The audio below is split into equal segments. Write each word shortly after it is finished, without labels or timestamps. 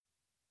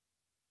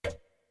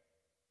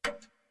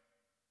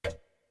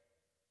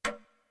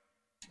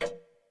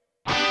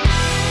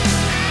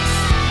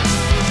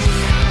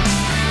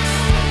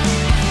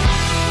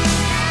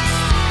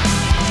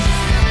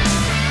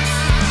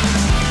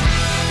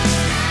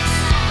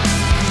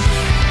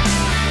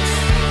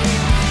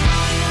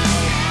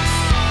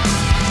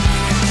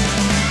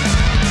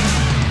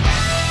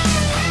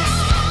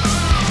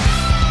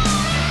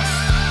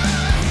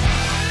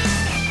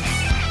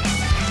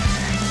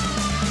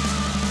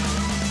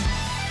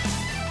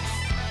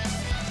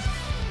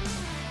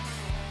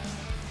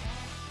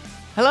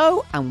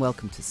Hello and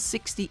welcome to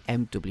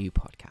 60MW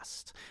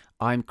Podcast.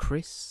 I'm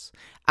Chris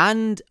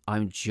and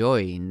I'm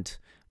joined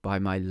by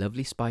my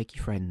lovely spiky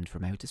friend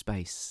from outer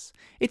space.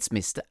 It's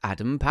Mr.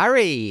 Adam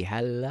Parry.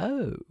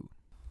 Hello.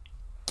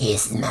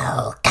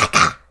 Gizmo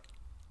caca.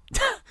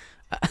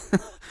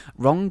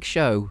 Wrong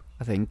show,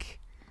 I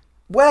think.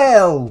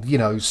 Well,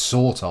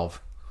 sort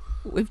of.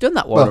 We've done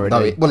that one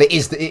already. No, it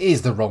is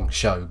the wrong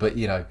show, but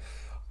you know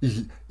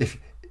what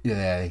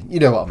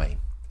I mean.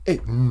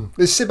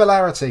 There's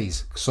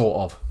similarities, sort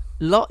of.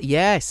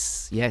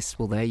 Yes.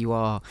 Well, there you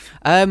are.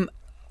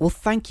 Well,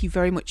 thank you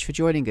very much for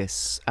joining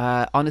us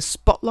on a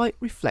Spotlight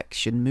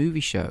Reflection movie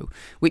show,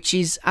 which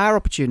is our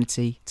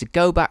opportunity to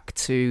go back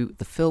to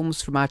the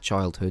films from our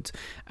childhood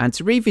and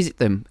to revisit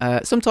them,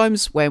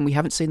 sometimes when we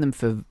haven't seen them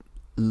for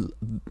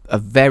a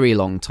very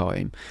long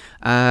time,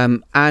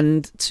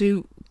 and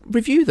to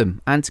review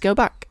them and to go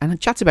back and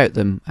chat about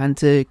them and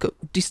to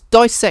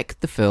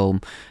dissect the film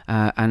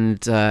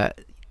and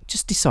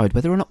just decide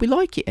whether or not we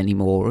like it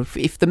anymore,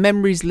 if the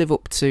memories live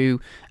up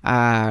to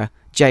our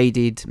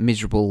jaded,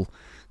 miserable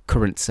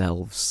current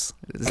selves.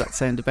 Does that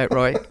sound about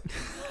right?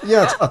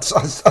 Yeah, I'd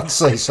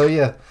say so,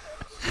 yeah.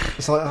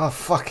 It's like, oh,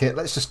 fuck it,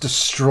 let's just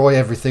destroy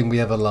everything we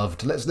ever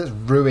loved. Let's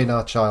ruin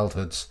our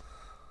childhoods.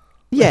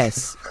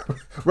 Yes.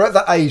 We're at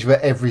that age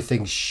where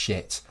everything's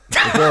shit.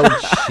 The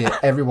world's shit,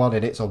 everyone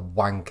in it's a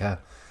wanker.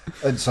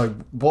 And so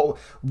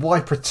why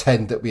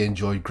pretend that we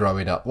enjoyed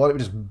growing up? Why don't we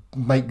just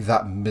make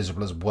that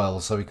miserable as well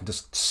so we can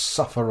just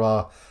suffer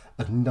our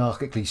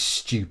anarchically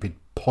stupid,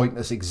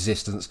 pointless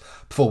existence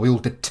before we all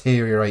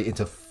deteriorate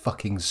into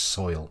fucking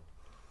soil?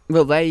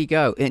 Well, there you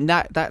go. And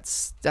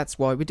that's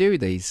why we do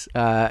these.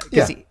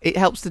 Because it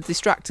helps to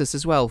distract us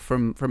as well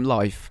from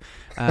life.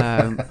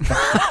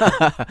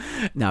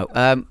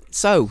 No.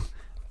 So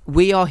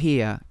we are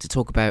here to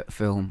talk about a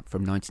film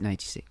from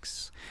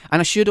 1986. And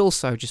I should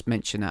also just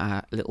mention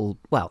our little,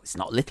 well, it's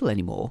not little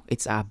anymore,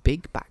 it's our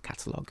big back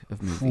catalogue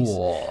of movies.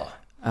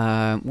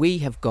 We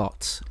have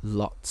got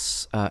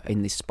lots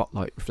in this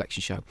Spotlight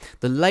Reflection show.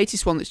 The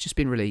latest one that's just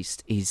been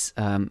released is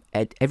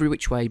Every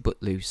Which Way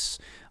But Loose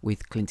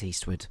with Clint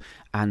Eastwood.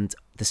 And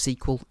the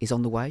sequel is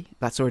on the way.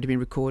 That's already been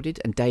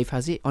recorded and Dave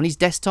has it on his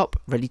desktop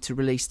ready to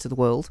release to the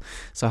world.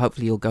 So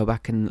hopefully you'll go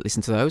back and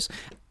listen to those.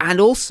 And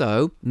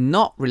also,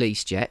 not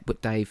released yet,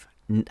 but Dave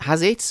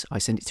has it. I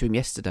sent it to him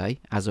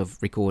yesterday as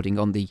of recording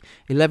on the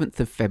 11th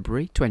of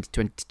February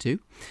 2022.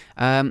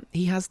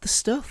 He has The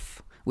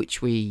Stuff,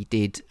 which we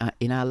did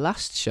in our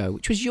last show,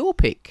 which was your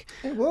pick.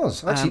 It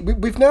was. Actually,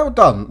 we've now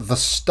done The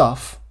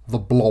Stuff, The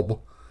Blob.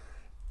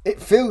 It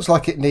feels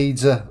like it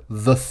needs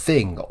The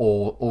Thing,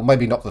 or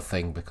maybe not The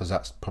Thing, because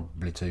that's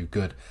probably too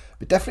good.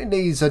 But definitely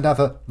needs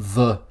another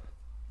The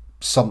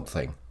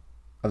Something.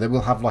 And then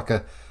we'll have like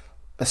a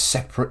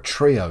separate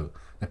trio.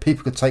 Now,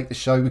 people could take the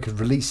show, we could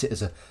release it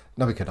as a...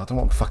 No, we could. I don't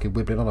know what I'm fucking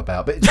wibbling on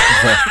about, but it's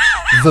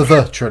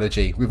the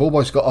trilogy. We've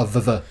almost got a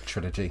The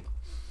trilogy.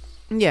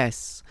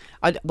 Yes.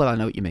 I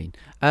know what you mean.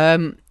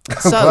 I'm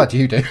glad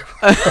you do.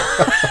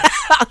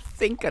 I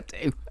think I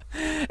do.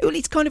 Well,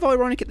 it's kind of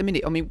ironic at the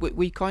minute. I mean,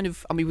 we've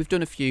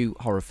done a few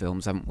horror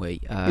films, haven't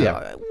we?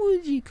 Yeah.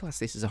 Would you class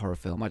this as a horror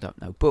film? I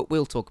don't know, but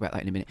we'll talk about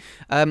that in a minute.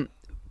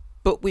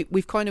 But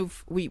we've kind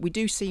of we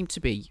do seem to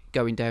be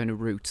going down a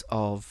route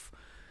of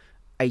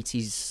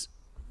 80s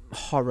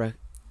horror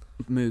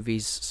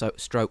movies,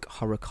 stroke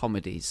horror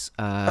comedies.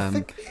 I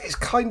think it's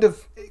kind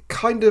of.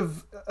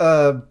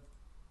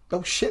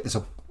 Oh shit!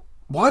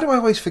 Why do I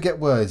always forget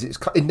words? It's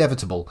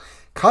inevitable.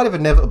 Kind of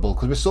inevitable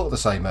because we're sort of the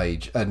same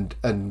age,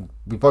 and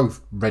we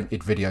both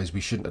rented videos we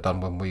shouldn't have done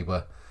when we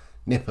were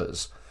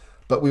nippers.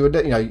 But we were,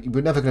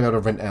 we're never going to be able to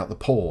rent out the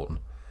porn.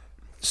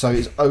 So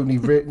it's only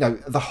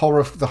the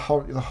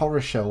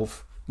horror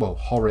shelf, well,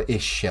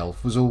 horror-ish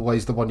shelf was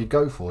always the one you'd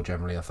go for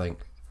generally, I think.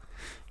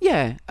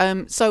 Yeah.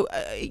 So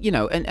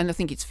and I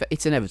think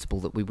it's inevitable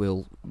that we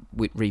will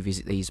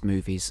revisit these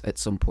movies at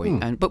some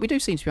point. But we do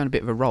seem to be on a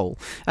bit of a roll.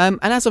 And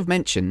as I've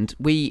mentioned,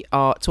 we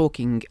are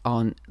talking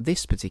on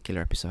this particular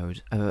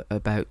episode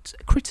about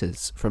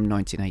Critters from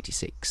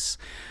 1986.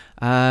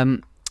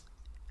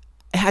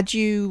 Had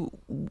you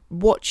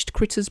watched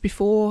Critters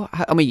before?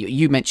 I mean,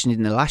 you mentioned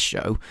in the last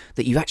show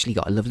that you've actually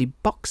got a lovely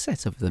box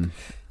set of them.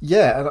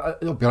 Yeah,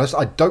 and I'll be honest,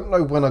 I don't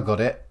know when I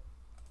got it.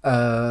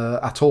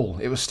 At all.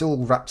 It was still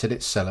wrapped in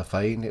its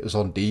cellophane. It was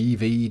on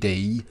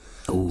DVD.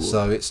 Ooh.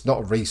 So it's not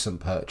a recent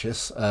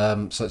purchase.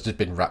 So it's just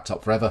been wrapped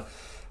up forever.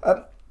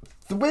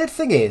 The weird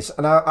thing is,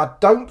 and I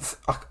don't...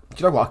 do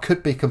you know what? I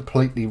could be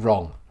completely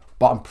wrong,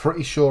 but I'm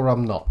pretty sure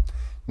I'm not.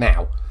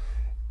 Now,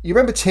 you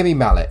remember Timmy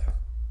Mallet?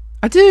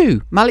 I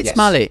do. Mallet's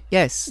Mallet.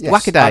 Yes.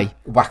 Wackaday.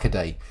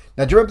 Wackaday.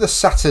 Now, do you remember the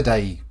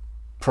Saturday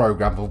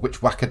programme of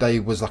which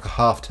Wackaday was like a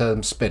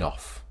half-term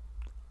spin-off?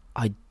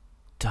 I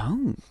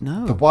don't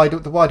know. The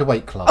Wide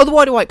Awake Club. Oh, the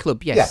Wide Awake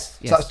Club, yes. Yeah. Yes.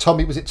 So that's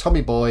Tommy. Was it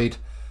Tommy Boyd,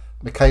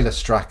 Michaela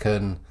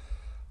Strachan,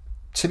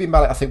 Timmy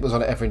Mallet? I think was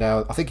on it every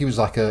now. I think he was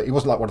he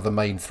wasn't like one of the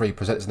main three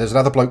presenters. And there's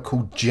another bloke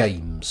called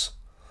James.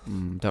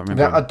 Don't remember.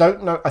 Now, I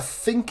don't know. I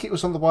think it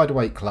was on the Wide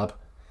Awake Club.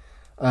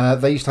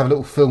 They used to have a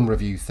little film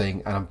review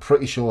thing, and I'm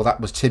pretty sure that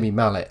was Timmy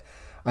Mallet.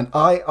 And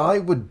I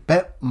would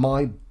bet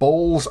my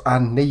balls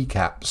and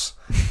kneecaps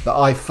that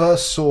I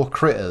first saw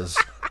Critters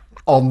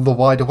on the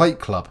Wide Awake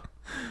Club.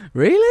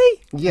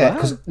 Really? Yeah,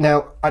 because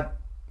now I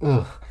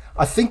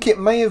think it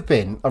may have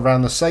been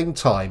around the same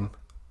time,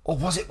 or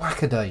was it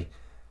Wackaday?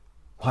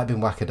 Might have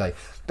been Wackaday,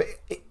 but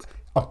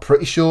I'm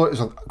pretty sure it was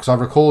because I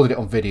recorded it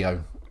on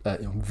video,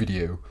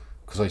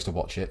 because I used to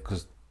watch it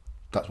because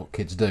that's what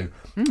kids do.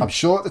 I'm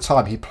sure at the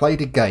time he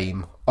played a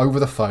game over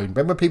the phone.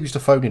 Remember when people used to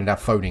phone in and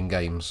have phone-in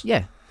games?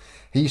 Yeah.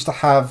 He used to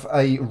have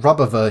a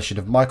rubber version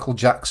of Michael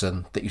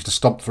Jackson that used to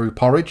stomp through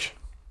porridge.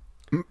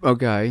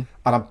 Okay.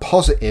 And I'm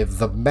positive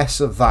the mess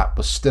of that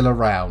was still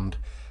around,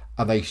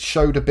 and they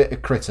showed a bit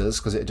of Critters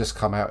because it had just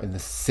come out in the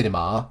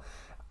cinema,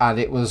 and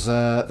it was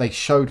they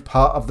showed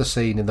part of the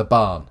scene in the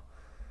barn.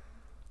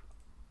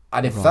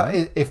 And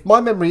if my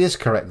memory is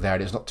correct there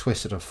and it's not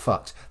twisted and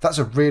fucked, that's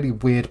a really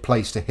weird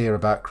place to hear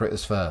about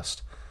Critters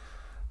first.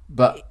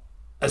 But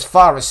as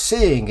far as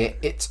seeing it,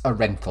 it's a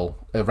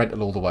rental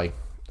all the way.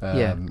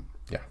 Yeah.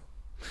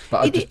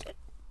 But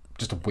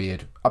just a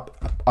weird.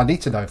 I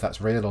need to know if that's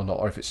real or not,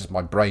 or if it's just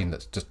my brain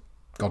that's just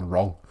gone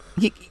wrong.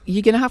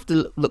 You're going to have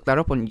to look that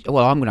up on.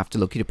 Well, I'm going to have to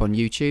look it up on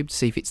YouTube to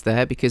see if it's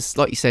there, because,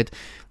 like you said,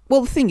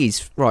 well, the thing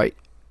is, right,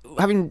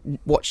 having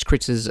watched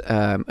Critters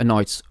a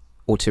night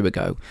or two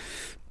ago,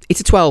 it's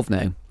a 12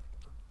 now.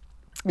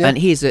 Yeah. And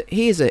here's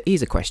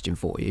a question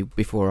for you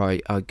before I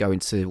go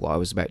into what I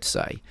was about to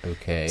say.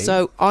 Okay.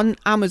 So on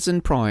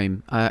Amazon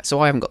Prime, so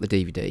I haven't got the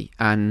DVD,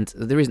 and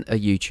there isn't a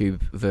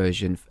YouTube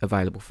version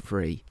available for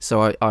free.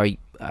 So I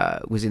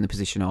was in the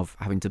position of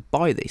having to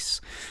buy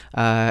this.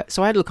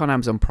 So I had a look on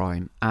Amazon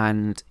Prime,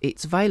 and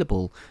it's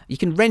available. You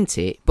can rent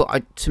it,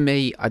 but to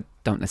me, I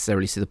don't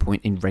necessarily see the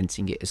point in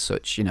renting it as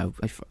such. You know,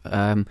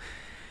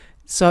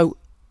 so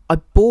I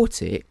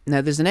bought it.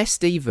 Now there's an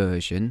SD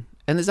version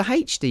and there's a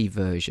HD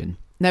version.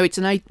 Now, it's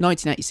a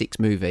 1986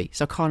 movie,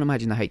 so I can't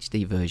imagine the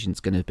HD version's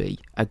going to be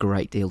a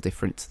great deal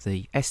different to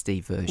the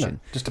SD version. No,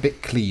 just a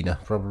bit cleaner,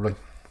 probably.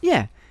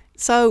 Yeah.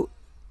 So,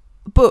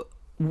 but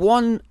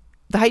the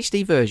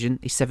HD version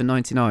is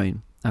 $7.99,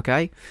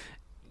 okay?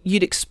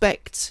 You'd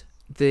expect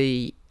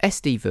the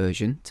SD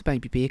version to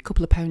maybe be a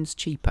couple of pounds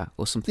cheaper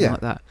or something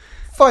like that.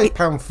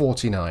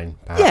 £5.49,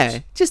 perhaps. Yeah,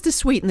 just to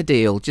sweeten the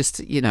deal,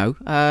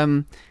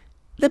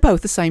 they're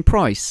both the same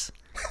price.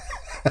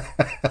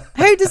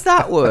 How does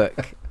that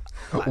work?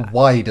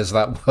 Why does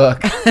that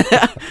work?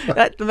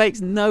 That makes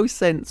no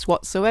sense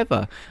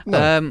whatsoever.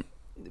 No.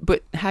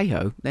 But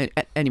hey-ho,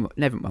 anyway,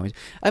 never mind.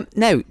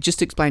 Now, just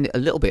to explain it a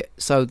little bit,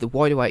 so the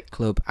Wide Awake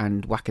Club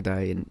and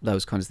Wackaday and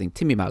those kinds of things,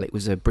 Timmy Mallet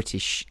was a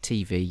British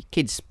TV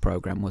kids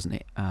programme, wasn't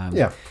it?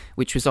 Yeah.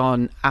 Which was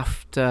on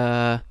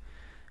after...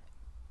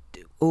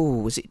 Oh,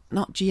 was it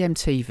not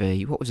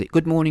GMTV? What was it?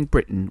 Good Morning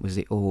Britain, was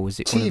it? Or was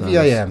it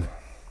TVAM?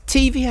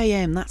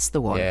 TVAM, that's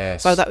the one.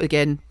 Yes. So that,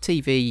 again,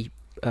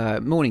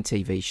 morning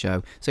TV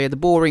show. So you had the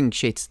boring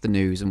shit, the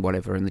news and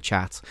whatever, and the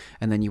chat,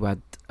 and then you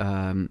had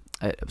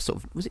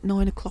sort of, was it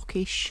 9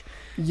 o'clock-ish?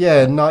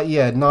 Yeah,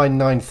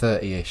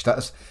 9:30ish.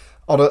 That's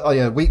on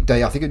a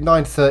weekday. I think at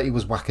 9:30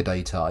 was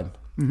Wackaday time.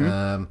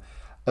 Mm-hmm.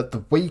 At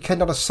the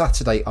weekend on a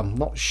Saturday, I'm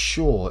not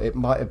sure. It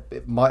might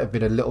have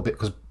been a little bit,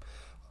 because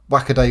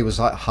Wackaday was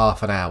like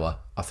half an hour.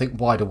 I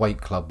think Wide Awake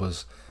Club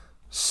was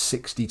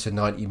 60 to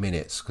 90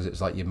 minutes, because it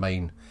was like your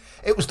main.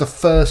 It was the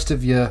first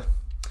of your.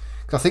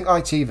 I think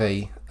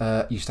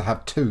ITV used to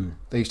have two.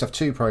 They used to have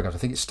two programs. I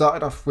think it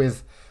started off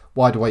with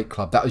Wide Awake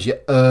Club. That was your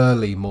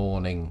early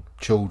morning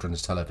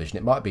children's television.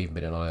 It might have even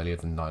been on earlier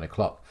than 9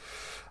 o'clock.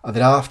 And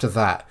then after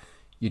that,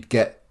 you'd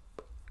get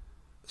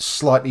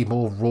slightly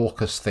more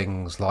raucous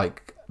things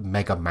like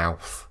Mega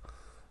Mouth.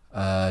 Do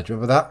you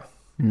remember that?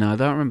 No, I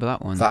don't remember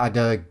that one. That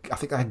had, I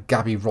think that had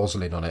Gabby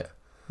Roslin on it.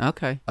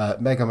 Okay.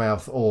 Mega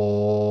Mouth,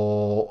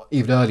 or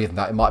even earlier than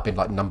that, it might have been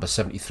like number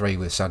 73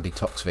 with Sandy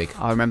Toksvig.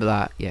 I remember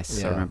that.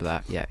 Yes, Yeah. I remember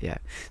that. Yeah.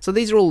 So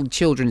these are all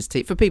children's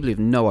for people who have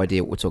no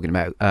idea what we're talking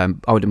about.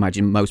 I would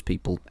imagine most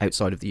people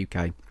outside of the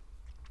UK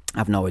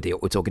have no idea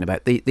what we're talking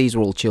about. These are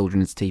all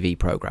children's TV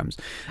programs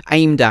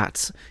aimed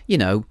at,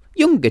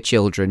 younger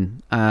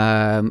children,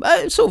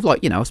 sort of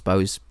like, I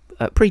suppose,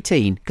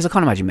 pre-teen, because I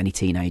can't imagine many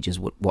teenagers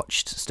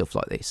watched stuff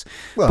like this.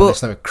 Well,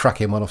 unless they were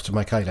cracking one off to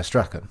Michaela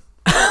Strachan.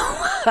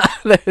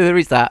 There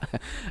is that.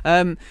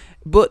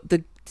 But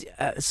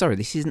sorry,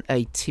 this isn't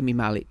a Timmy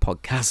Mallet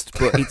podcast,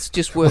 but it's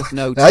just worth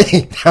noting.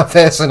 Hey, now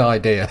there's an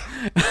idea.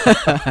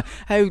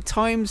 How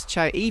times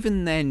change.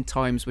 Even then,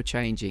 times were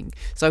changing.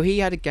 So he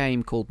had a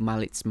game called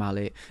Mallet's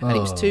Mallet, and it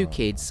was two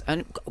kids.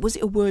 And was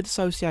it a word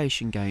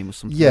association game or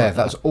something? Yeah, like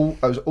that?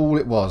 That was all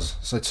it was.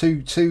 So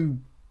two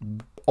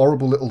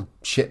horrible little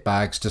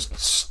shitbags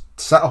just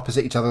sat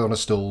opposite each other on a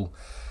stool.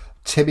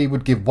 Timmy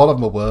would give one of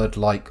them a word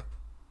like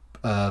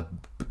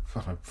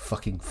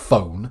fucking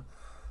phone,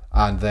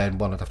 and then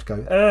one would have to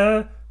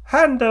go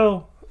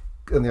handle,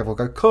 and the other would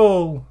go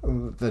call,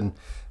 and then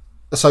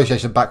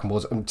association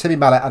backwards. And Timmy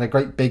Mallet had a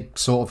great big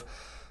sort of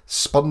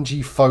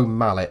spongy foam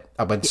mallet,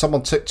 and when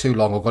someone took too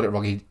long or got it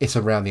wrong, he'd hit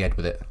them around the head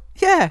with it.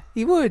 Yeah,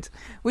 he would,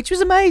 which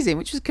was amazing,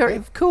 which was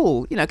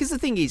cool, because the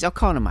thing is, I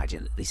can't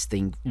imagine that this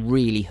thing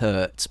really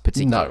hurts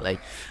particularly.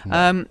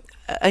 No.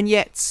 And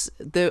yet,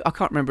 I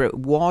can't remember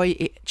why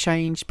it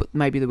changed, but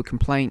maybe there were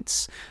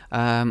complaints.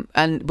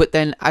 But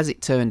then, as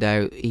it turned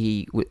out,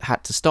 he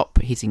had to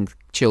stop hitting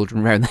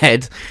children around the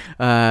head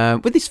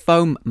with this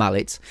foam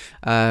mallet.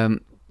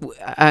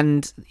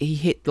 And he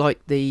hit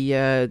like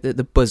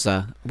the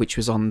buzzer, which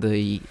was on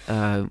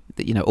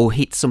or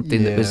hit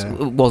something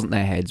that wasn't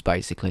their heads,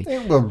 basically.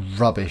 It were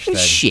rubbish. Then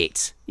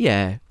shit,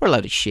 yeah, we're a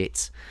load of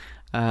shit.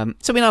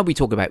 So we know we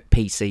talk about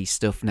PC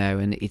stuff now,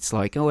 and it's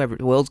like, the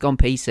world's gone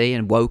PC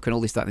and woke and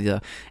all this, that, and the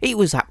other. It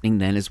was happening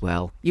then as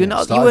well. You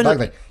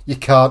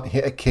can't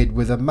hit a kid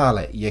with a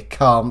mallet. You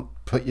can't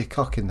put your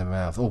cock in the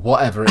mouth or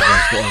whatever it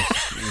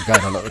was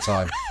going on at the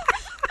time.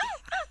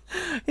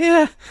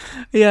 Yeah.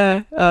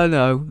 Oh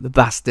no, the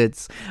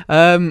bastards.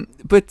 Anyway,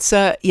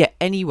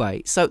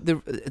 so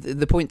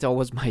the point I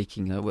was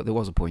making, there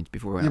was a point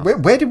before.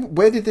 Where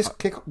did this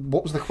kick?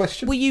 What was the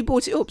question? Well, you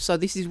brought it up, so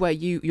this is where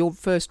your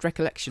first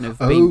recollection of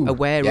being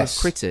aware of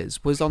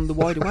critters was on the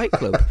Wide Awake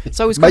Club.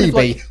 So it's kind of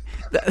like,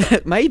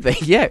 maybe,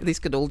 yeah. This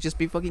could all just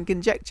be fucking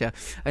conjecture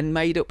and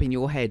made up in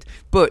your head.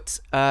 But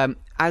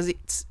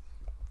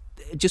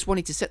just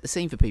wanted to set the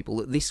scene for people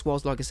that this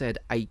was, like I said,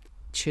 a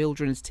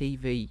children's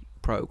TV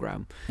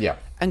program. Yeah.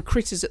 And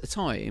Critters at the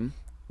time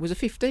was a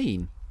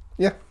 15.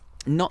 Yeah.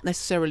 Not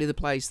necessarily the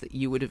place that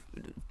you would have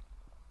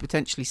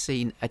potentially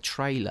seen a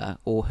trailer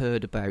or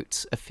heard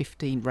about a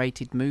 15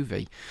 rated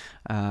movie.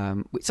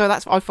 So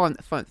I found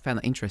that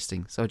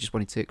interesting. So I just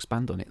wanted to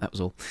expand on it. That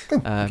was all.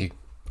 Thank you.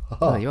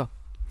 There you are.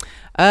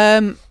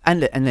 And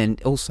then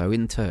also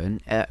in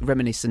turn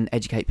reminisce and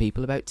educate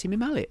people about Timmy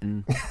Mallet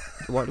and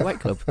the Wide Awake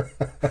Club.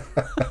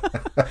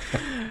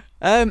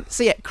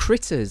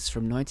 Critters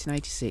from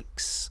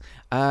 1986,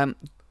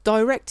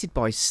 directed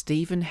by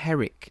Stephen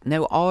Herrick.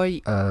 Now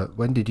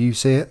when did you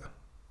see it?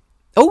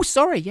 Oh,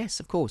 sorry, yes,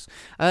 of course.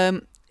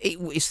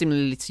 It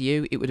similarly to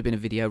you, it would have been a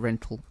video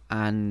rental,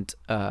 and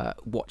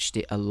watched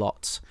it a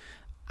lot,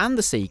 and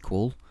the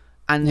sequel,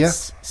 and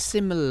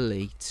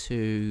similarly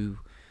to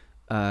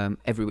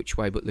Every Which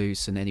Way But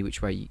Loose and Any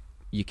Which Way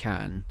You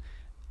Can,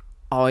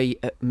 I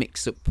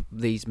mix up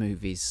these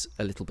movies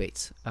a little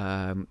bit.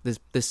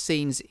 There's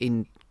scenes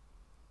in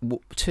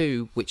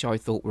two which I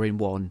thought were in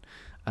one,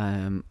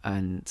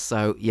 and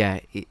so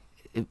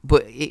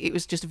but it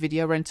was just a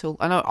video rental,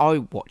 and I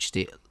watched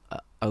it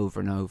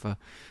over and over.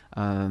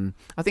 I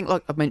think,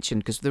 like I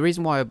mentioned, because part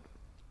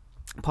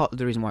of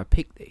the reason why I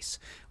picked this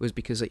was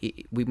because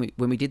when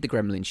we did the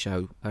Gremlin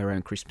show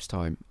around Christmas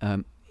time,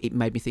 it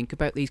made me think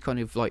about these kind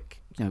of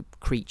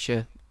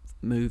creature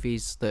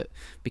movies that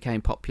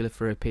became popular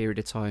for a period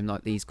of time,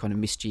 like these kind of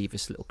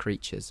mischievous little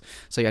creatures.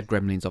 So you had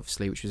Gremlins,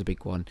 obviously, which was a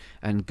big one,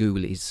 and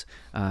Ghoulies,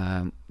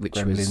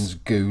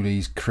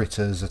 Ghoulies,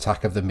 Critters,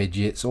 Attack of the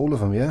Midgets, all of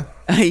them, yeah.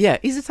 Yeah,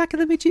 is Attack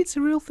of the Midgets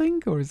a real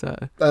thing, or is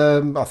that?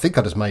 I think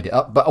I just made it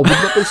up, but I would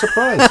not be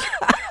surprised.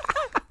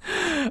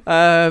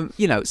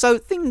 So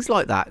things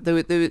like that.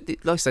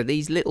 Like I said,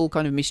 these little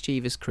kind of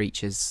mischievous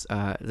creatures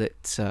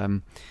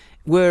that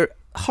were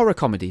horror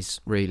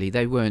comedies. Really,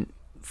 they weren't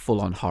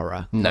full-on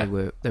horror.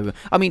 No. They were.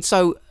 I mean,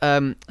 so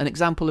an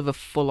example of a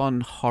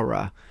full-on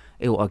horror,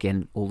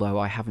 again, although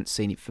I haven't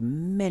seen it for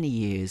many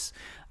years,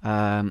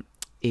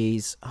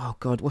 is, oh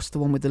God, what's the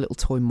one with the little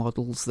toy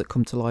models that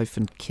come to life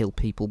and kill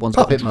people?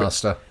 Puppet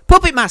Master.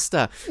 Puppet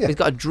Master! Yeah. He's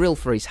got a drill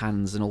for his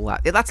hands and all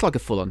that. That's like a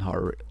full-on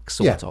horror,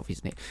 sort of,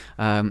 isn't it?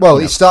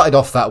 It started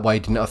off that way,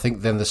 didn't it? I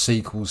think then the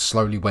sequels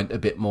slowly went a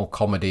bit more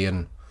comedy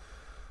and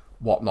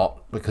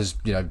whatnot, because,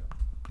 you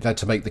had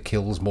to make the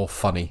kills more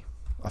funny,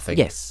 I think.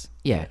 Yes,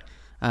 yeah.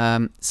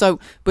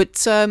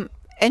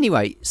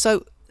 Anyway,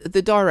 so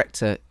the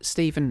director,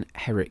 Stephen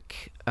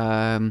Herrick,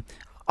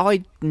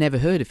 I'd never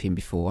heard of him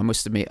before. I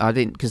must admit, I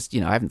didn't, because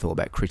I haven't thought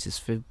about Critters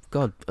for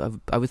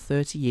over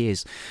 30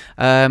 years,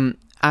 and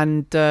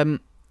I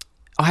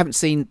haven't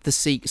seen the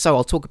sequel. So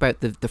I'll talk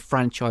about the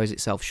franchise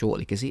itself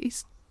shortly, because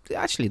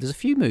there's a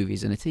few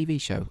movies and a TV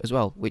show as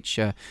well, which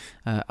I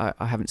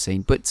haven't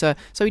seen. But so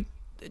he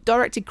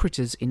directed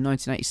Critters in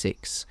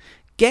 1986.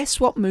 Guess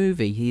what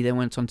movie he then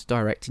went on to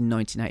direct in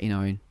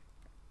 1989?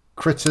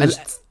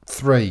 Critters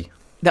 3.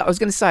 That I was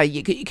going to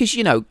say, because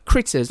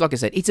Critters, like I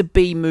said, it's a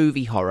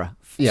B-movie horror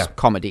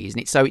comedy, isn't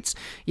it? So it's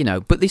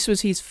but this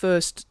was his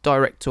first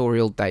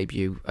directorial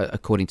debut,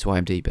 according to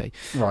IMDb.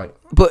 Right.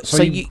 But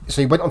so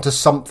he went on to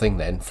something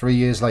then 3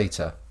 years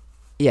later.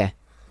 Yeah.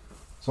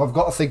 So I've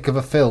got to think of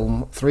a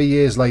film 3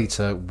 years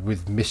later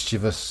with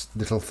mischievous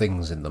little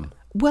things in them.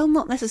 Well,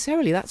 not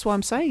necessarily. That's what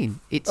I'm saying.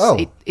 It's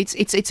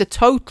a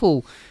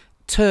total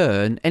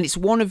turn, and it's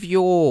one of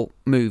your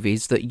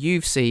movies that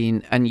you've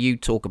seen and you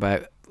talk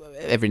about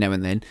every now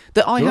and then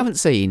that I haven't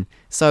seen.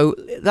 So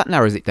that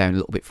narrows it down a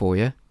little bit for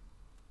you.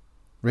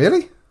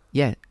 Really?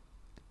 Yeah.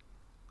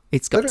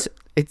 It's got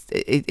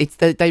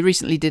they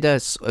recently did a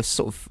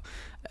sort of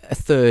a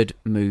third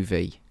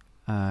movie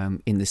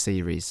in the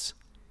series.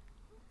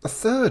 A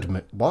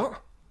third?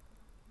 What?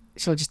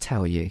 Shall I just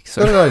tell you?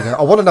 So, No.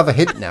 I want another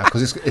hint now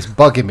because it's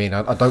bugging me, and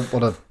I don't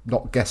want to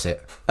not guess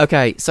it.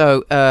 okay,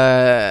 so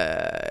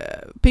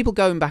people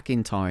going back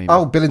in time.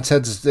 Oh, Bill and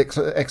Ted's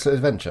Excellent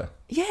Adventure.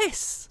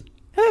 Yes.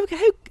 How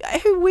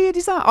weird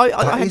is that?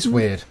 That is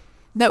weird.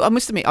 No, I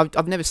must admit,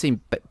 I've never seen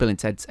Bill and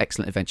Ted's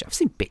Excellent Adventure. I've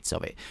seen bits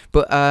of it,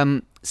 but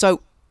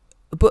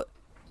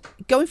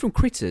going from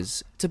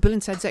Critters to Bill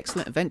and Ted's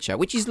Excellent Adventure,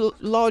 which is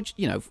large,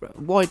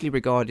 widely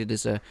regarded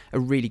as a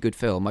really good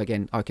film.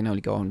 Again, I can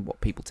only go on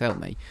what people tell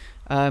me.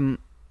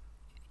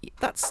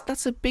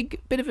 That's a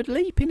big bit of a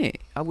leap, isn't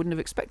it? I wouldn't have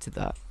expected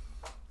that.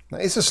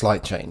 It's a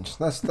slight change.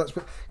 I'm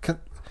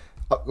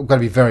going to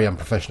be very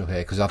unprofessional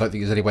here because I don't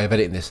think there's any way of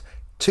editing this.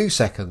 2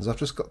 seconds. I've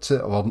just got to.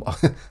 Well,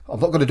 I'm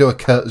not going to do a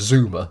Kurt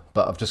Zoomer,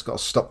 but I've just got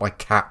to stop my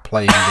cat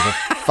playing with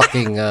a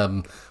fucking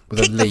with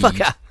a lead.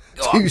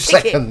 2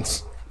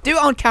 seconds. Do it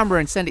on camera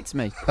and send it to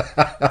me.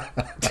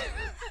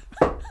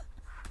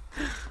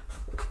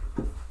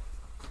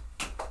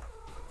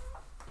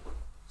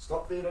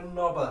 Stop being a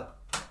knobber.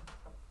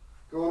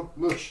 Go on,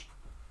 mush.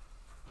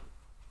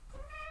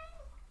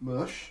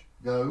 Mush,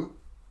 go.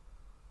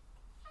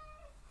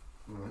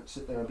 Alright,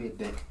 sit there and be a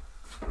dick.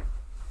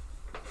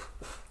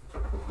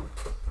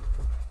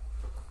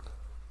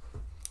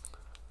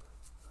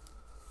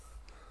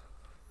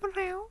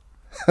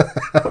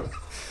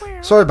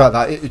 Sorry about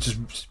that. It just.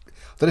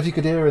 I don't know if you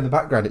could hear her in the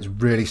background. It's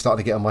really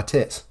starting to get on my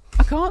tits.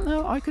 I can't.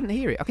 No, I couldn't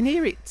hear it. I can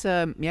hear it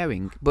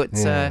meowing, but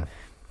I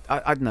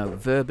don't know.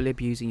 Verbally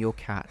abusing your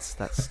cats.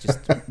 That's just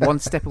one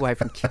step away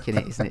from kicking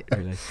it, isn't it?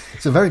 Really.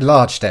 It's a very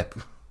large step.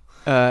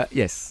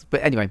 Yes,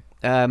 but anyway.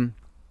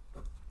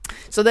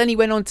 So then he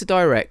went on to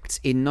direct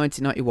in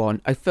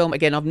 1991 a film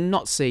again I've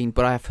not seen,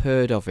 but I have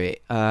heard of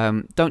it.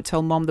 Don't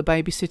Tell Mom the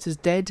Babysitter's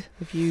Dead.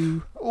 Have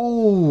you?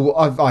 Oh,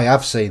 I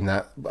have seen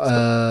that.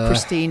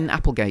 Christine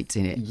Applegate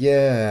in it.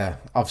 Yeah,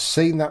 I've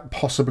seen that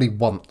possibly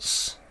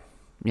once.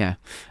 Yeah.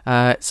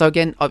 So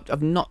again,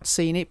 I've not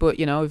seen it, but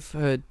I've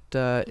heard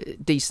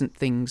decent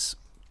things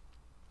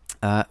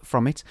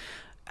from it.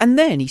 And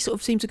then he sort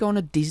of seemed to go on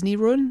a Disney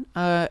run.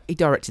 He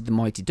directed The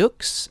Mighty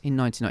Ducks in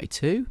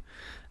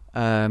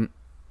 1992.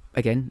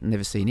 Again,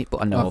 never seen it,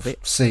 but I know of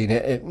it. Seen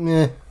it.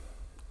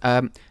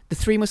 The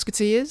Three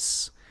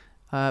Musketeers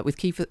with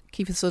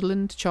Kiefer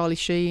Sutherland, Charlie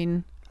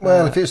Sheen.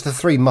 Well, if it was the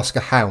Three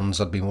Musker Hounds,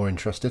 I'd be more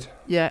interested.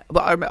 Yeah, but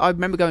I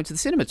remember going to the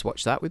cinema to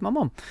watch that with my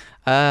mum.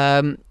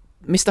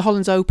 Mr.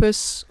 Holland's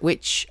Opus,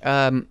 which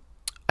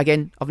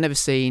again I've never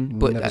seen,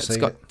 but it's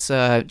got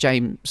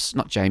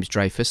not James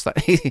Dreyfus.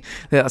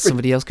 That's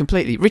somebody else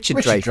completely. Richard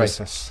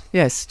Dreyfuss.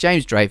 Yes,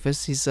 James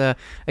Dreyfus. He's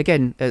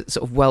again a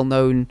sort of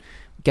well-known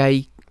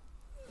gay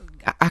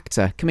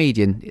actor,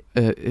 comedian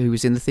who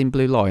was in The Thin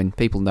Blue Line.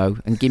 People know,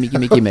 and Gimme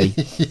Gimme Gimme.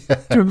 Yeah.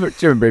 Do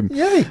you remember him?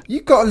 Yeah, you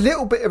got a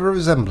little bit of a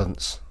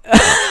resemblance.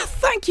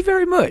 Thank you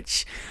very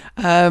much.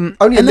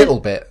 Only a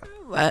little bit.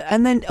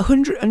 And then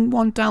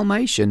 101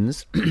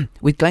 Dalmatians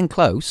with Glenn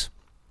Close.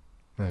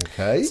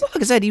 Okay. So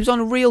like I said, he was on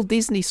a real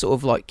Disney sort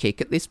of like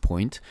kick at this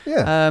point.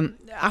 Yeah.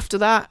 After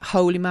that,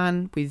 Holy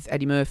Man with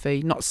Eddie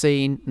Murphy. Not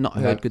seen, not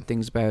heard good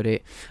things about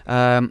it.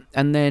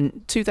 And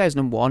then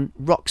 2001,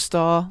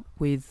 Rockstar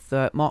with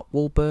Mark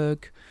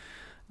Wahlberg,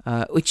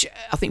 which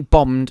I think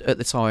bombed at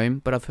the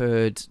time, but I've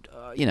heard,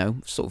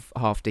 sort of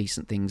half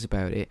decent things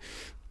about it.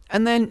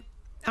 And then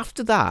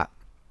after that,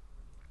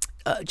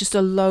 just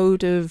a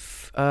load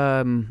of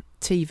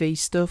TV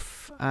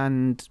stuff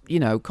and,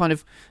 kind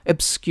of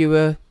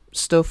obscure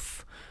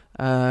stuff.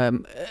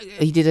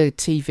 He did a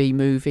TV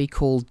movie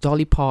called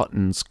Dolly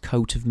Parton's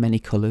Coat of Many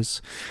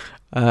Colours.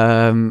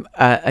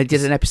 I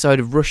did an episode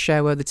of Rush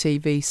Hour, the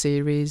TV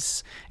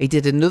series. He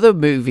did another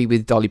movie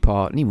with Dolly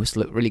Parton. He must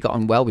have really got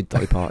on well with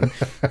Dolly Parton.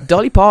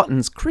 Dolly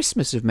Parton's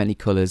Christmas of Many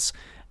Colours,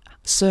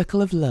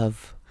 Circle of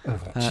Love. Oh,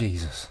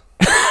 Jesus.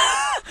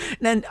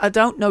 Then I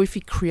don't know if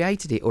he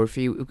created it or if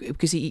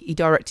because he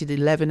directed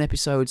 11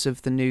 episodes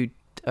of the new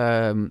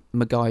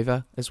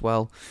MacGyver as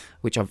well,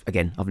 which I've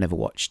never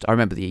watched. I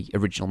remember the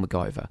original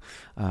MacGyver,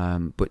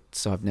 but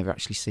so I've never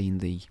actually seen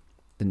the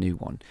new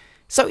one.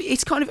 So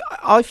it's kind of,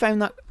 I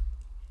found that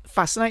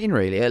fascinating,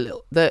 really,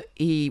 that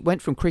he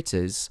went from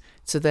Critters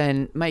to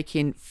then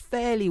making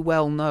fairly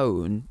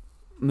well-known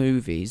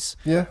movies,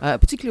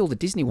 particularly all the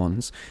Disney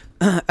ones,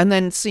 and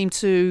then seemed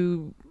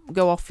to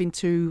go off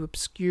into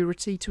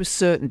obscurity to a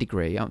certain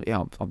degree. I'm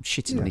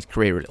shitting on his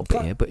career a little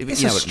bit here, but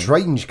it's a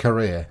strange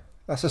career.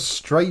 That's a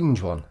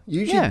strange one.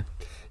 Usually,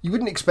 you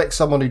wouldn't expect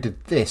someone who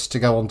did this to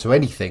go on to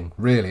anything,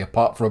 really,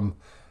 apart from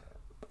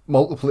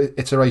multiple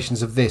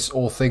iterations of this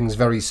or things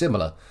very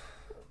similar.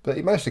 But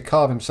he managed to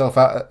carve himself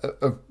out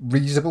a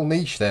reasonable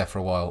niche there for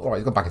a while. All right,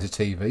 he's gone back into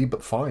TV,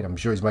 but fine. I'm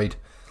sure he's made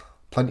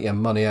plenty of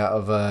money out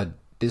of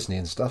Disney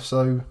and stuff.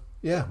 So,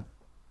 yeah.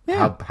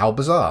 How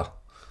bizarre.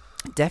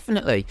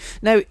 Definitely.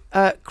 Now,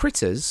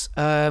 Critters,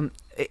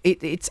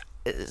 it's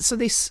so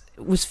this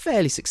was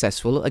fairly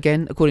successful.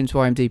 Again, according to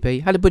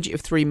IMDb, had a budget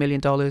of $3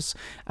 million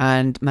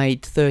and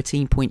made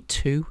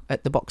 13.2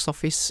 at the box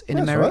office in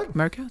America. Right.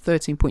 America,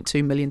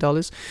 $13.2 million.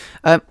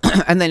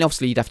 And then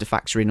obviously you'd have to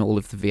factor in all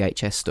of the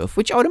VHS stuff,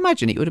 which I would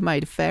imagine it would have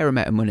made a fair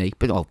amount of money,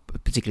 but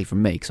particularly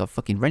from me because I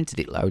fucking rented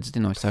it loads,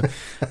 didn't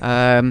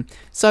I?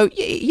 So,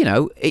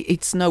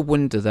 it's no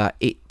wonder that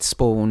it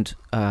spawned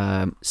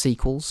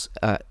sequels.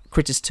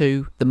 Critters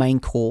 2, The Main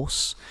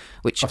Course,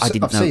 which I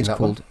didn't know it was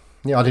called. One.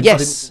 Yeah, I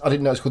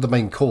didn't know it's called The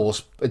Main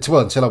Course.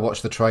 Until I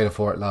watched the trailer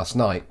for it last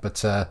night.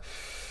 But I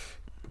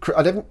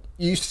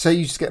used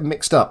to get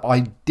mixed up.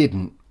 I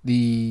didn't.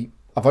 I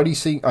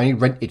only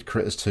rented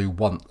Critters 2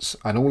 once,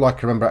 and all I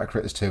can remember out of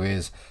Critters 2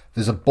 is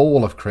there's a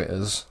ball of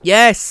critters.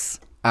 Yes.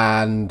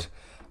 And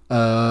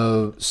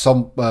one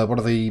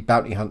of the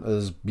bounty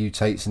hunters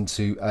mutates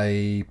into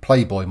a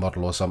Playboy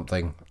model or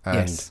something,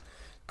 and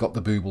got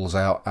the boobles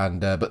out,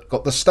 and but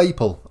got the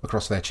staple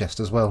across their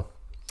chest as well.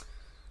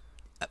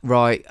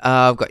 Right,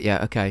 I've got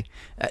okay.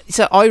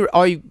 So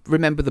I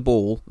remember the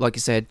ball. Like I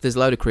said, there's a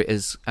load of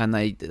critters, and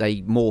they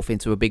morph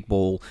into a big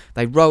ball.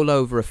 They roll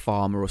over a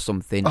farmer or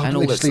something, and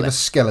all they just leave a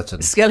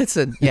skeleton.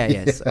 Skeleton,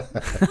 yes.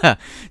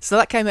 So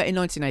that came out in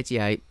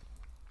 1988,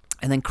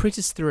 and then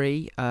Critters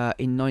 3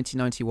 in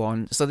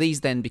 1991. So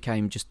these then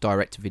became just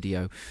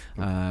direct-to-video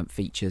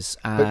features.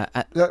 Was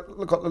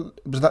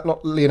that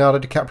not Leonardo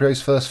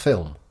DiCaprio's first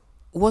film?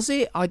 Was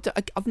it?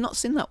 I've not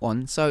seen that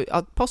one, so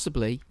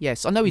possibly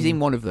yes. I know he's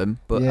in one of them,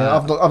 but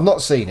I've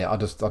not seen it. I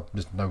just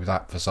know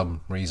that for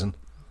some reason.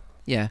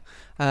 Yeah,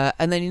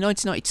 and then in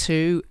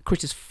 1992,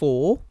 Critters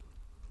 4.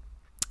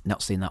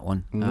 Not seen that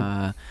one.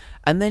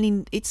 And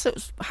then it sort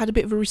of had a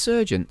bit of a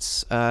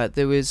resurgence.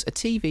 There was a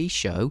TV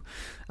show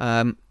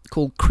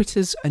called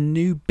Critters: A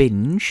New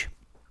Binge,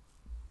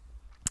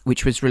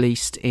 which was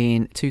released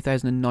in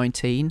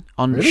 2019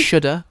 on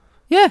Shudder.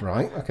 Yeah.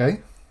 Right.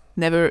 Okay.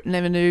 Never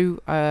knew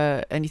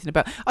anything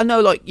about. I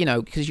know,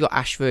 because you got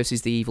Ash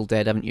versus the Evil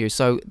Dead, haven't you?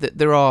 So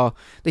there are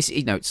this.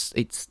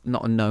 It's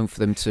not unknown for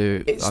them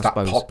to. It's that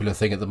popular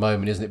thing at the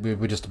moment, isn't it?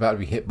 We're just about to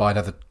be hit by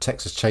another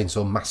Texas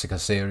Chainsaw Massacre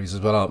series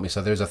as well, aren't we?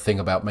 So there's a thing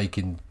about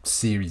making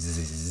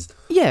series.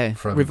 Yeah,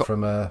 from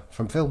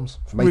films,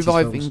 from 80s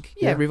reviving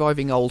films.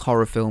 Reviving old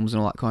horror films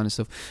and all that kind of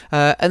stuff.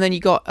 And then you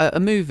got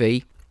a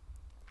movie.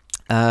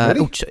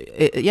 Really?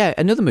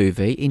 Another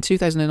movie in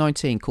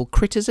 2019 called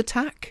Critters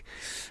Attack.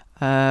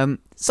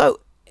 So,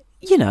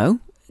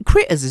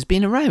 Critters has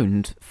been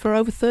around for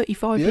over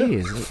 35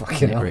 years,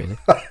 isn't it, really?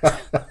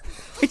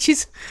 Which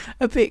is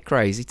a bit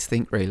crazy to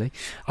think, really.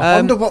 I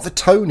wonder what the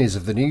tone is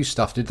of the new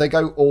stuff. Did they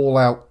go all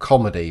out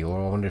comedy, or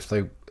I wonder if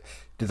did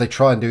they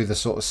try and do the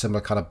sort of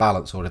similar kind of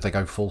balance, or did they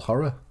go full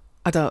horror?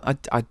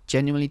 I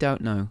genuinely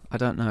don't know. I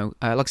don't know.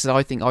 Like I said,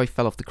 I think I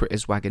fell off the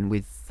Critters wagon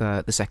with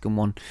the second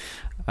one.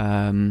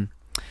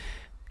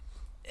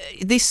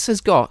 This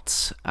has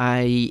got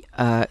a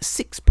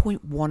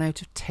 6.1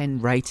 out of 10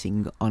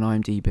 rating on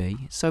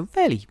IMDb, so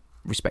fairly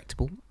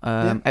respectable.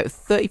 Out of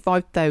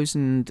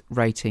 35,000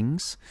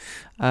 ratings.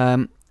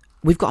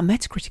 We've got a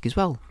Metacritic as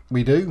well.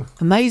 We do.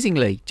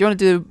 Amazingly. Do you want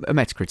to do a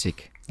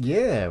Metacritic?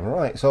 Yeah,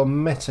 right. So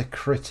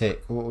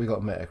Metacritic, what we got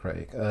on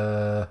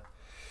Metacritic?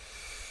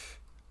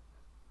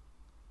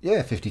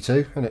 52,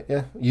 isn't it?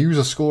 Yeah.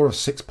 User score of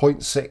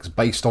 6.6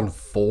 based on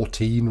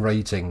 14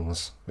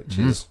 ratings, which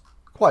is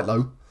quite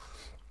low.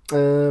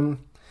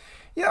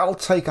 I'll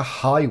take a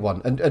high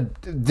one, and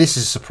this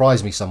has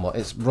surprised me somewhat.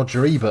 It's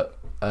Roger Ebert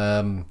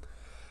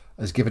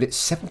has given it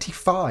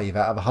 75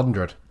 out of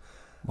 100.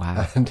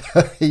 Wow! And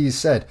he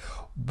said,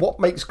 "What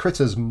makes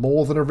Critters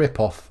more than a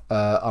rip-off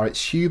are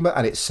its humour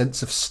and its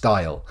sense of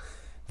style.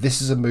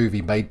 This is a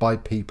movie made by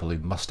people who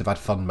must have had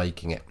fun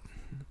making it."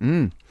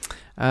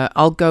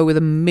 I'll go with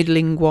a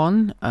middling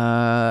one.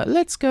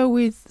 Let's go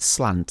with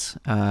Slant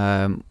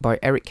by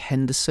Eric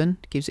Henderson.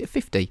 Gives it a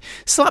 50.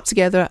 Slapped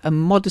together a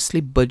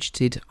modestly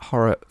budgeted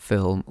horror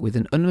film with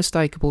an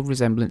unmistakable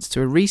resemblance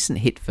to a recent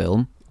hit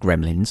film,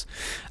 Gremlins,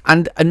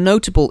 and a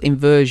notable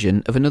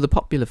inversion of another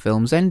popular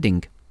film's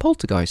ending,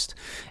 Poltergeist.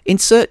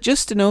 Insert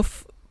just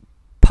enough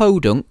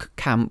podunk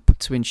camp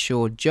to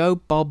ensure Joe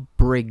Bob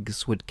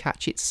Briggs would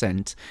catch its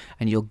scent,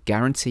 and you'll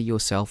guarantee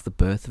yourself the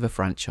birth of a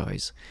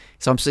franchise.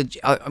 So I'm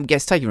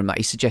taking from that,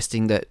 he's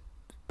suggesting that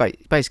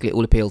basically it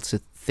will appeal to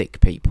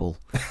thick people,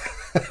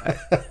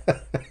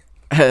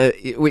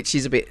 which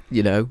is a bit,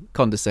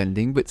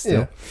 condescending, but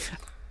still.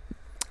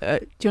 Yeah.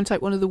 Do you want to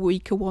take one of the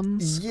weaker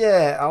ones?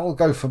 Yeah, I'll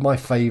go for my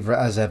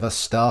favourite as ever,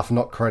 staff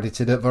not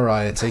credited at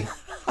Variety.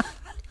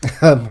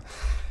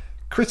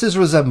 Critters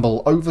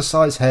resemble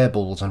oversized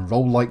hairballs and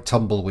roll like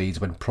tumbleweeds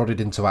when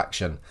prodded into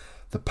action.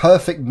 The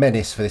perfect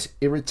menace for this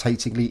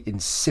irritatingly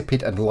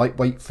insipid and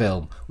lightweight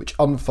film, which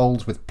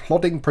unfolds with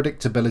plodding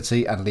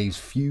predictability and leaves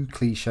few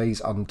cliches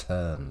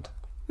unturned.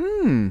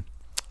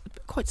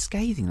 Quite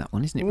scathing, that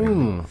one, isn't it,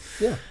 really?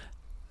 Yeah.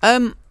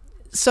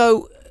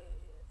 So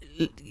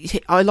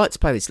I like to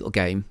play this little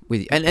game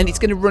with you, and it's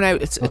going to run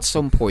out at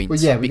some point. Well,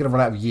 yeah, we're going to run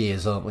out of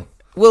years, aren't we?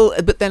 Well,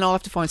 but then I'll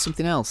have to find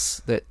something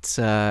else that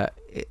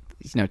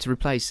to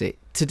replace it.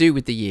 to do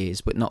with the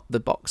years, but not the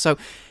box. So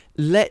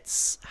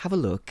let's have a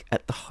look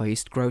at the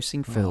highest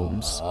grossing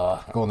films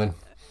Go on then.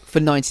 for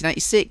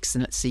 1986,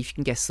 and let's see if you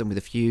can guess them with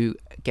a few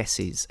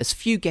guesses. As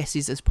few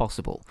guesses as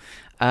possible.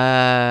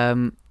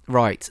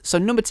 Right, so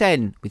number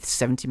 10 with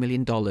 $70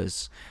 million.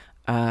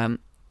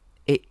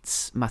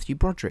 It's Matthew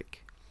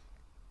Broderick.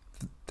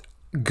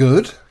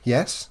 Good,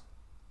 yes.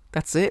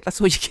 That's it. That's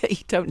all you get.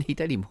 You don't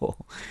need any more.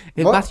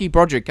 What? Matthew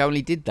Broderick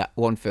only did that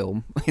one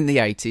film in the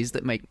 80s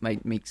that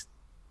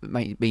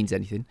means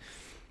anything.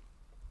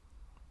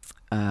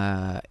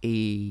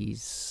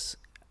 He's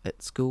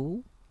at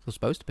school. Or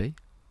supposed to be.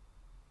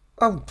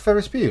 Oh,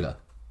 Ferris Bueller.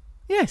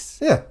 Yes.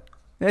 Yeah.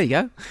 There you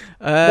go.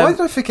 Why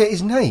did I forget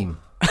his name?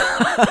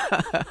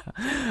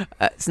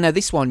 So now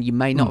this one you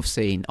may not have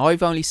seen.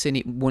 I've only seen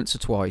it once or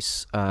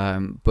twice.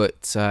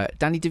 But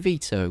Danny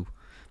DeVito,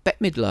 Bette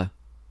Midler.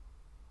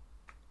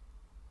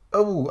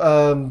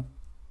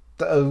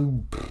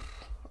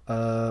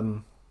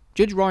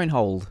 Judge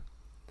Reinhold,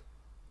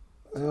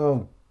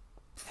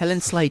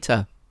 Helen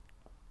Slater.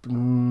 Do you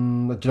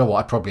know what?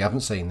 I probably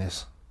haven't seen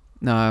this.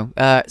 No.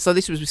 So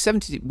this was with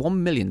 $71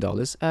 million.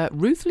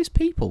 Ruthless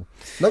People.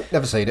 Nope,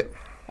 never seen it.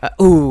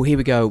 Here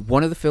we go.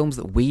 One of the films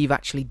that we've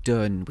actually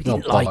done. We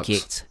didn't like bollocks.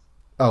 it.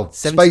 Oh,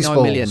 79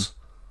 Spaceballs. million.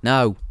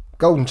 No.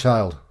 Golden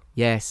Child.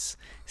 Yes.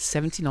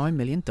 $79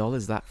 million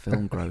that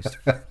film grossed.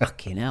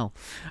 Fucking hell.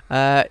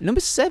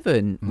 Number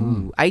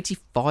 7.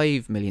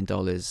 $85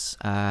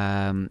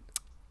 million.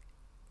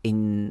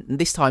 In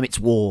this time it's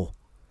war.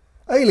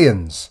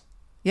 Aliens.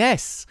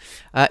 Yes.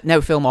 No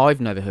film I've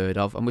never heard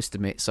of, I must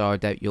admit, so I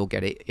doubt you'll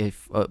get it.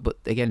 But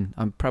again,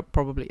 I'm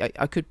probably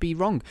I could be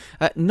wrong.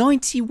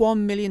 $91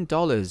 million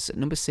at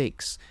number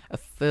 6. A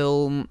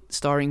film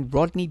starring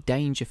Rodney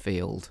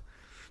Dangerfield.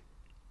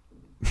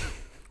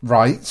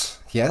 Right,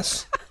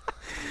 yes.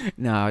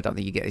 No, I don't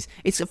think you get this.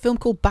 It's a film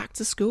called Back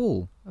to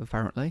School,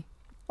 apparently.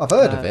 I've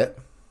heard of it.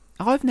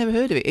 I've never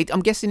heard of it.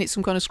 I'm guessing it's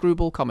some kind of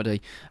screwball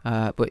comedy.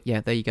 But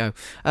yeah, there you go.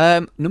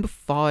 Number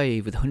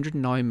 5 with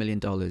 $109 million.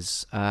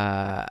 It's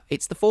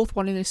the 4th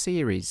one in a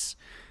series.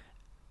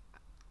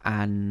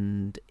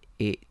 And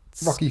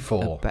it's... Rocky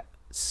 4.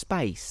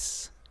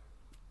 Space.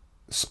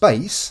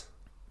 Space?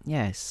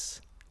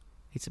 Yes.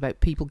 It's about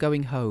people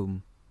going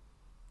home.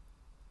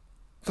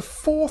 The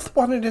 4th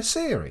one in a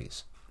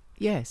series?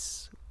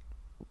 Yes.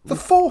 The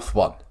 4th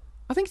one?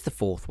 I think it's the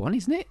 4th one,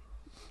 isn't it?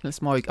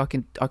 That's I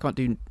can't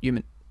do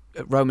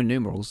Roman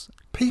numerals.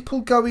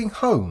 People going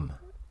home?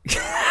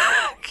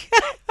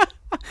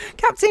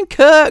 Captain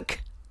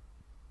Kirk.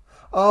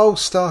 Oh,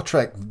 Star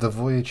Trek: The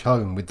Voyage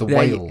Home with the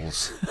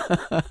whales.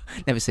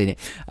 Never seen it.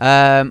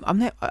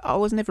 I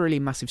was never really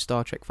a massive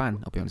Star Trek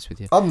fan, I'll be honest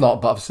with you. I'm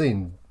not, but I've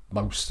seen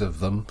most of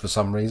them for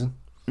some reason.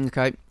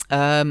 Okay.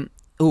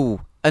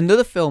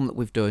 Another film that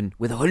we've done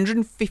with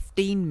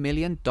 $115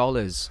 million.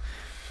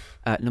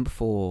 Number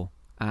 4.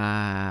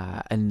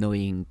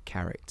 Annoying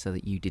character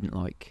that you didn't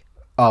like.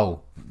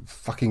 Oh,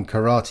 fucking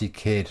Karate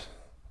Kid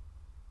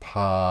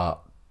Part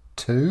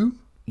 2?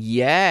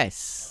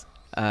 Yes.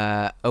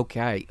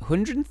 Okay.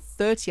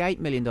 $138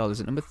 million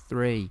at number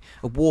 3.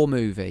 A war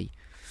movie.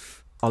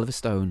 Oliver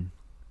Stone.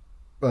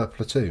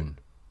 Platoon?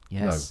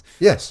 Yes.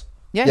 No. Yes.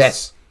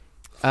 Yes.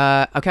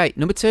 Okay,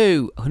 number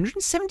 2.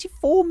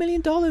 $174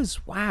 million.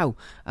 Wow.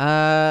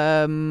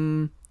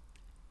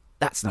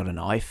 That's not a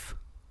knife.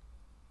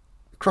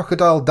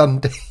 Crocodile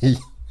Dundee.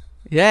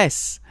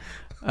 Yes.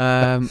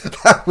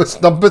 That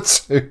was number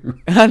 2.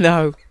 I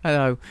know.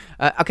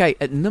 Okay,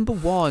 at number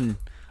 1,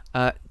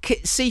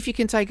 see if you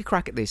can take a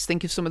crack at this.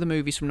 Think of some of the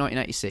movies from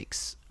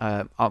 1986.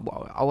 I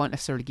won't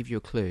necessarily give you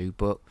a clue,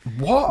 but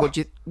what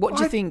do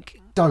you think?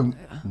 Don't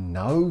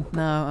know.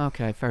 No,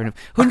 okay, fair enough.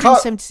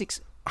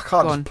 176. I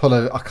can't pull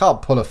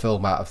a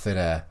film out of thin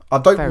air. I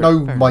don't know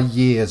my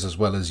years as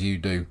well as you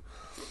do.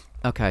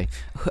 Okay,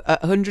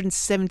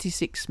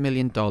 $176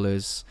 million.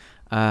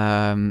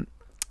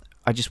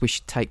 I just wish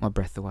you'd take my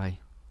breath away.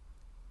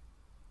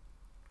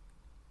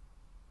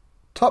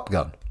 Top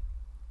Gun.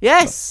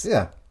 Yes.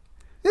 Yeah.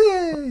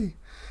 Yay.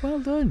 Well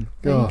done.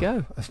 There you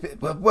go.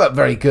 Well, weren't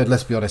very good.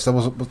 Let's be honest. That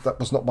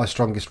was not my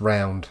strongest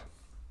round.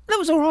 That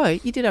was all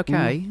right. You did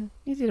okay.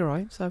 You did all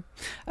right. So,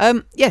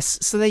 yes.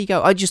 So there you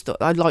go. I just thought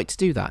I'd like to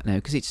do that now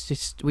because it's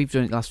just we've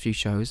done it the last few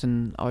shows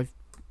and I've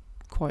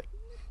quite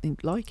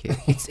like it.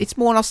 It's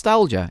more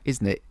nostalgia,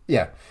 isn't it?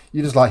 Yeah.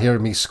 You just like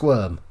hearing me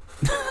squirm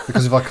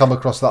because if I come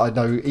across that, I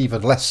know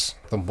even less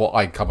than what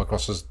I come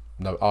across as.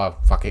 No,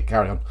 fuck it.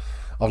 Carry on.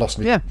 I've lost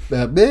me. Yeah.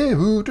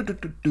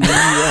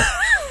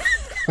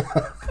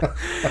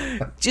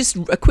 Just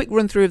a quick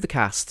run through of the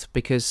cast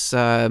because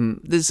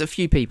there's a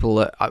few people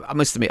that I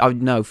must admit I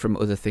know from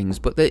other things,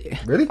 but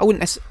really I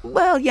wouldn't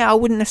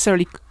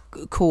necessarily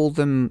call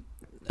them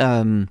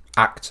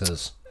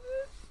actors.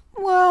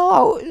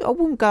 Well, I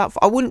wouldn't go.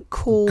 I wouldn't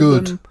call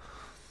good. Them.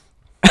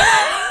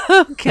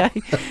 Okay.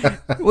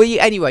 Well,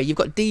 anyway, you've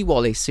got Dee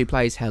Wallace who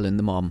plays Helen,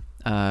 the mom.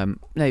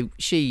 Now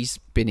she's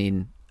been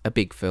in a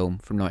big film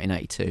from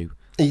 1982.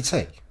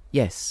 E.T.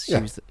 Yes, she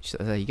was.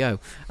 There you go.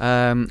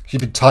 She's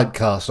been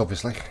typecast,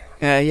 obviously.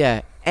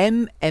 Yeah.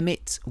 M.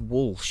 Emmett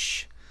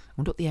Walsh. I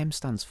wonder what the M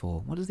stands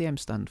for. What does the M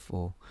stand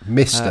for?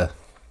 Mister.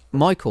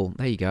 Michael.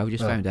 There you go.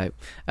 Just found out.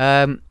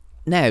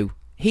 Now,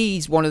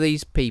 he's one of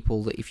these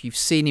people that if you've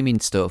seen him in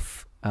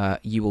stuff,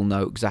 you will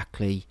know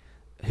exactly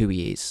who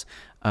he is.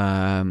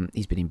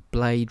 He's been in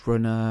Blade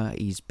Runner.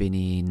 He's been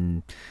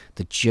in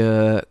The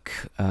Jerk.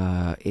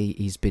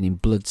 He's been in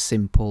Blood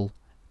Simple.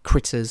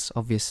 Critters,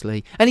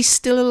 obviously. And he's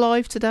still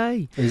alive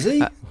today. Is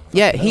he?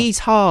 Yeah, he's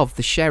Harv,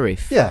 the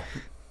sheriff. Yeah.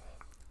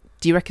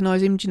 Do you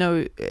recognise him? Do you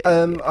know?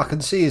 I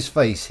can see his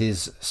face,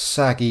 his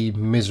saggy,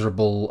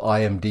 miserable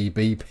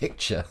IMDb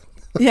picture.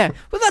 Yeah,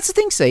 but that's the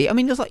thing, see? I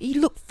mean, it was like, he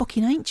looked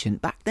fucking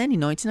ancient back then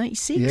in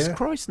 1986. Yeah.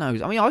 Christ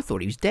knows. I mean, I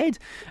thought he was dead.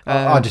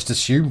 I just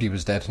assumed he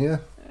was dead, yeah.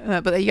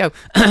 But there you go.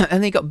 And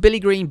then you got Billy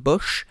Green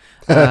Bush,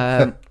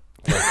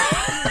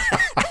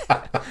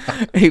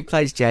 who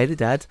plays Jay, the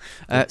dad.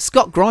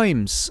 Scott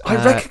Grimes. I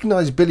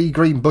recognise Billy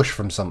Green Bush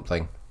from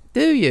something.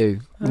 Do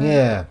you?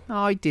 Yeah.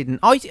 I didn't.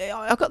 I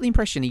got the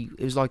impression he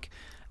was like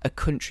a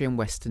country and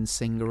western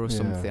singer or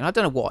something. I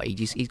don't know what.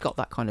 He's got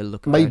that kind of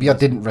look. Maybe I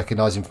didn't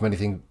recognise him from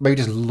anything. Maybe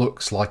he just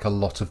looks like a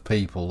lot of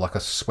people, like a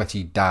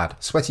sweaty dad.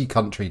 Sweaty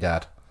country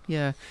dad.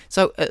 Yeah.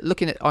 So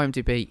looking at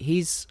IMDb,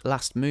 his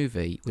last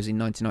movie was in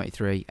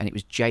 1993, and it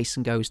was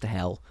Jason Goes to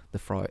Hell, the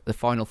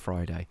final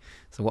Friday.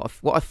 So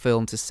what a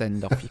film to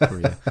send off your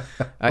career.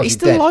 He's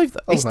still alive.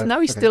 He's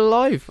still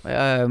alive.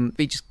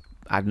 He just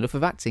had enough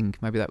of acting.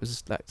 Maybe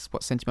that's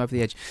what sent him over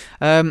the edge.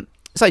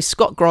 So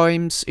Scott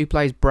Grimes, who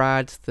plays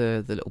Brad,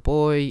 the little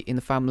boy in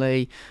the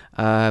family,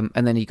 and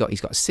then he's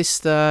got a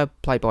sister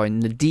played by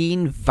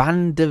Nadine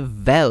van der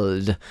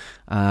Velde,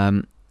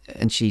 and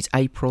she's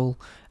April.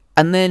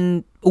 And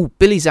then,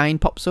 Billy Zane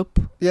pops up.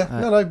 Yeah,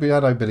 I know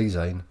Billy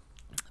Zane.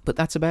 But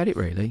that's about it,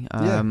 really.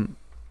 Yeah.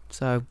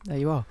 So, there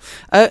you are.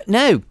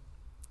 Now,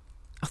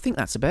 I think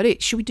that's about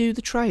it. Should we do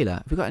the trailer?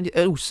 Have we got any...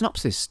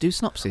 synopsis. Do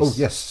synopsis. Oh,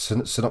 yes,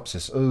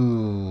 synopsis.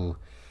 Ooh,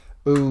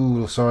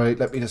 sorry,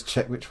 let me just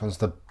check which one's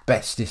the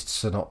bestest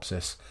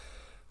synopsis.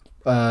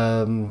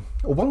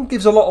 One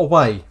gives a lot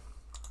away.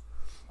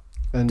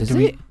 And Does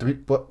it?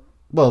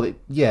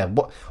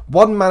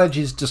 One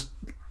manages just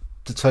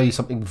to tell you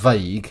something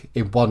vague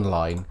in one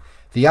line.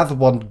 The other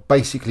one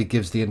basically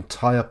gives the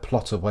entire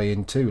plot away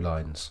in 2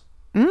 lines.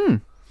 I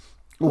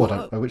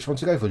don't know which one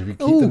to go for. Do we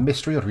keep the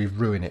mystery or do we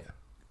ruin it?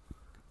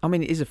 I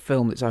mean, it is a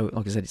film that's, like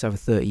I said, it's over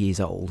 30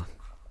 years old.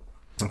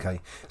 Okay.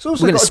 We're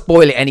going to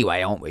spoil it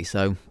anyway, aren't we?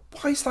 So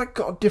why's that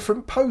got a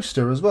different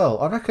poster as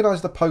well? I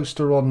recognise the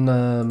poster on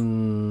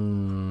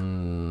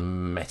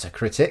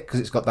Metacritic because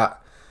it's got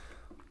that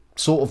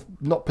sort of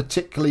not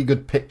particularly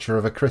good picture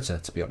of a critter,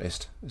 to be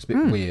honest. It's a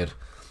bit weird.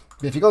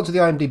 If you go onto the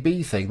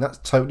IMDb thing, that's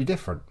totally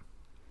different.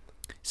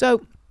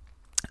 So,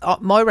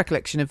 my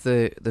recollection of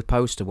the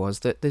poster was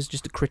that there's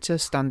just a critter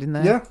standing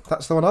there. Yeah,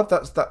 that's the one I've.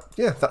 That's the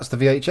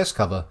VHS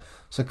cover.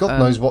 So God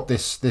knows what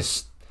this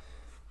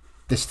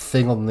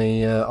thing on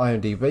the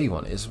IMDb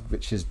one is,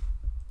 which is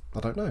I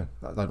don't know.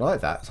 I don't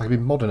like that. It's like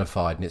been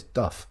modernified and it's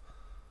duff.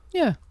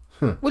 Yeah.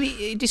 Well,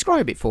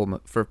 describe it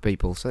for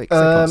people so they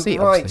can't see it.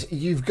 Right, obviously.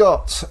 You've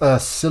got a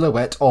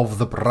silhouette of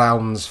the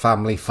Browns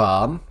family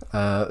farm,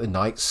 a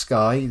night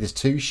sky. There's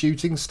 2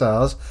 shooting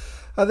stars,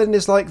 and then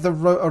there's like a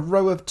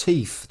row of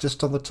teeth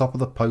just on the top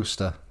of the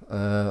poster,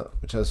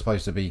 which are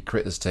supposed to be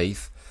critters'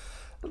 teeth,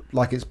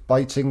 like it's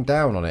biting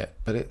down on it,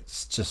 but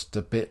it's just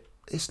a bit.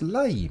 It's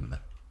lame.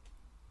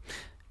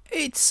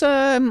 It's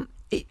I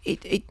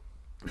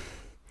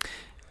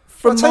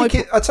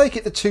take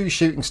it the 2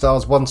 shooting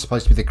stars, one's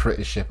supposed to be the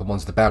critter ship and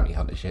one's the bounty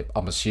hunter ship,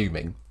 I'm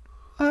assuming.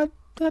 I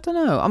don't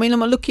know. I mean,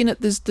 I'm looking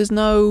at there's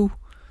no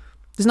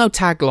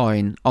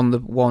tagline on the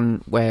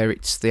one where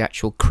it's the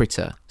actual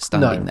critter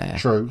standing there.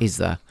 True. Is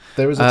there?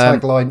 There is a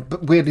tagline,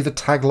 but weirdly the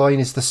tagline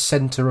is the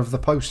centre of the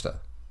poster.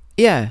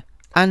 Yeah,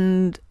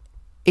 and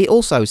it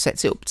also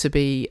sets it up to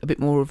be a bit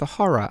more of a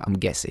horror, I'm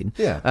guessing.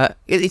 Yeah.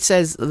 It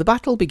says, the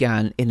battle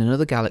began in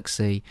another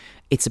galaxy.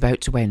 It's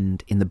about to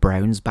end in the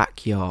Browns'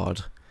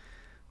 backyard.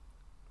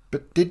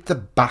 But did the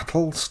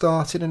battle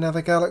start in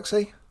another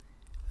galaxy?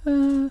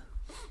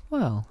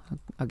 Well,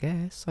 I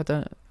guess. I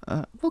don't...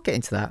 we'll get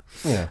into that.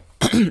 Yeah.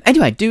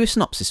 Anyway, do a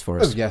synopsis for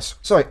us. Oh, yes.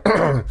 Sorry.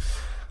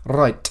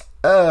 Right.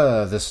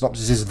 The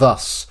synopsis is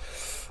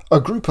thus. A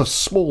group of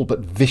small but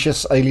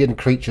vicious alien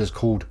creatures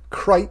called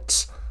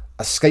Krates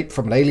escape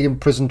from an alien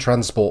prison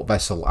transport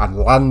vessel and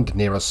land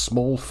near a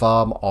small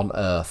farm on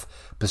Earth,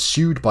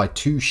 pursued by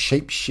 2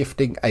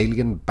 shape-shifting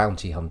alien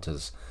bounty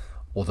hunters.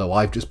 Although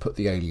I've just put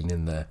the alien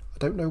in there. I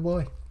don't know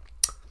why.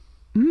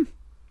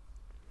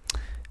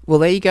 Well,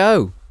 there you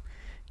go.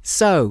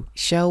 So,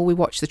 shall we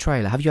watch the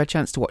trailer? Have you had a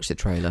chance to watch the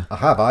trailer? I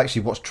have. I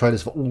actually watched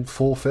trailers for all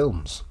 4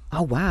 films.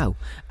 Oh, wow.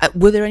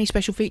 Were there any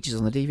special features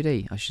on the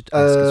DVD? I should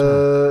ask as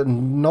well.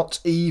 Not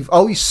even...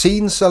 Oh,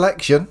 scene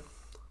selection.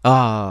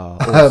 Ah,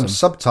 awesome.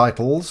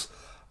 Subtitles.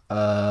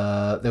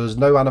 There was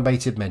no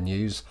animated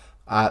menus.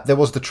 There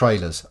was the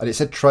trailers, and it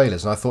said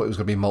trailers, and I thought it was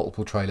going to be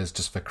multiple trailers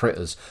just for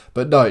Critters.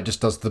 But no, it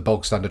just does the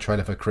bog standard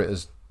trailer for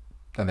Critters,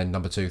 and then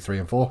number 2, 3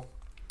 and 4.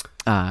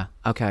 Ah,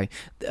 okay.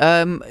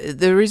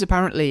 There is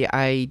apparently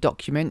a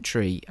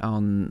documentary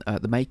on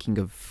the making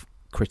of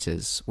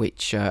Critters,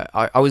 which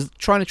I was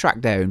trying to track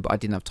down, but I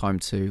didn't have time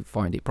to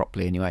find it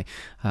properly anyway.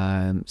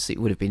 So it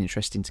would have been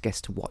interesting to guess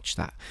to watch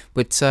that.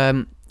 But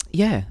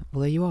yeah,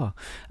 well, there you are.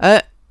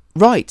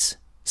 Right,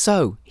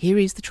 so here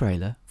is the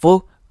trailer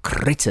for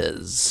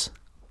Critters.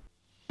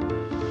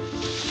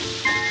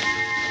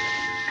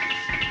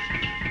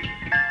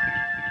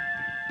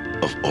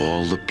 Of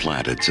all the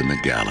planets in the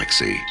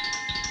galaxy,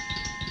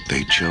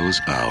 they chose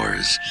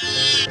ours.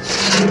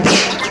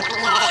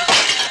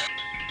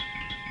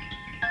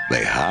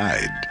 They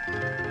hide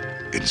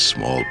in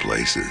small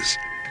places.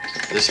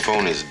 This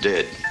phone is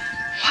dead.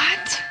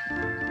 What?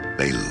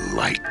 They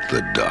light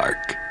the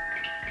dark.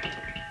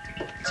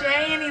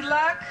 Jay, any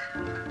luck?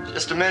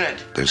 Just a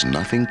minute. There's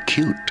nothing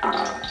cute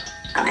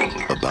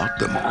about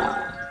them.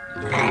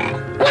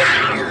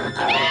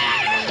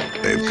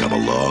 They've come a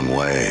long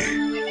way,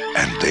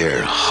 and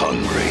they're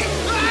hungry.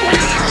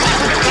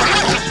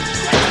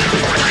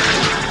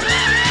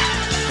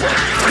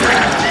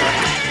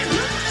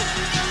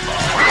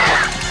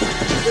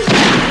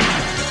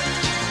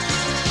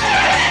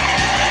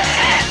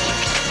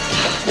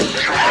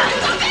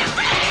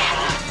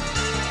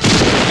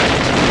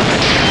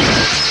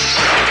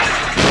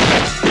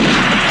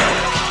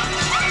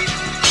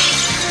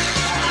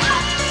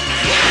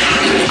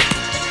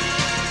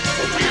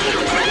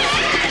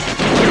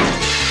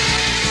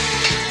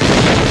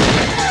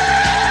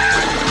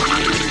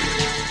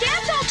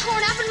 Dad's all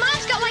torn up and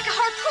Mom's got like a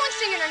harpoon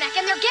sticking in her neck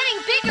and they're getting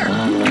bigger.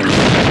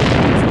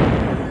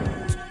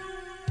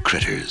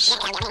 Critters.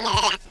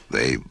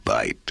 They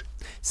bite.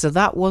 So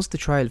that was the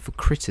trailer for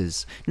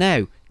Critters.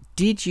 Now,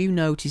 did you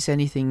notice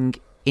anything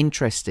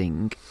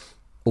interesting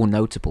or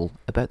notable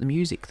about the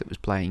music that was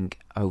playing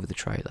over the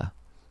trailer?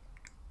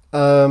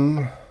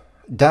 Damn,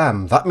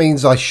 that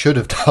means I should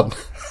have done.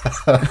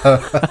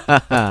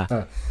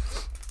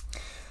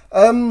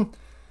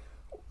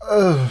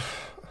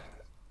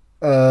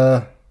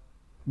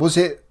 Was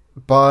it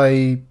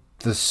by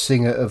the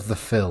singer of the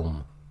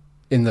film?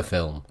 In the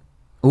film?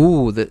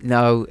 Ooh, the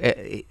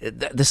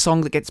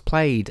song that gets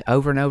played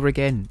over and over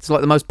again. It's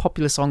like the most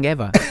popular song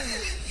ever.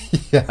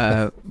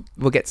 Yeah.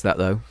 We'll get to that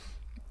though.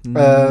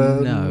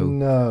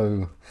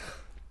 No.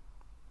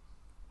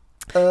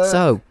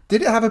 So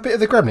Did it have a bit of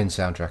the Gremlin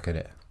soundtrack in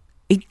it?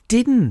 it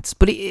didn't,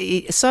 but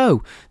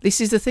so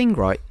this is the thing,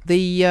 right?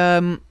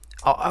 I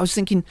was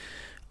thinking,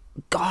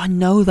 God, I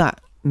know that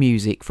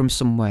music from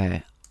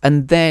somewhere,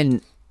 and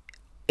then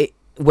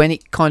when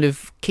it kind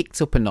of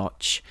kicked up a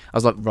notch, I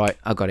was like, right,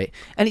 I got it,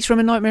 and it's from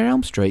A Nightmare on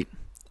Elm Street.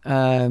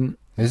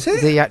 Is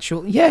it? The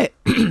actual, yeah,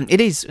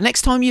 it is.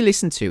 Next time you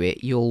listen to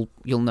it, you'll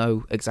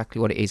know exactly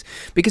what it is,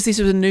 because this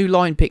was a New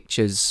Line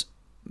Pictures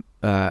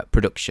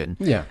production.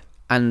 Yeah.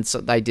 And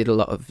so they did a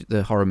lot of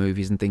the horror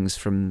movies and things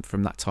from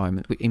that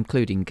time,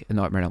 including A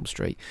Nightmare on Elm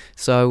Street.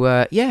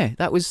 So yeah,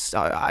 that was,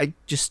 I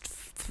just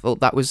thought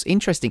that was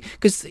interesting,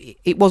 because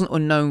it wasn't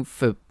unknown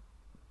for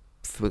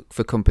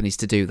companies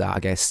to do that, I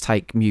guess,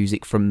 take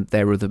music from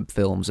their other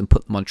films and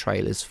put them on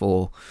trailers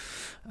for,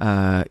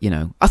 I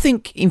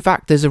think, in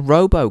fact, there's a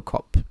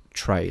RoboCop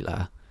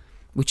trailer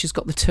which has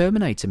got the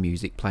Terminator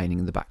music playing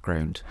in the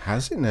background.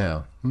 Has it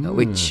now?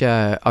 Which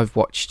I've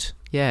watched.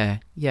 Yeah.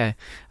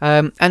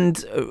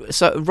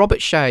 So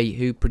Robert Shea,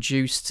 who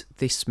produced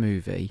this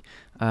movie,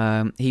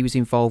 he was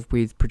involved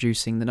with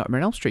producing the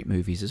Nightmare on Elm Street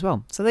movies as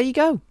well. So there you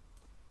go.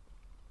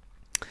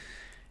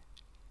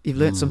 You've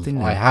learnt something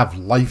new. I have.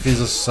 Life is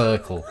a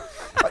circle.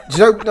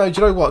 Do you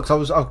know what?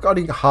 Because I've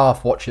only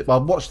half watched it. Well,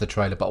 I watched the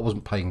trailer, but I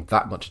wasn't paying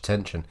that much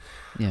attention.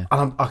 Yeah.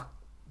 And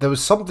there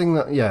was something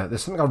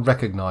there's something I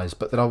recognised,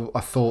 but then I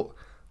thought,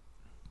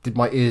 did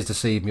my ears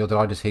deceive me, or did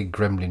I just hear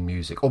Gremlin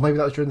music? Or maybe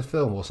that was during the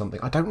film or something.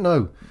 I don't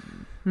know.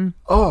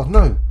 Oh,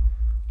 no.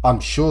 I'm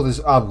sure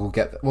I will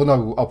get... Well,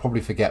 no, I'll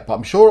probably forget, but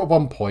I'm sure at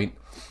one point,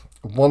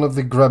 one of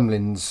the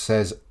Gremlins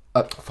says...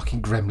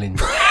 fucking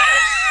Gremlins.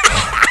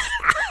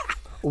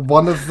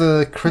 One of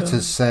the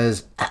critters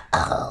says...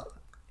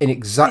 in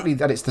exactly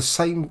that, it's the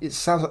same. It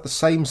sounds like the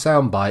same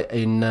soundbite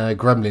in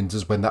Gremlins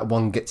as when that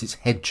one gets its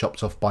head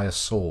chopped off by a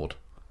sword.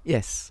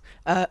 Yes.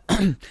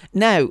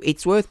 Now,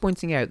 it's worth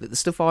pointing out that the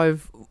stuff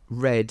I've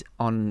read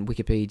on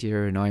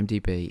Wikipedia and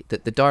IMDb,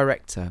 that the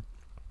director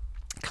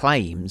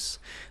claims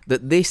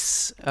that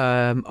this,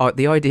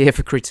 the idea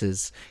for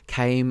Critters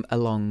came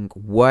along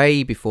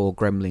way before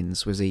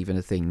Gremlins was even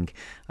a thing,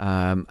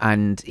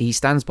 and he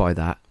stands by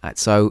that.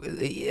 So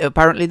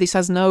apparently this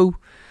has no...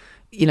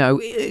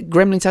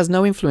 Gremlins has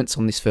no influence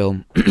on this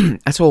film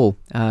at all.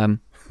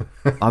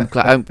 I'm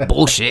glad.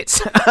 Bullshit.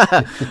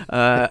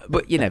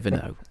 But you never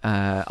know.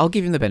 I'll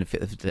give him the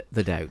benefit of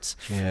the doubt.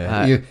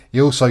 Yeah.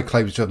 He also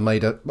claims to have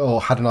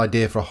had an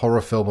idea for a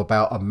horror film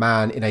about a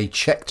man in a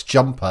checked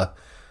jumper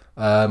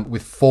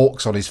with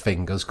forks on his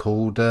fingers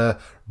called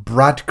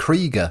Brad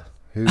Krieger,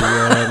 who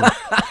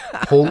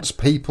haunts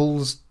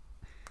people's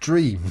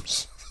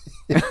dreams.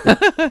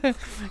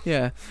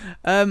 Yeah.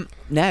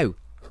 Now,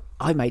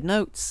 I made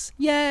notes.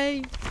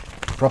 Yay!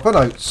 Proper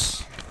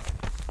notes.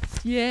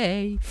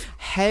 Yay!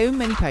 How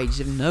many pages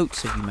of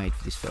notes have you made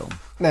for this film?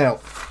 Now,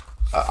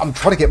 I'm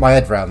trying to get my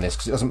head around this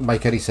because it doesn't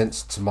make any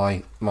sense to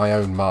my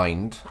own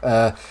mind.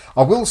 I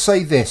will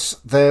say this: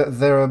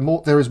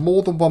 there is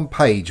more than one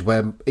page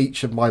where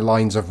each of my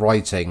lines of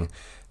writing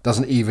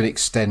doesn't even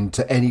extend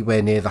to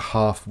anywhere near the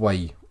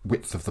halfway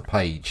width of the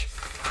page,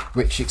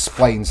 which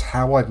explains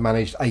how I've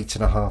managed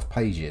 8.5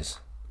 pages.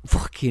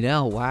 Fucking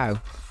hell!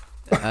 Wow.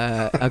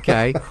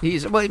 Okay.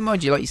 Well,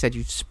 mind you, like you said,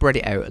 you've spread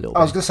it out a little bit.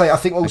 I was going to say, I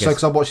think also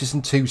because I watched this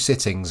in 2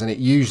 sittings, and it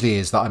usually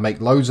is that I make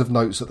loads of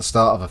notes at the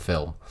start of a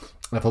film,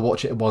 and if I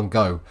watch it in one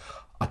go,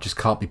 I just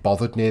can't be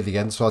bothered near the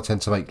end, so I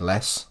tend to make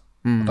less.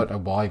 I don't know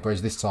why,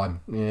 whereas this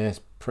time, yeah, it's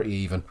pretty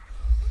even.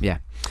 Yeah.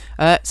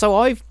 So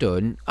I've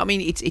done. I mean,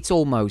 it's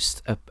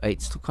almost.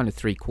 It's kind of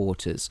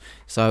 3/4.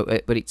 So,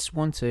 but it's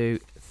 1, 2,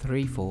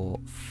 3, 4.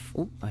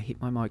 Oh, I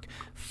hit my mic.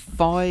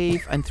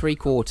 5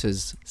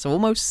 3/4. So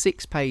almost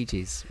 6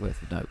 pages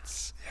worth of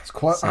notes. It's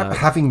quite.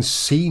 Having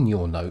seen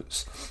your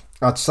notes,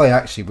 I'd say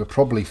actually we're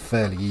probably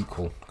fairly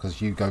equal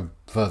because you go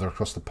further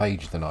across the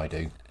page than I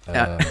do.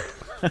 I'd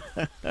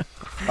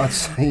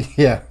say,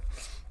 yeah.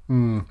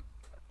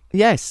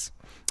 Yes.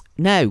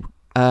 Now,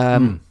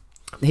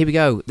 here we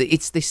go.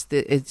 It's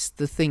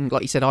the thing.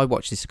 Like you said, I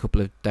watched this a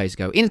couple of days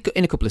ago in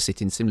a couple of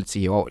sittings, similar to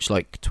you. I watched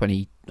like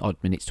 20 odd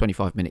minutes,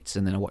 25 minutes,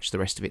 and then I watched the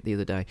rest of it the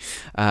other day.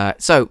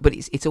 But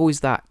it's always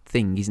that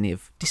thing, isn't it,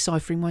 of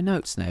deciphering my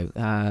notes now.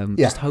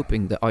 Just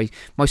hoping that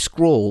my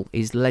scrawl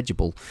is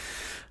legible.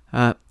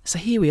 So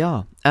here we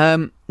are.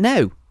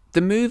 Now,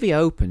 the movie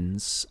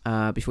opens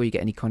before you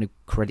get any kind of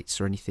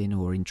credits or anything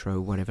or intro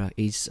or whatever.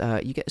 Is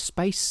you get a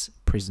space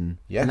prison,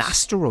 an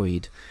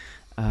asteroid.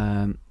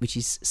 Which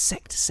is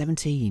Sector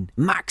 17,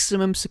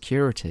 maximum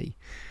security.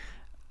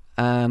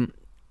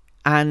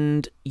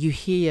 And you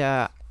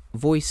hear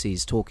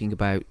voices talking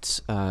about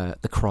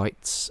the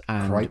Krites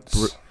and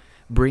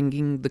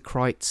bringing the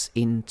Krites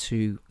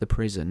into the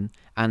prison.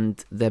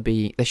 And there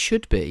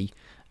should be,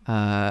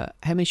 how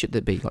many should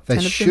there be? Like there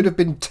 10 of should them? have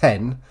been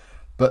 10,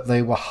 but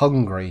they were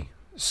hungry,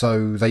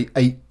 so they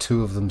ate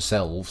 2 of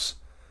themselves.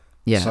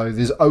 Yeah. So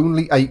there's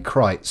only 8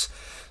 Krites.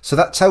 So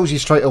that tells you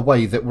straight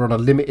away that we're on a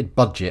limited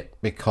budget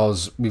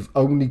because we've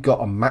only got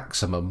a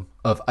maximum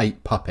of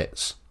 8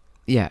 puppets.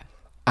 Yeah.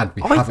 And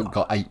we haven't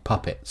got 8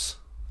 puppets.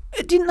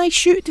 Didn't they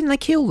shoot? Didn't they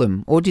kill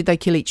them? Or did they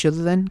kill each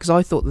other then? Because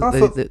I thought that I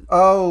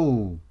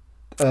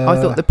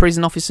thought the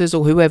prison officers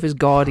or whoever's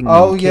guarding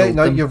them killed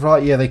them. You're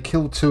right. Yeah, they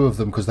killed 2 of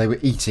them because they were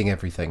eating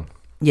everything.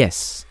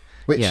 Yes.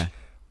 Which,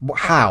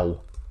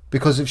 how?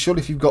 Because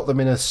surely if you've got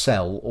them in a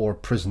cell or a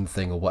prison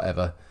thing or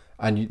whatever,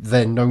 and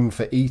they're known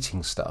for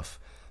eating stuff,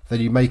 then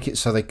you make it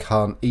so they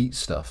can't eat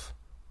stuff.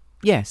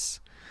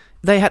 Yes.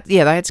 They had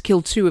to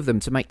kill 2 of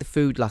them to make the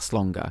food last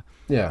longer.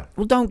 Yeah.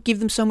 Well, don't give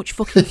them so much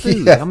fucking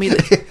food. Yeah. I mean,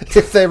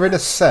 if they're in a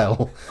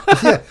cell,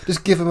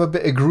 just give them a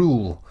bit of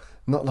gruel.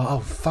 Not like, oh,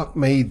 fuck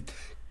me,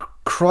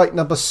 Krite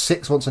number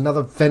 6 wants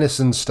another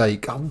venison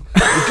steak. Oh,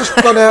 we've just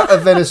run out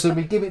of venison.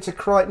 We give it to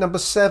Krite number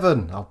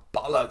 7. Oh,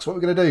 bollocks, what are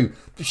we going to do?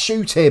 Just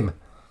shoot him.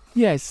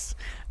 Yes.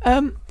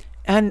 And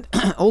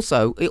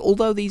also,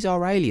 although these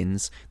are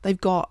aliens, they've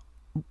got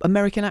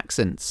American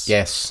accents.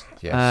 Yes.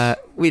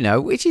 We know,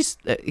 which is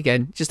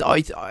again just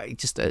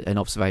an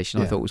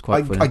observation I thought was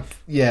quite funny.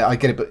 I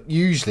get it, but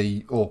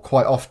usually or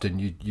quite often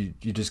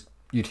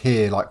you'd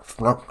hear like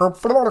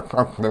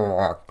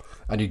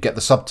and you'd get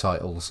the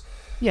subtitles.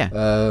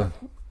 Yeah.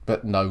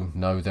 But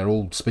no, they're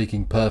all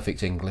speaking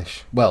perfect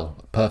English.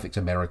 Well, perfect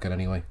American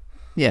anyway.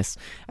 Yes,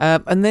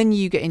 and then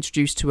you get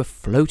introduced to a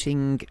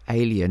floating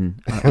alien.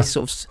 He's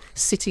sort of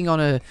sitting on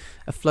a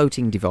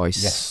floating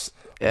device. Yes.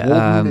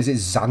 Is it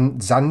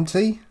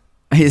Zanti?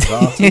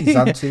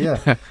 Zanti,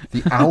 yeah.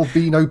 The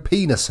albino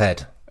penis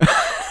head.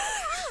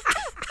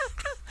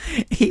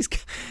 He's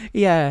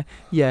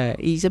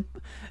a.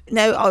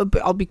 No,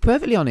 I'll be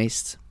perfectly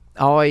honest.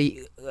 I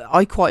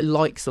quite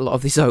liked a lot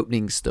of this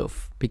opening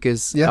stuff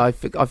because I've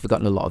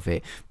forgotten a lot of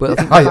it. But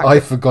I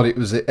forgot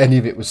any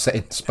of it was set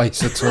in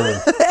space at all.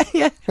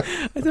 Yeah,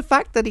 the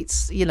fact that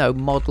it's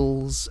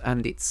models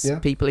and it's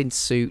people in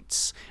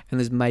suits and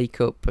there's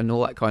makeup and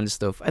all that kind of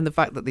stuff, and the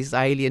fact that this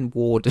alien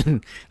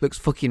warden looks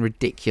fucking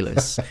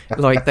ridiculous.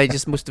 Like they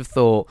just must have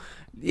thought.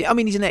 I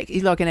mean,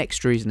 he's like an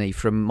extra, isn't he,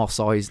 from Mos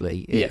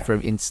Eisley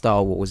in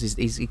Star Wars?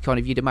 He's kind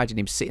of, you'd imagine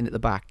him sitting at the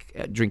back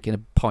drinking a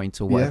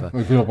pint or whatever.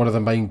 Yeah, one of the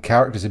main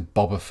characters in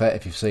Boba Fett,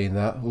 if you've seen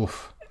that.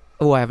 Oof.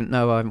 Oh, I haven't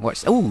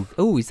watched.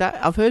 Oh, is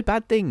that? I've heard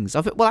bad things.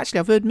 I've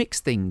heard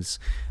mixed things.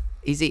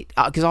 Is it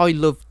because I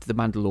loved The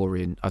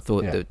Mandalorian? I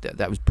thought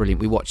that was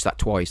brilliant. We watched that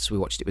twice. We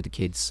watched it with the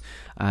kids,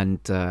 and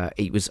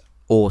it was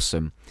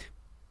awesome.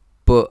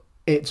 But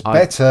it's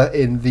better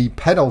in the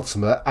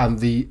penultimate and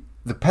the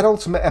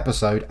penultimate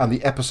episode and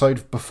the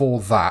episode before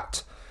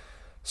that.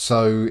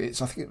 So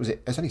it's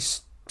only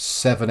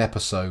 7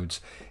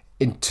 episodes.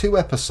 In 2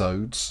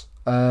 episodes,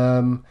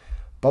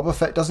 Boba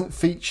Fett doesn't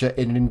feature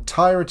in an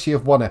entirety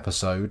of one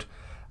episode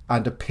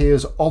and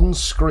appears on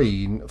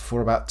screen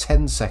for about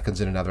 10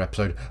 seconds in another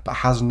episode, but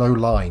has no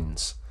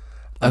lines.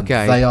 And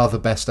they are the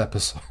best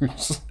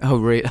episodes. Oh,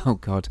 really? Oh,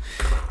 God.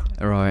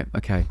 All right.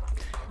 Okay.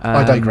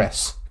 I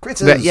digress.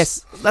 Critters. But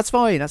yes, that's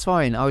fine. That's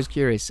fine. I was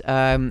curious.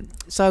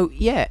 So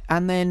yeah,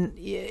 and then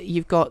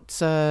you've got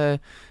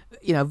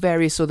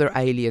various other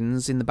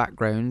aliens in the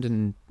background,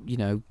 and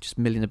just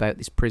milling about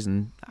this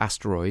prison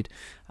asteroid,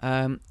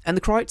 and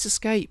the Krites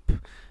escape.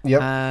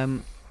 Yep.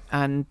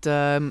 And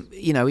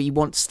he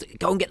wants to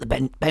go and get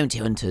the bounty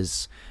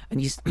hunters,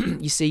 and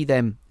you see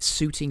them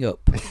suiting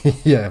up.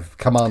 Yeah,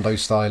 commando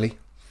styley.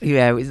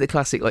 Yeah, it's the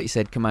classic, like you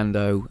said,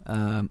 commando,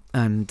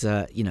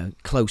 and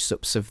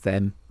close-ups of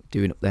them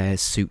doing up their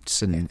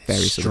suits and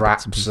various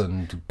straps other bits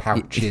and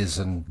pouches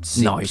and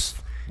zips.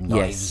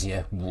 Knives,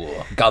 yeah,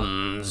 whoa,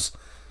 guns.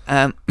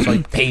 Um, Sorry,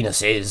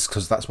 penises,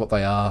 because that's what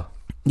they are.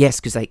 yes,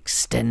 because they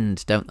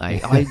extend, don't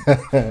they?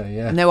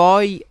 Yeah. Now,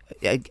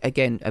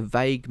 again, a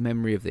vague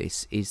memory of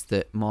this is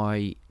that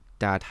my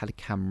dad had a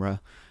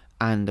camera,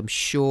 and I'm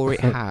sure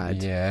it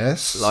had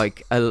Yes. I'm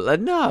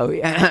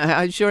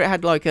sure it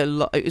had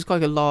it was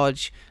like a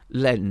large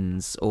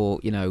lens, or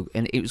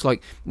and it was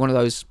like one of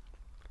those.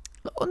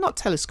 Not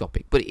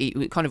telescopic, but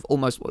it kind of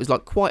almost was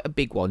like quite a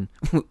big one,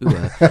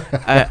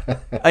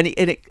 and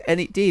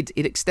it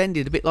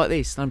extended a bit like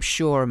this. And I'm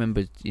sure I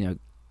remember,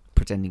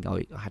 pretending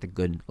I had a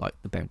gun like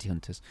the bounty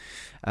hunters.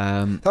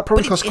 That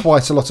probably cost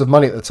quite a lot of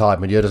money at the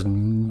time, and you're just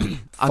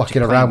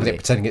fucking around with it,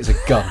 pretending it's a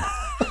gun.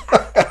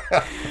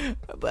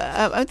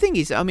 But the thing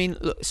is, I mean,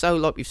 look, so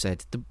like we've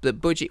said, the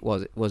budget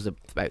was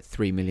about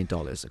 $3 million.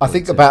 I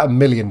think about $1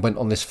 million went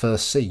on this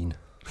first scene.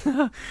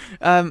 But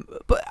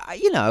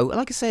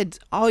like I said,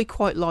 I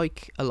quite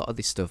like a lot of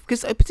this stuff,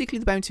 because particularly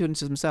the bounty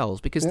hunters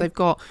themselves, because they're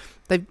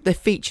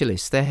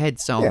featureless. Their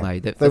heads, aren't they?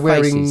 They're faces.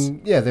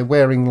 wearing they're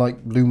wearing like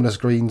luminous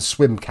green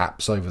swim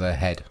caps over their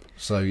head.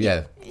 So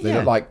they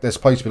look like they're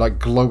supposed to be like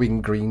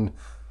glowing green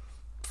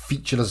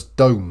featureless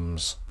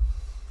domes.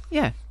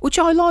 Yeah, which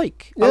I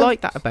like. Yeah. I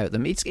like that about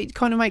them. It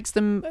kind of makes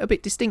them a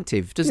bit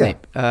distinctive, doesn't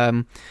it?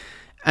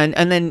 And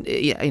then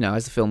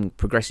as the film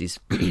progresses,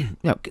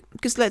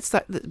 because let's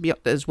be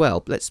up as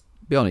well. Let's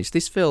be honest.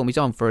 This film is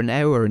on for an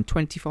hour and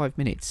 25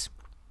 minutes.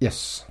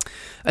 Yes.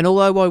 And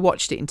although I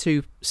watched it in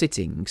 2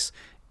 sittings,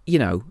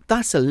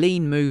 that's a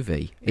lean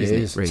movie, isn't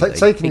it? Really?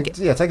 Taking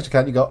into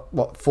account, you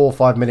got 4 or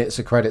 5 minutes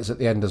of credits at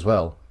the end as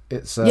well.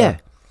 It's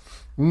It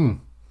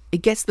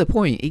gets the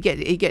point. It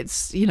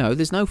gets.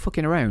 There's no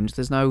fucking around.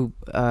 There's no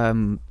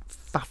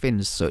faffing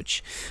as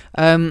such.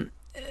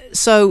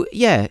 So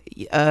yeah,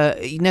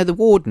 the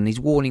warden is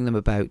warning them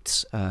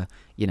about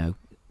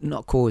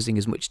not causing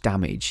as much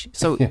damage.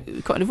 So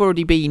we've kind of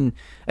already been,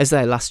 as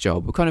their last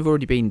job, we've kind of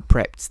already been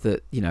prepped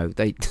that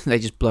they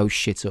just blow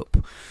shit up.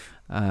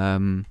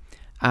 So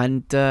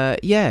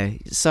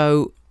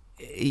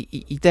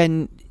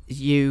then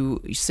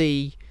you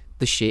see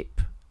the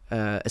ship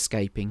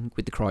escaping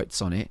with the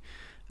Krites on it,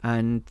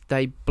 and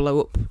they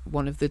blow up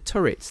one of the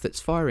turrets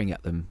that's firing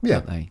at them,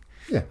 don't they?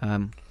 Yeah.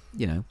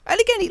 And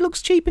again, it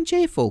looks cheap and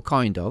cheerful,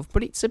 kind of,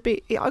 but it's a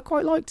bit. I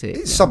quite liked it.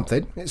 It's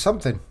something. It's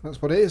something.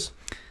 That's what it is.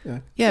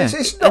 Yeah.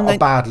 It's not a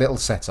bad little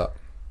setup.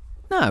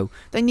 No,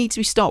 they need to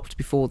be stopped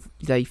before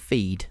they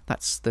feed.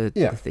 That's the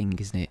thing,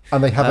 isn't it?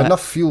 And they have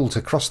enough fuel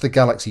to cross the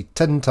galaxy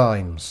 10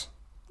 times.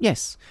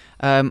 Yes.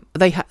 So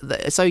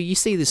you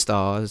see the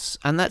stars,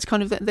 and that's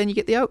kind of then you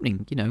get the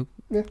opening.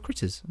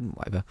 Critters and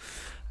whatever.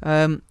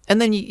 And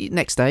then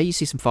next day you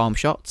see some farm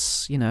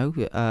shots. You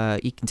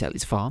can tell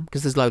it's a farm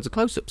because there's loads of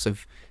close-ups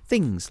of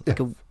things like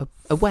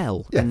a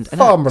well and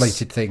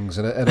farm-related things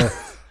and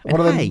one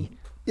of them. Hay.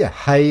 Yeah,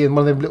 hay and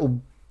one of them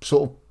little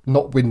sort of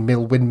not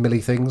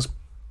windmilly things,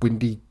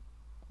 windy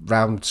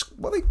round.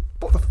 What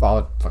the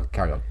fuck?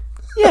 Carry on.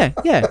 Yeah,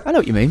 I know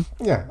what you mean.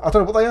 Yeah, I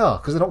don't know what they are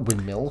because they're not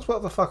windmills.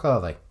 What the fuck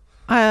are they?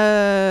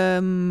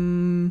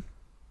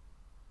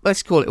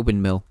 Let's call it a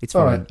windmill. It's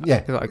fine. All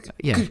right,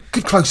 yeah.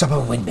 Good close up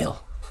of a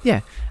windmill.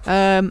 Yeah.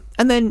 And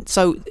then,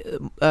 so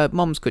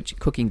Mom's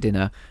cooking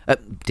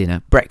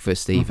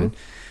breakfast even.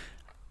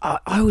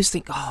 I always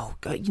think, oh,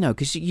 God,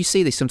 because you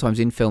see this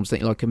sometimes in films,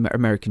 like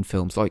American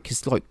films,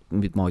 because like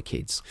with my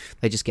kids,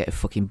 they just get a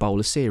fucking bowl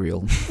of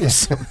cereal,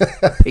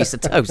 a piece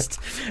of toast.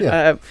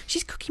 Yeah.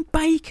 She's cooking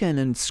bacon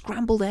and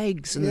scrambled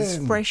eggs, and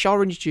there's fresh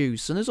orange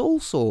juice, and there's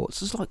all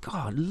sorts. It's like,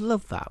 God, I'd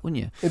love that,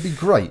 wouldn't you? It'd be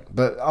great,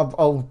 but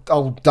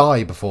I'll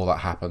die before that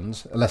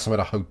happens, unless I'm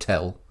at a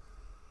hotel.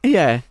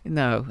 Yeah,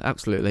 no,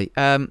 absolutely.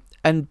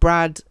 And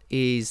Brad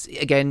is,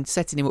 again,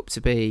 setting him up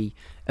to be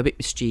a bit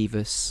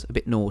mischievous, a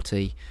bit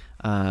naughty.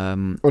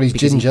 Well, he's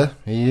ginger.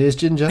 He is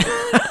ginger.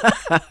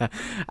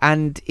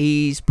 And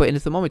he's putting a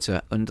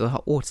thermometer under the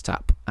hot water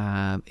tap.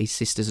 His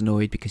sister's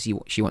annoyed because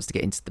she wants to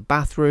get into the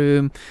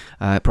bathroom.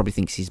 Probably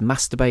thinks he's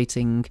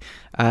masturbating.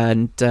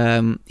 And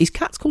his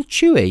cat's called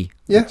Chewie.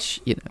 Yeah.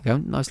 Which,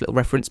 nice little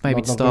reference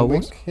maybe to Star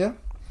Wars. Yeah.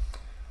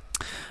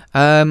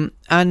 Then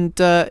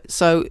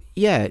there's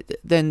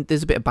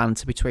a bit of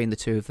banter between the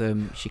two of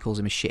them. She calls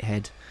him a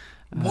shithead.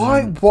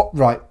 Why? What?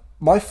 Right.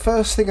 My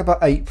first thing about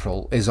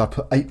April is I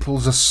put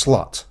April's a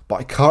slut,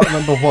 but I can't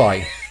remember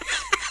why.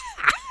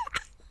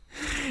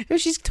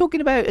 She's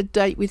talking about a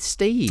date with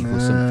Steve or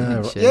something,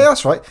 isn't she? Yeah,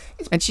 that's right.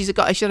 And she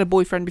had a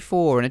boyfriend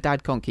before, and her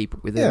dad can't keep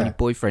up with how many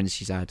boyfriends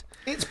she's had.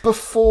 It's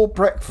before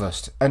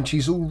breakfast, and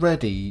she's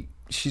already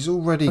She's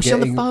getting on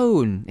the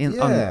phone.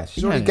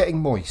 She's already getting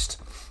moist.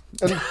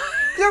 And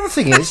the other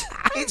thing is,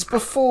 it's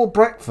before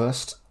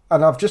breakfast,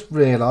 and I've just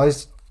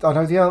realised I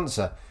know the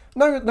answer.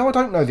 No, I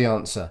don't know the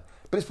answer.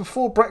 But it's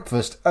before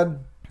breakfast, and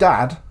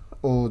Dad,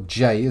 or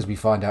Jay as we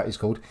find out he's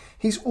called,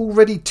 he's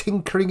already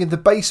tinkering in the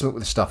basement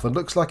with stuff and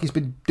looks like he's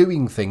been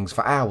doing things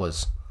for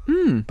hours.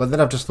 But then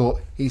I've just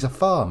thought, he's a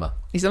farmer.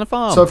 He's on a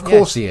farm. So of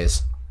course he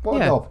is.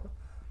 What a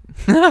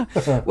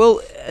knob. Well,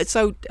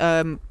 so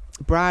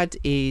Brad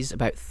is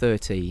about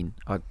 13,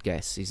 I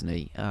guess, isn't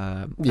he?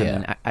 And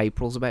then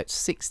April's about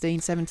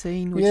 16,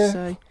 17, would you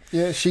say?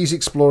 Yeah, she's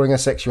exploring her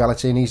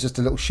sexuality and he's just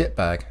a little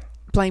shitbag.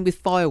 Playing with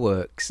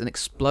fireworks and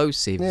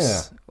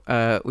explosives,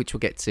 which we'll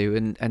get to,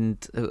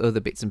 and other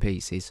bits and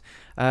pieces.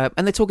 And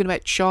they're talking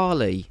about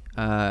Charlie,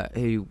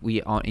 who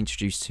we aren't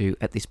introduced to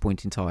at this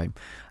point in time.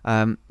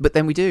 But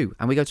then we do,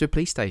 and we go to a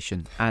police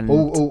station. And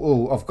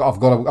I've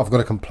got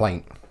a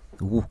complaint.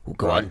 Ooh,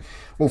 go on.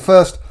 Well,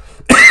 first,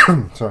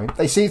 sorry,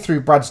 they see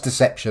through Brad's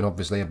deception,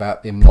 obviously,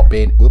 about him not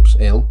being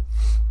ill.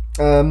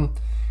 The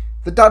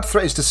dad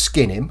threatens to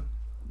skin him,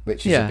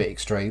 which is a bit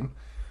extreme.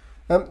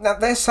 Now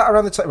they're sat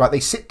around the table. Right, they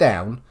sit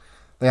down.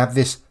 They have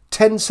this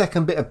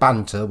 10-second bit of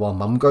banter while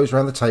Mum goes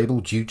around the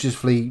table,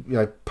 dutifully,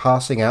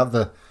 passing out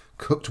the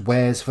cooked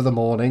wares for the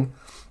morning.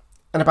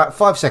 And about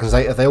 5 seconds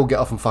later, they all get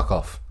off and fuck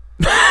off.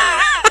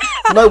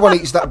 No one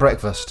eats that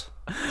breakfast.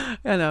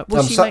 Yeah, no.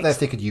 I'm sat there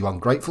thinking, you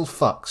ungrateful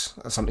fucks.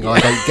 That's something I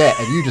don't get.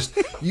 And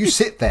you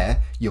sit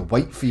there, you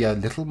wait for your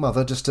little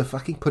mother just to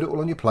fucking put it all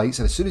on your plates,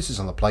 and as soon as it's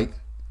on the plate,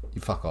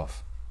 you fuck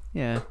off.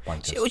 Yeah.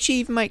 She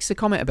even makes a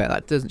comment about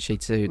that, doesn't she,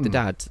 to the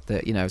dad,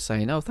 that,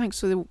 saying, oh, thanks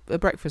for the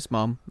breakfast,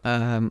 Mum.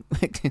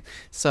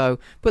 So,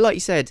 but like you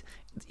said,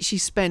 she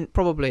spent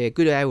probably a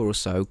good hour or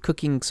so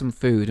cooking some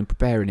food and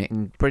preparing it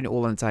and putting it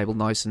all on the table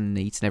nice and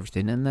neat and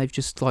everything, and they've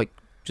just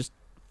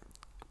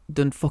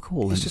done fuck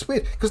all. It's just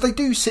weird because they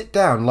do sit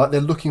down like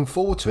they're looking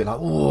forward to it, like,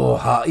 oh,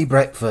 hearty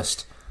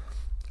breakfast,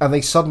 and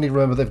they suddenly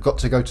remember they've got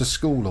to go to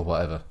school or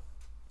whatever.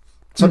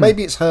 So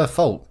maybe it's her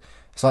fault.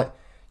 It's like,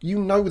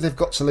 they've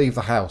got to leave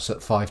the house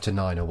at 5 to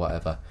 9 or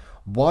whatever.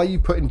 Why are you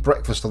putting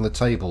breakfast on the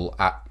table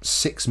at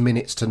 6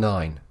 minutes to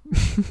 9?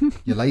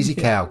 You lazy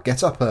cow,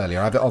 get up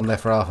earlier, have it on there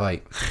for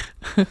 8:30.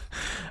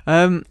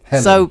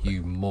 Hello,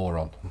 you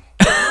moron.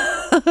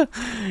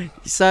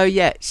 So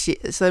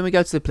then we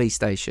go to the police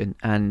station,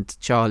 and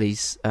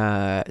Charlie's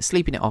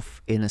sleeping it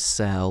off in a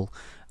cell.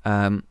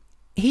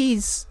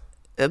 He's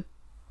a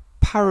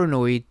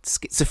paranoid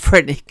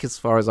schizophrenic, as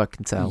far as I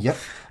can tell. Yep.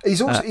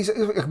 He's also he's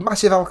a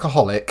massive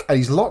alcoholic, and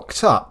he's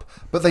locked up,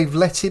 but they've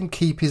let him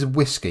keep his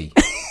whiskey.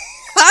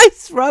 I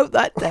wrote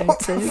that down too. What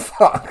the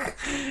fuck?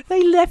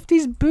 They left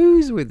his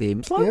booze with him.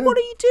 It's like, what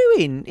are you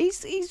doing?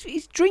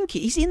 He's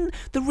drinking.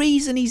 The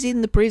reason he's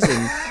in the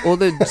prison or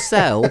the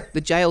cell,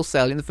 the jail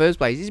cell in the first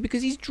place, is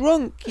because he's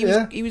drunk. He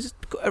was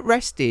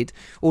arrested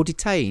or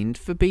detained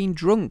for being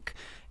drunk,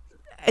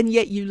 and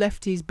yet you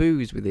left his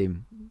booze with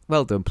him.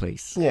 Well done,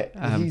 police.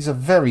 Yeah, he's a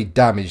very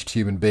damaged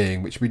human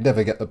being, which we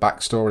never get the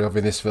backstory of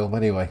in this film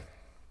anyway.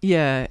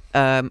 Yeah,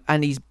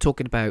 and he's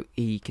talking about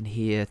he can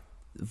hear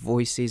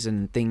voices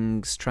and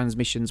things,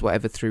 transmissions,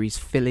 whatever, through his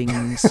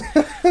fillings.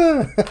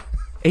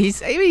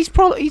 He's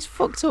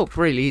fucked up,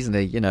 really, isn't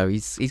he?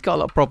 He's got a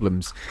lot of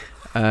problems.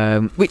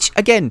 Which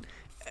again,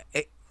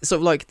 sort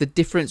of like the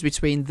difference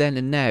between then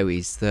and now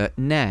is that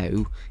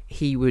now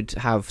he would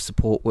have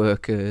support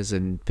workers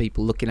and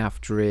people looking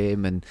after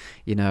him, and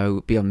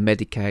be on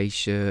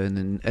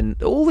medication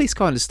and all this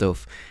kind of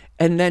stuff.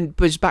 And then,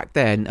 but back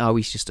then,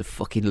 he's just a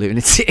fucking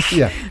lunatic.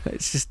 Yeah,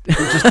 he's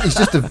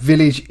just a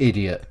village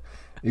idiot.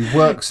 He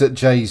works at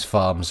Jay's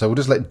farm, so we'll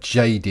just let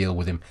Jay deal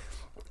with him.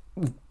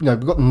 We've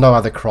got no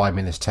other crime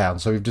in this town,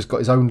 so we've just got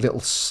his own little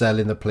cell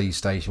in the police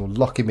station. We'll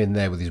lock him in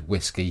there with his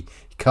whiskey.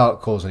 He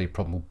can't cause any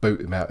problem. We'll boot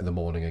him out in the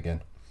morning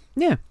again.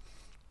 Yeah.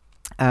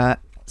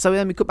 So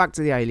then we cut back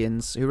to the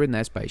aliens who are in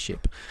their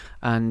spaceship,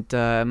 and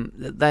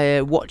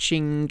they're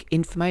watching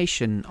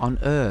information on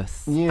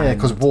Earth. Yeah,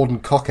 because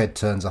Warden Cockhead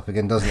turns up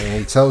again, doesn't he? And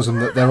he tells them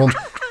that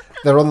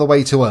they're on the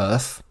way to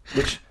Earth.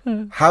 Which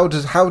how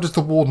does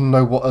the Warden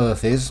know what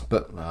Earth is?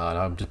 But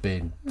I'm just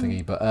being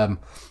thingy. But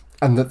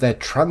and that their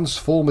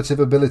transformative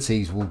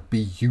abilities will be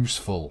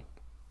useful.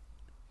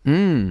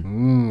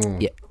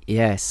 Yeah,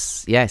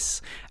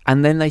 yes.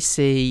 And then they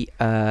see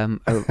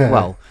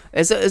well,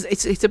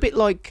 it's a bit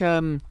like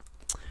The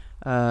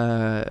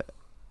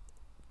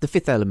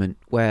Fifth Element,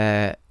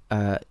 where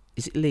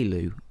is it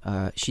Lilu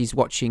she's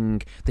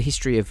watching the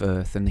history of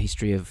Earth and the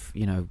history of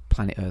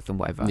planet Earth and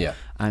whatever. Yeah.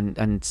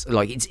 And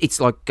like it's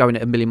like going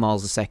at 1,000,000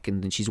 miles a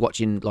second, and she's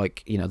watching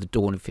like the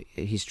dawn of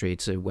history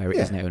to where it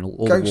is now, and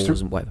all the Goes wars through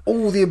and whatever.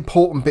 all the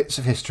important bits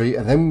of history,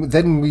 and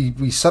then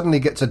we suddenly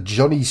get to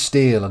Johnny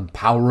Steele and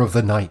Power of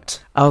the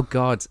Night. Oh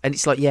God! And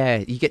it's like,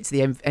 you get to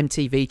the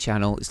MTV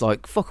channel. It's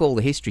like, fuck all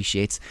the history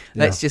shit.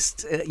 Let's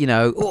just,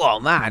 oh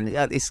man,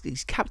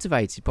 it's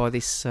captivated by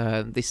this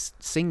this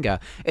singer,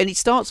 and it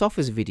starts off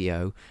as a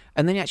video,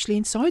 and then you're actually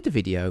inside the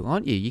video,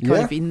 aren't you? You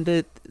kind of in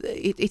the.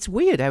 It's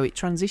weird how it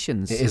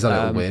transitions. It is a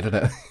little weird,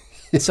 isn't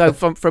it? So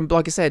from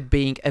like I said,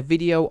 being a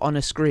video on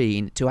a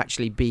screen to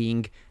actually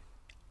being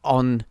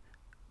on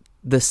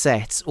the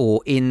set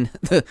or in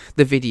the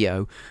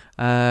video,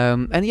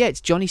 and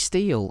it's Johnny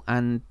Steele,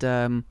 and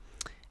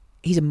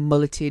he's a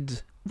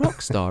mulleted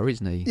rock star,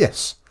 isn't he?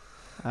 Yes.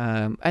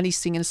 And he's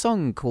singing a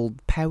song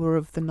called "Power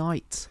of the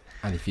Night."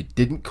 And if you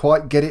didn't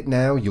quite get it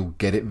now, you'll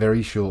get it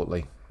very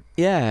shortly.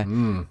 Yeah.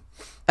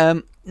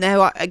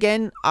 Now,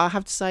 again, I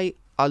have to say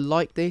I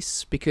like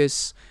this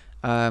because,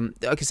 like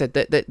I said,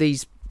 that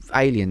these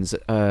aliens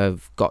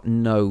have got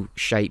no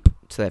shape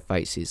to their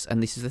faces,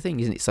 and this is the thing,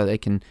 isn't it? So they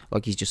can,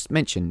 like he's just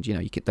mentioned,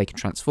 they can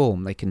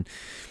transform. They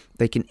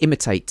can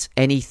imitate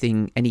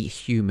anything, any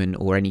human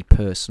or any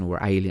person or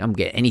alien. I'm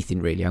getting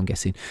anything really. I'm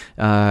guessing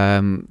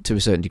to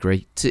a certain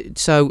degree.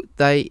 So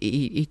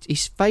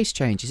his face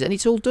changes, and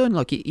it's all done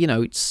like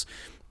it's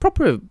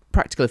proper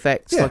practical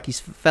effects. Yeah. Like his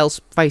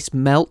face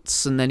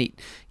melts, and then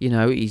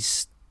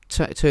he's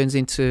turns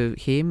into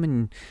him,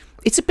 and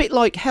it's a bit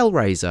like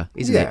Hellraiser,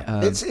 isn't it?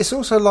 It's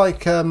also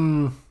like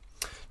Return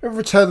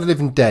of the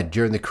Living Dead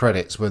during the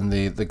credits when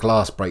the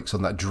glass breaks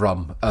on that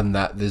drum, and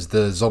that there's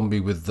the zombie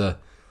with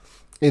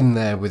in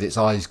there with its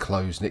eyes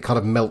closed, and it kind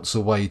of melts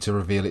away to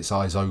reveal its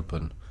eyes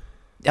open.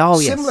 Oh,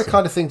 yes. Similar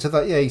kind of thing to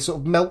that. Yeah, he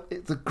sort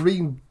of the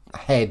green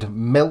head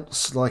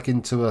melts like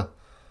into a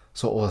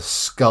sort of a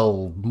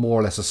skull, more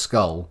or less a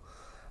skull,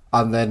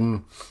 and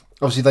then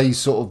obviously they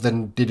sort of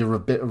then did a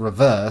bit of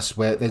reverse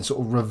where it then sort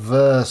of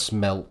reverse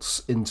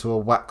melts into a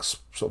wax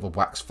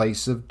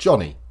face of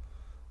Johnny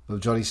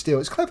Steele.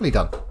 It's cleverly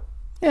done.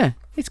 Yeah,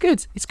 it's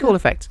good. It's a cool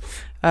effect.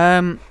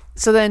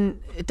 So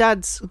then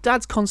Dad's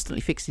constantly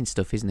fixing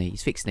stuff, isn't he?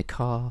 He's fixing a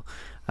car.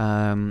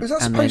 Is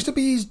that supposed to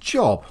be his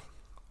job?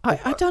 I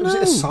don't know. Was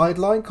it a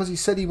sideline? Because he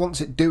said he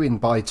wants it doing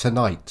by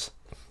tonight.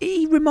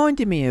 He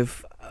reminded me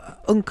of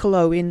Uncle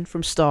Owen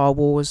from Star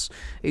Wars,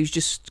 who's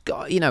just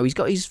got, he's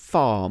got his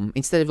farm.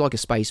 Instead of like a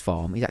space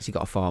farm, he's actually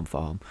got a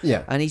farm.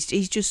 Yeah. And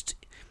he's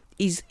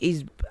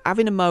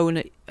having a moan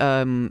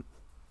at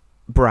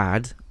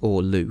Brad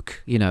or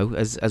Luke,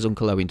 as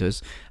Uncle Owen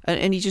does,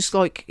 and he's just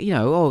like,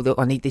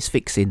 I need this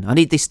fixing, I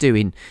need this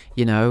doing,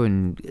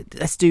 and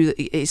let's do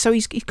that. So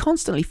he's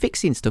constantly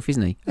fixing stuff,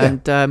 isn't he?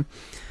 Yeah.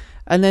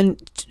 And then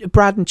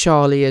Brad and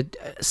Charlie are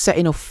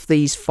setting off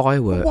these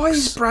fireworks. Why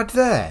is Brad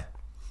there?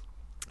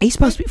 He's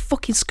supposed to be at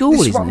fucking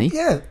school, isn't he?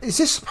 Yeah. Is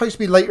this supposed to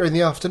be later in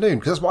the afternoon?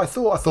 Because that's what I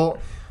thought. I thought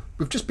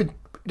we've just been,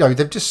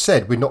 they've just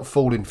said we're not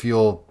falling for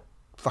your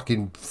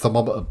fucking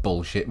thermometer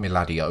bullshit,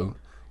 Miladio.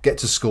 Get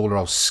to school or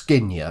I'll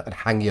skin you and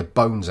hang your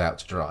bones out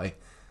to dry.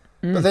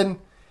 But then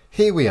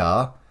here we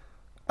are,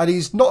 and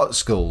he's not at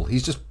school.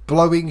 He's just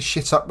blowing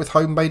shit up with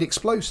homemade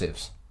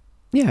explosives.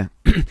 Yeah.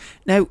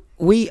 Now,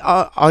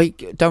 I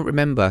don't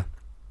remember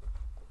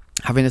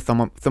having a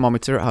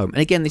thermometer at home.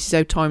 And again, this is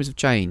how times have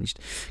changed.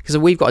 Because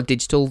we've got a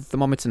digital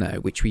thermometer now,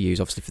 which we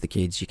use obviously for the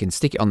kids. You can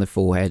stick it on the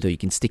forehead or you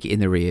can stick it in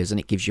their ears, and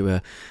it gives you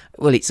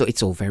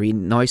it's all very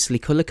nicely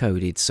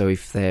colour-coded. So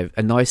if they're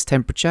a nice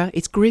temperature,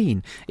 it's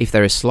green. If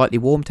they're a slightly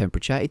warm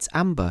temperature, it's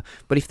amber.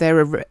 But if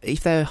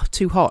they're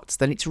too hot,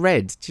 then it's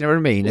red. Do you know what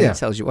I mean? And Yeah. it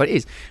tells you what it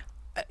is.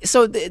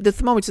 So the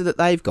thermometer that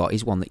they've got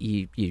is one that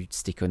you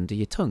stick under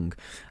your tongue.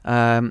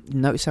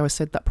 Notice how I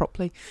said that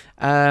properly?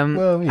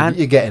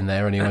 You're getting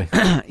there anyway.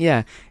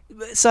 Yeah.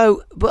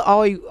 So, but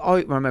I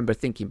remember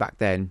thinking back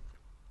then,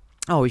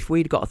 if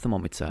we'd got a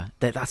thermometer,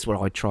 that's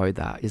what I'd try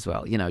that as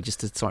well. Just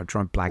to try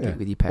and blag it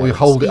with your parents. Or you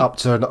hold it up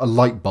to a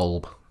light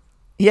bulb.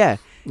 Yeah.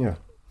 Yeah.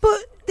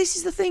 But this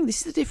is the thing. This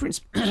is the difference,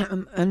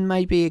 and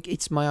maybe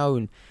it's my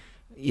own,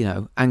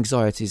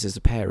 anxieties as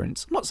a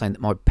parent. I'm not saying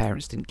that my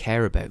parents didn't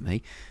care about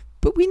me.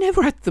 But we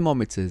never had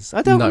thermometers.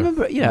 I don't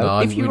remember.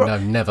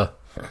 Never.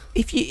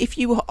 If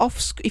you were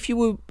if you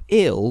were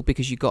ill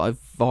because you got a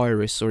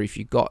virus or if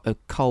you got a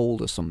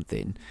cold or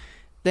something,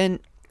 then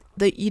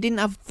you didn't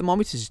have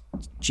thermometers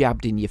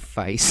jabbed in your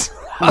face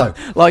No.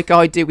 like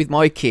I did with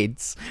my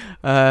kids,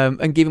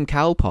 and give them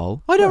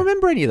Calpol. I don't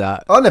remember any of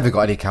that. I never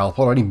got any Calpol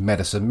or any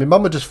medicine. My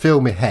mum would just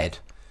feel my head.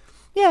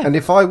 Yeah. And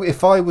if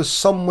I was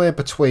somewhere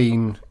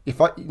between,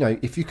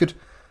 if you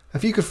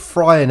could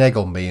fry an egg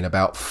on me in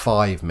about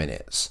 5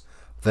 minutes,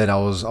 then I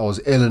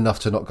was ill enough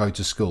to not go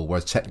to school.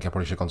 Whereas technically, I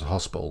probably should have gone to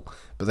hospital.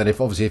 But then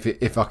if I was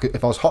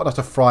hot enough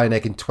to fry an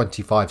egg in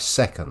 25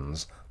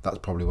 seconds, that's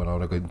probably when I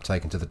would have been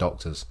taken to the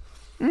doctors.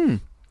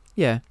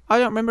 Yeah, I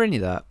don't remember any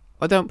of that.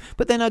 I don't.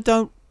 But then I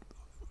don't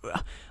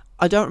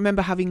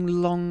remember having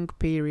long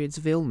periods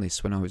of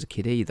illness when I was a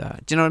kid either.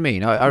 Do you know what I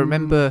mean? I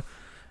remember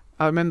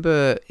I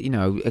remember,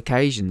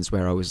 occasions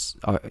where I was,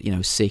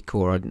 sick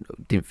or I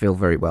didn't feel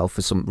very well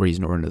for some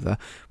reason or another.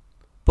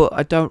 But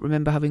I don't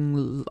remember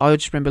I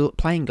just remember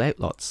playing out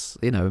lots,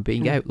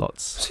 being out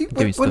lots. See,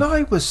 when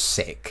I was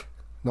sick,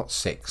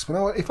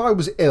 if I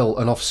was ill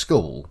and off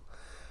school,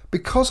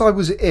 because I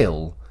was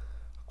ill,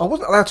 I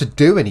wasn't allowed to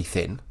do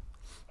anything.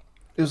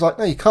 It was like,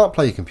 no, you can't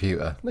play your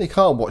computer. No, you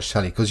can't watch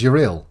telly because you're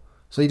ill.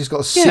 So you just got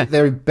to sit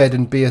there in bed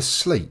and be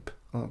asleep.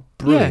 Oh,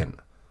 brilliant.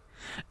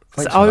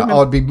 Thanks for that.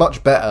 I'd be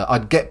much better.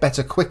 I'd get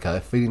better quicker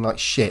feeling like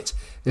shit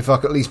if I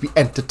could at least be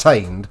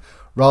entertained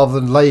rather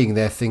than laying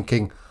there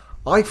thinking,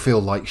 I feel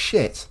like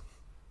shit.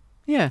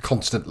 Yeah.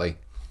 Constantly.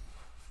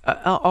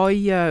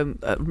 I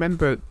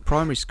remember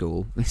primary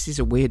school. This is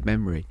a weird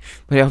memory,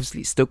 but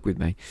obviously it stuck with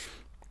me.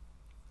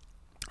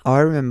 I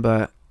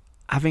remember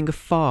having a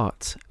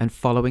fart and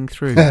following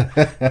through.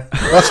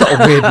 That's not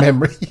a weird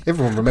memory.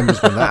 Everyone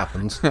remembers when that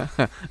happens.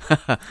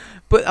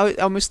 But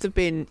I must have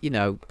been,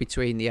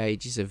 between the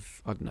ages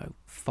of,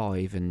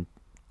 5 and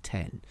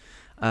 10.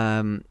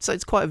 So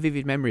it's quite a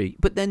vivid memory.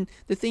 But then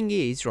the thing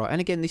is, right,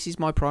 and again, this is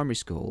my primary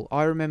school.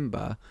 I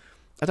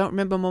don't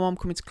remember my mum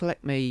coming to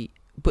collect me,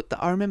 but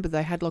I remember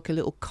they had like a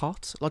little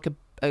cot, like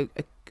a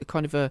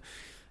kind of a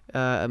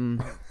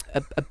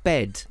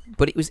bed,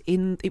 but it was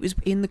in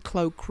the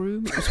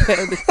cloakroom. It was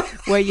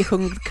where you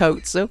hung the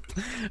coats up,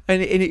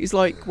 and it was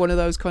like one of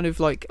those kind of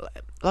like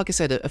I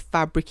said, a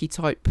fabricy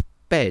type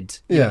bed.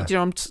 Yeah. Do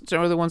you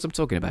know the ones I'm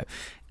talking about?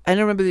 And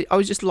I remember I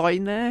was just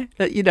lying there.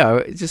 That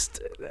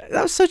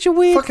was such a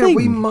weird thing.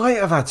 We might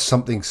have had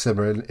something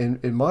similar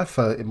in my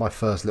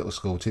first little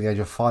school to the age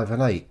of 5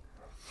 and 8.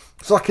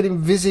 So I can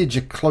envisage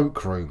a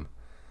cloakroom.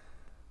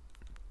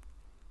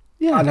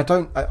 Yeah.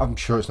 And I'm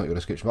sure it's not your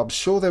description, but I'm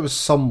sure there was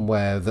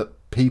somewhere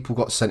that people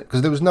got sent,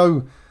 because there was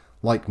no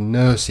like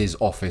nurse's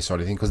office or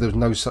anything, because there was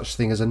no such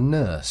thing as a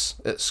nurse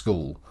at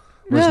school.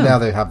 Whereas now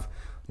they have,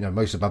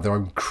 most of them have their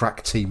own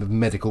crack team of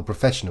medical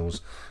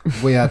professionals.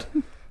 We had,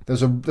 there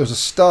was a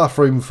staff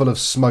room full of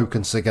smoke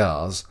and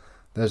cigars.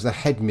 There's the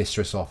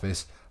headmistress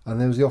office, and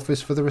there was the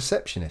office for the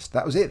receptionist.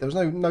 That was it. There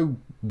was no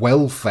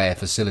welfare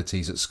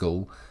facilities at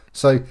school.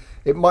 So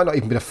it might not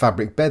even been a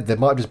fabric bed. There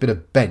might have just been a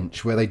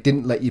bench where they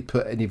didn't let you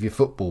put any of your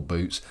football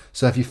boots.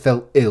 So if you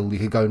felt ill, you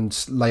could go and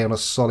lay on a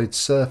solid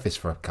surface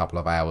for a couple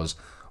of hours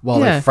while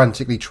they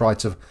frantically tried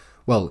to...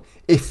 Well,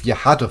 if you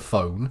had a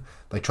phone,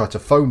 they tried to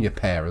phone your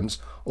parents,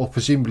 or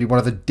presumably one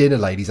of the dinner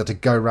ladies had to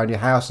go around your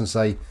house and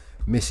say,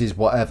 Mrs.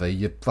 Whatever,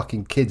 your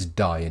fucking kid's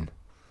dying.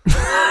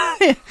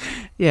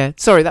 Yeah,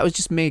 sorry, that was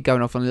just me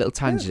going off on a little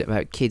tangent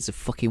about kids are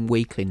fucking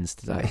weaklings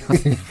today.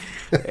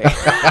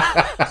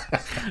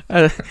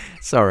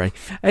 Sorry.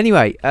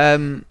 Anyway,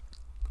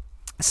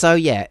 so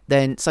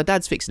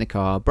Dad's fixing a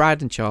car.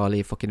 Brad and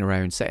Charlie are fucking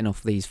around, setting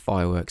off these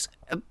fireworks.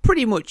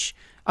 Pretty much,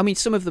 I mean,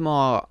 some of them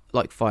are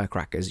like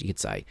firecrackers, you could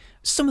say.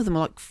 Some of them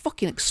are like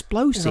fucking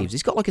explosives.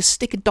 It's got like a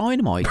stick of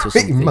dynamite or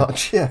something. Pretty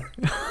much, yeah.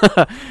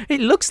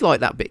 It looks like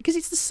that bit because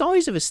it's the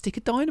size of a stick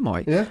of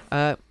dynamite.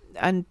 Yeah.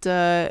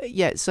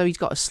 So he's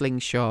got a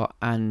slingshot,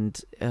 and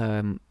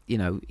there's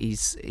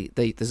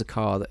a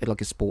car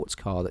like a sports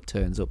car that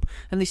turns up,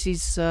 and this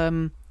is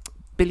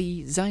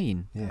Billy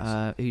Zane,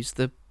 who's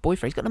the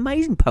boyfriend. He's got an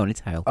amazing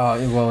ponytail.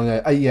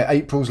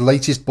 April's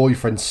latest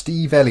boyfriend,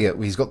 Steve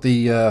Elliott. He's got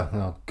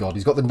the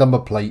he's got the number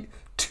plate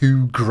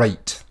 2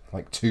 Great,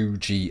 like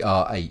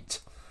 2GR8.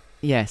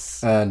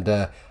 Yes, and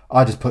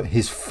I just put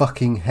his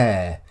fucking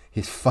hair,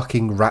 his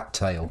fucking rat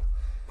tail.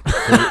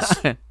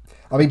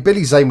 I mean,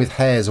 Billy Zane with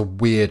hair is a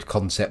weird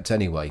concept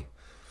anyway,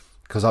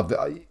 because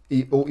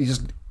he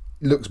just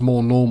looks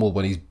more normal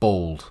when he's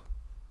bald.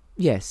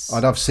 Yes.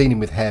 I've seen him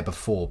with hair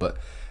before, but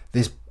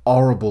this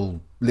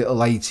horrible little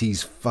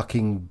 80s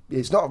fucking...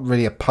 It's not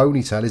really a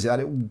ponytail, is it? That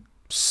little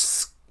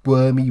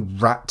squirmy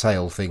rat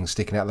tail thing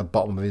sticking out the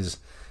bottom of his...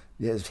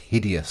 Yeah, it's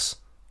hideous.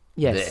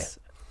 Yes.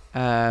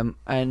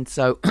 And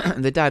so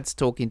the dad's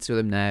talking to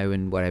them now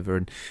and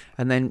whatever,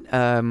 and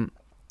then...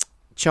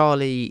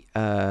 Charlie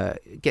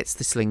gets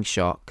the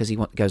slingshot because he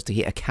goes to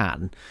hit a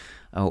can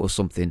or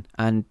something,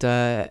 and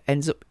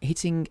ends up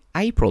hitting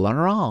April on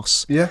her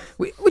arse. Yeah,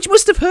 which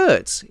must have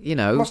hurt.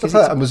 Must have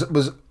hurt, and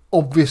was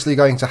obviously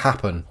going to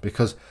happen,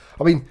 because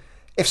I mean,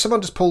 if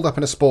someone just pulled up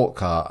in a sport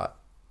car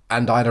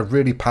and I had a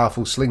really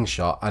powerful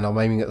slingshot and I'm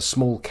aiming at a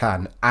small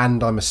can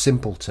and I'm a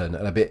simpleton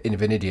and a bit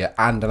of an idiot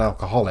and an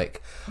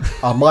alcoholic,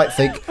 I might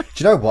think, do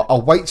you know what?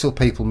 I'll wait till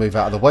people move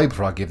out of the way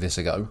before I give this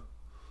a go.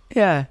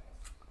 Yeah.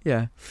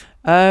 Yeah.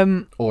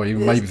 Or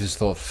even maybe just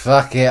thought,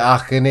 fuck it, I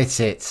can hit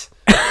it.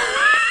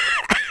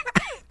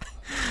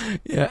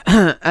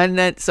 Yeah. And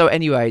then, so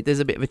anyway, there's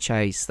a bit of a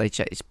chase.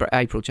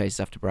 April chases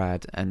after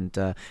Brad,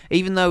 and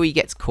even though he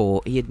gets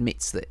caught, he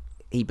admits that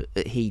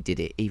he did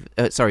it.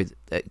 Because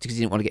he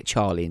didn't want to get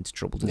Charlie into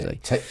trouble, does he?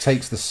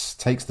 Takes the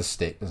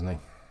stick, doesn't he?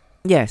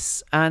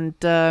 Yes, and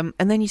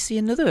then you see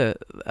another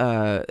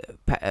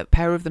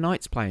pair of the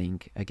Knights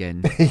playing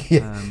again.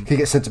 Yeah, he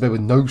gets sent to bed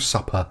with no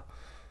supper.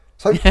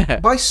 So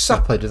by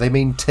supper, do they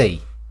mean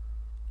tea?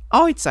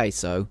 I'd say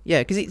so,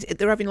 yeah, because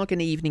they're having like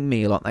an evening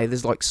meal, aren't they?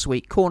 There's like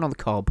sweet corn on the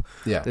cob.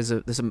 Yeah. There's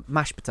a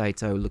mashed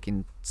potato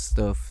looking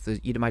stuff.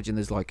 You'd imagine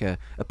there's like a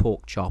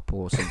pork chop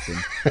or something.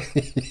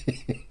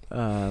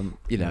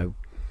 You know.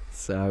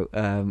 So,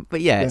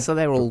 but yeah, so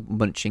they're all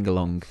munching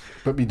along.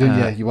 But we do,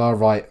 you are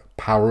right.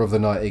 Power of the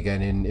night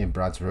again in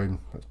Brad's room.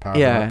 That's Power of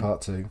the Night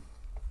Part 2.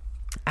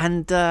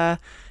 And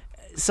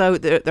so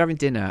they're having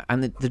dinner,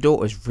 and the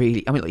daughter's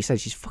really, I mean, like you said,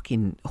 she's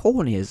fucking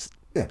horny as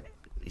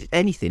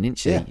anything, isn't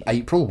she? Yeah,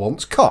 April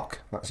wants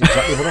cock. That's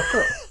exactly what I've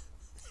got.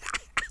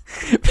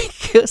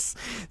 Because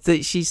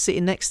she's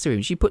sitting next to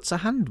him. She puts her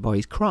hand by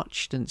his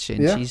crotch, doesn't she?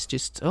 And she's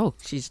just,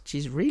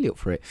 she's really up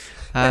for it.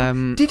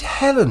 Has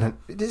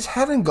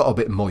Helen got a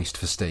bit moist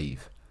for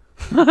Steve?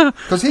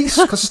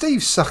 Because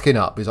Steve's sucking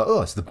up. He's like,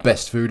 oh, it's the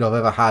best food I've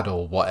ever had,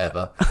 or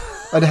whatever.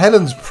 And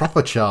Helen's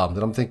proper charmed,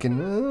 and I'm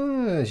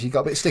thinking, she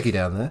got a bit sticky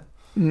down there.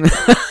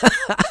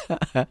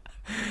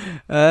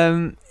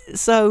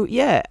 So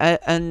yeah,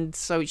 and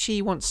so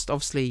she wants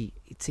obviously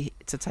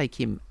to take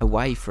him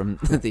away from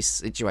this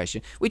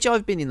situation, which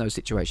I've been in those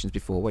situations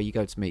before, where you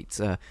go to meet,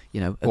 a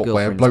girlfriend's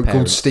where a bloke called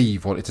parents.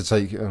 Steve wanted to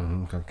take.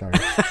 Oh, okay, carry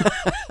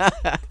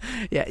on.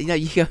 Yeah,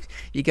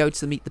 you go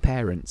to meet the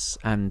parents,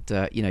 and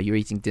you're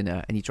eating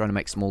dinner, and you're trying to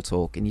make small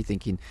talk, and you're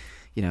thinking,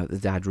 the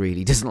dad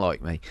really doesn't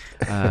like me.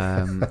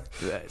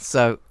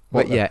 So,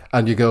 but yeah,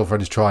 and your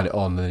girlfriend is trying it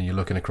on, and you're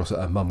looking across at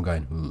her mum,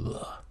 going,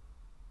 ugh.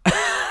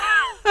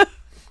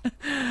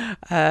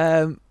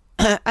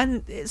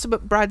 And so,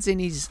 but Brad's in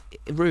his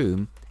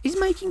room. He's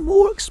making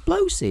more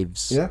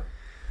explosives. Yeah.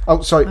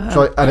 Oh, sorry.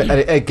 And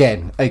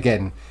again,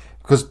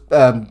 because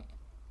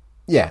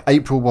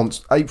April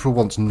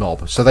wants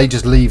knob, so they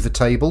just leave the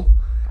table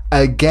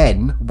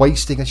again,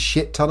 wasting a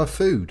shit ton of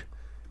food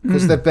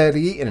because they're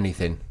barely eating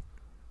anything.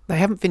 They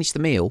haven't finished the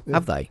meal,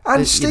 have they?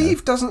 And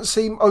Steve doesn't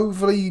seem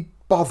overly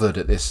bothered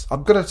at this.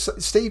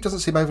 Steve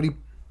doesn't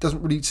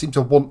really seem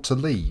to want to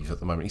leave at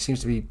the moment. He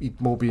seems to be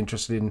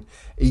interested in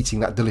eating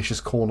that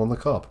delicious corn on the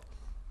cob.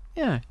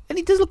 Yeah, and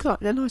he does look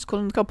like a nice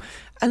corn on the cob.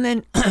 And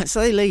then,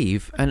 so they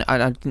leave, and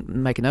I didn't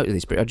make a note of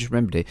this, but I just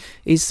remembered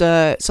it.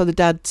 So the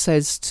dad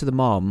says to the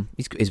mom,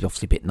 he's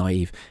obviously a bit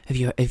naive, have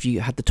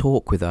you had the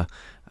talk with her?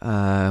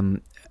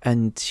 And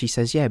she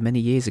says, yeah, many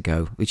years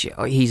ago, which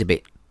he's a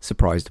bit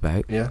surprised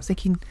about. Yeah. I was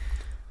thinking,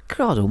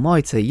 God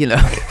almighty,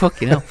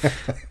 fucking hell.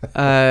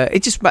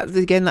 It just,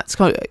 again, that's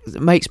kind of,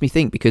 it makes me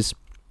think, because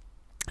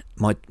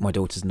my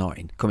daughter's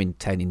 9, coming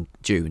 10 in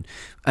June,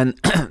 and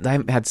they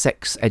haven't had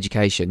sex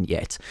education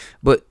yet,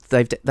 but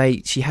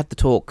she had the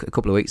talk a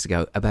couple of weeks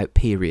ago about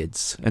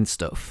periods and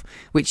stuff,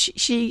 which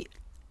she,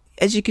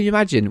 as you can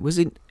imagine,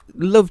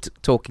 loved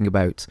talking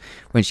about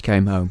when she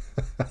came home.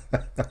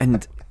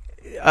 and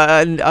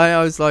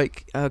I was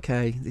like,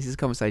 okay, this is a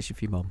conversation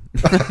for your mum.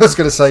 I was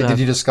going to say, did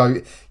you just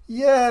go,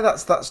 yeah,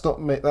 that's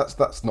not me,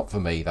 that's not for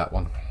me, that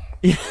one.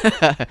 Yeah,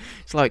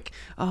 it's like,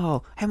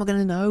 how am I going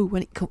to know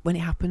when it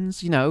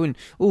happens? And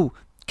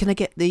can I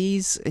get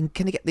these? And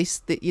can I get this?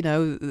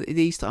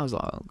 These. I was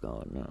like, oh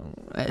God, no.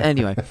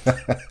 Anyway,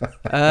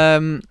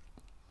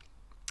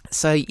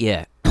 so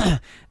yeah,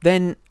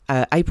 then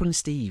April and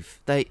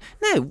Steve. Were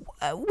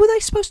they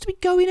supposed to be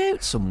going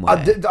out somewhere?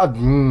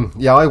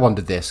 I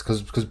wondered this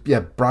because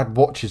Brad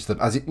watches them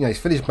as he's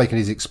finished making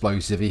his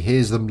explosive. He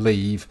hears them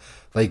leave.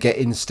 They get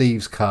in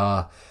Steve's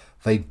car.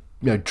 They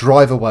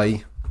drive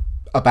away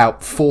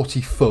about 40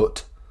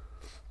 foot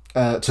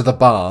to the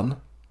barn.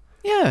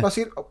 Yeah. And I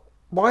said,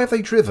 why have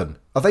they driven?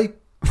 Are they...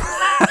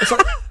 It's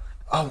like,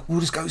 we'll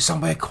just go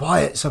somewhere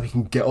quiet so we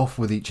can get off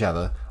with each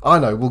other. I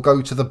know, we'll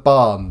go to the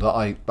barn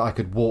that I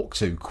could walk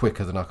to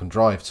quicker than I can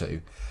drive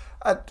to.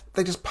 And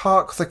they just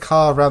park the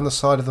car around the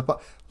side of the barn.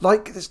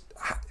 Like,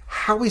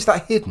 how is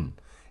that hidden?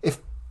 If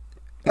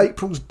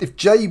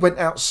Jay went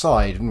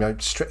outside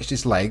and stretched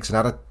his legs and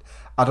had a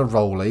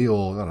rollie,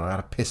 or I don't know, had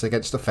a piss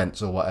against a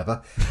fence or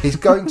whatever, he's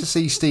going to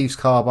see Steve's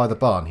car by the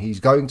barn. He's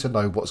going to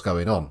know what's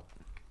going on.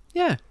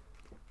 Yeah.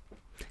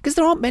 Because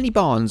there aren't many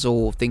barns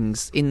or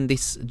things in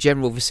this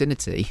general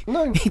vicinity.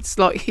 No. It's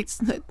like,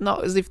 it's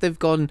not as if they've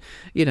gone,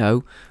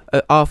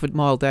 half a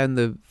mile down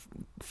the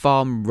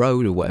farm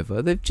road or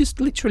whatever. They've just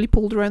literally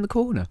pulled around the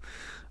corner.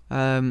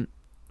 But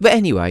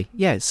anyway,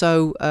 yeah,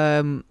 so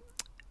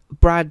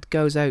Brad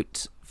goes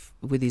out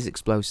with his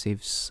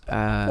explosives.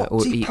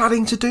 What's he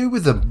planning to do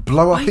with them?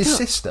 Blow up his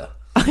sister?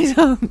 I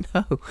don't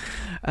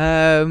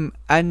know.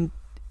 And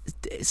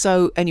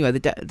so anyway, the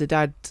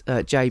dad,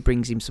 Jay,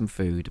 brings him some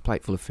food, a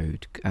plate full of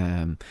food.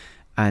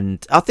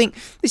 And I think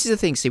this is the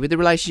thing, see, with the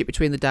relationship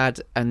between the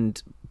dad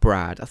and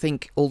Brad, I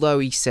think although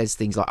he says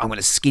things like, I'm going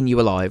to skin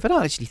you alive, I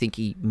don't actually think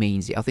he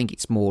means it. I think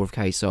it's more of a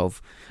case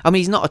of,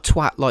 he's not a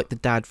twat like the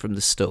dad from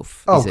The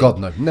Stuff. Oh, God,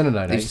 no.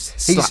 He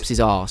slaps his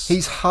arse.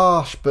 He's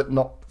harsh, but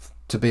not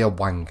to be a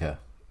wanker.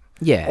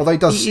 Yeah.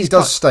 Although he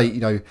does state,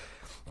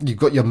 you've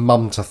got your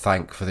mum to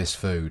thank for this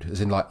food.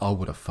 As in, like, I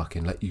would have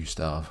fucking let you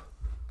starve.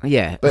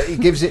 Yeah. But he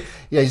gives it,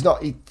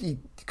 he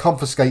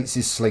confiscates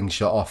his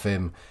slingshot off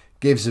him,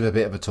 gives him a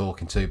bit of a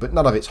talking to, but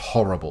none of it's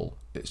horrible.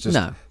 It's just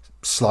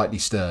slightly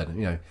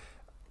stern,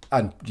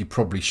 And you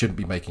probably shouldn't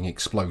be making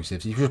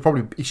explosives. You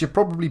should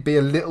probably be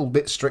a little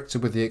bit stricter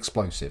with the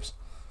explosives.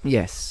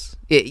 Yes,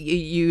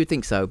 you would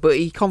think so, but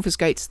he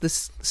confiscates the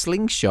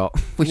slingshot,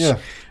 which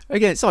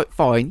again, it's like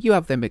fine, you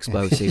have them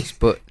explosives,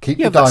 but Keep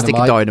you the have that stick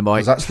of dynamite, dynamite.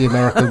 'cause that's the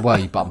American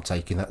way. But I'm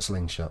taking that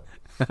slingshot.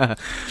 Did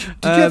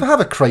you ever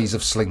have a craze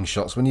of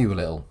slingshots when you were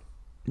little?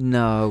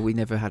 No, we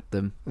never had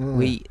them.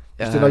 We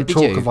Just no did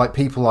talk you? of like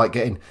people like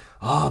getting,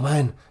 oh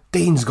man,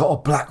 Dean's got a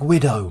Black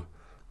Widow.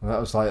 And that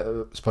was like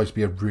supposed to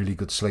be a really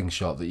good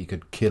slingshot that you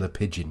could kill a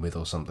pigeon with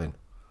or something.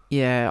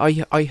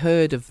 Yeah, I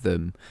heard of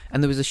them,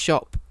 and there was a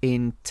shop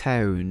in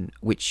town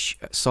which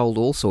sold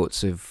all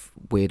sorts of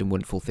weird and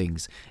wonderful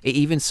things. It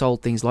even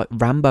sold things like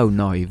Rambo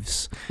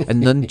knives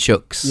and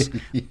nunchucks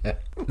Yeah.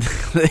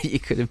 that you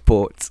could have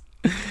bought.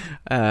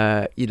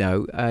 You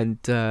know, and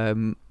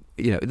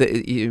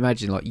you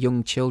imagine like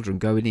young children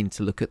going in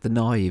to look at the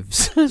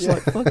knives. It's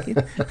like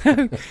fucking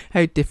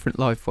how different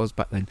life was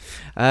back then.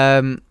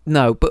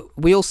 No, but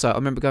I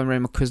remember going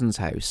around my cousin's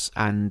house,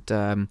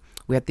 and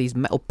we had these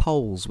metal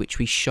poles which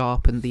we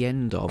sharpened the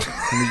end of,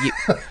 and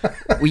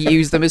we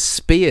used them as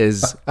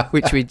spears,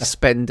 which we'd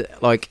spend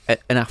like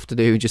an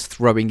afternoon just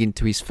throwing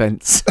into his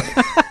fence.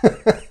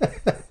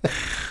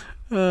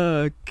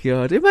 Oh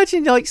God!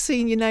 Imagine like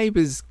seeing your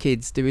neighbours'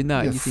 kids doing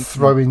that. Yeah, You think,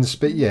 throwing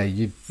spit. Yeah,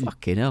 you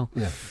fucking hell.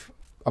 Yeah,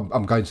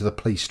 I'm going to the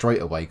police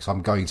straight away because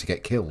I'm going to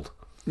get killed.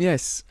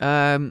 Yes.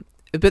 But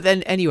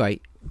then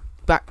anyway,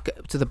 back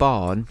to the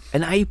barn,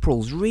 and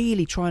April's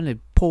really trying to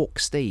pork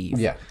Steve.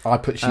 Yeah,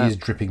 she is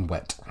dripping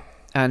wet.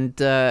 And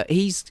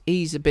he's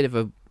a bit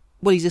of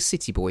he's a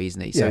city boy,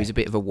 isn't he? So he's a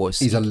bit of a wuss.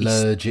 He's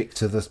allergic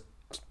to the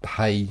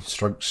hay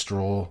stroke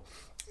straw.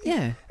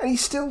 Yeah. And he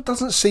still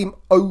doesn't seem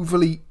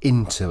overly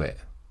into it.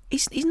 He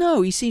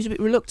seems a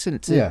bit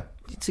reluctant to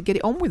get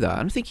it on with her.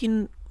 I'm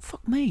thinking,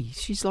 fuck me.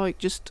 She's like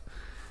just,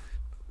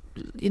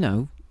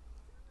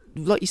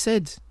 like you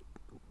said,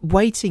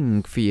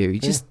 waiting for you.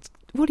 Just,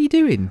 what are you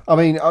doing? I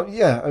mean,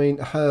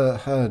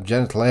 her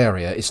genital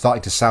area is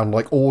starting to sound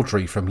like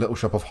Audrey from Little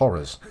Shop of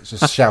Horrors. It's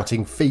just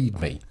shouting, "Feed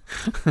me."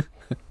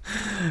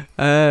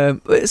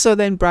 So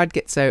then Brad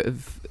gets out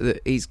of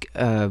his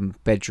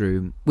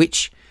bedroom,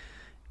 which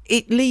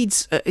it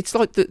leads. It's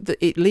like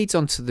it leads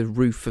onto the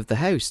roof of the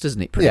house,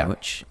 doesn't it? Pretty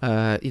much.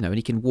 And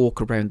he can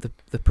walk around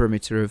the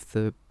perimeter of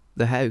the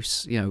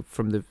house,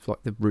 from the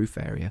roof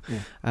area. Yeah.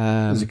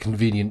 There's a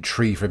convenient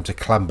tree for him to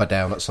clamber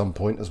down at some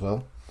point as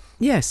well.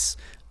 Yes.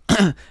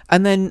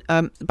 And then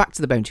back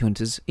to the bounty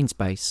hunters in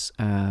space.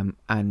 Oh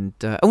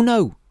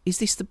no, is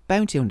this the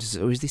bounty hunters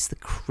or is this the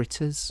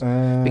critters?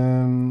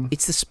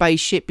 It's the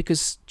spaceship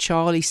because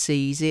Charlie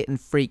sees it and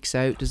freaks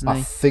out, doesn't he?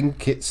 I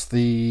think it's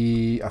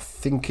the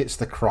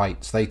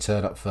Krites. They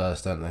turn up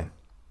first, don't they?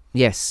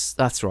 Yes,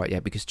 that's right. Yeah,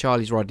 because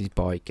Charlie's riding his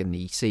bike and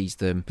he sees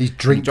them. He's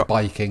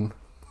biking.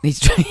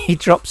 He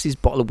drops his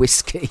bottle of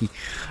whiskey,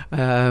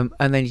 and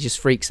then he just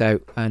freaks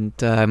out. And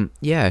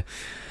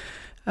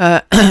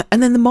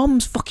and then the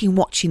mom's fucking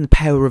watching The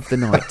Power of the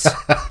Night,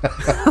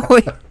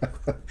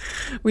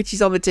 which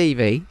is on the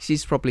TV.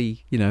 She's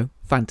probably,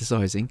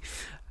 fantasizing.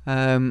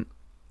 And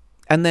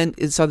then,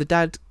 so the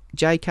dad,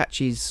 Jay,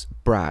 catches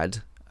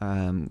Brad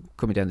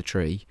coming down the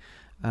tree,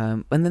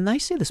 and then they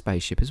see the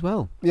spaceship as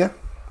well. Yeah.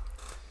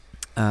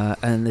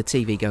 And the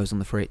TV goes on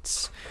the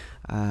fritz.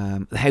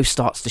 The house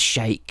starts to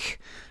shake,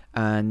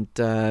 and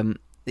so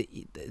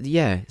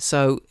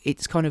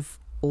it's kind of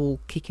all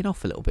kicking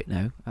off a little bit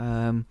now.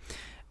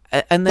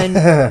 And then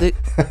go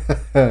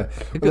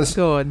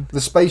on.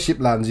 The spaceship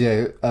lands.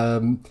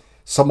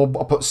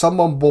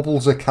 Someone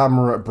wobbles a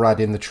camera at Brad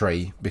in the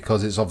tree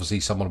because it's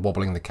obviously someone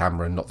wobbling the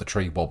camera and not the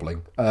tree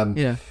wobbling. And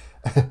it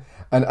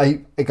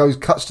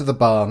cuts to the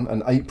barn,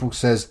 and April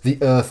says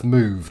the Earth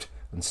moved,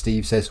 and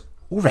Steve says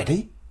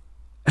already.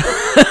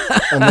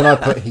 And then I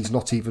put, he's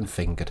not even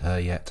fingered her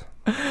yet.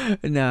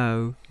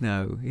 No,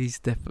 he's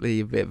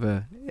definitely a bit of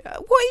a.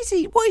 What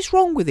is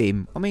wrong with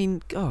him? I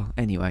mean,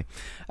 anyway.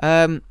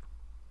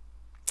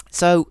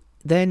 So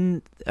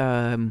then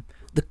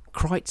the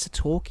Krites are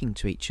talking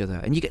to each other,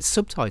 and you get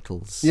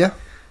subtitles. Yeah.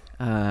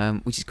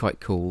 Which is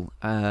quite cool.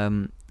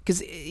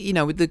 Because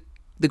with the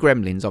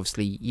Gremlins,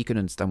 obviously you can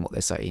understand what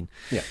they're saying.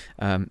 Yeah.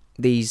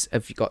 These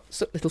have got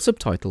little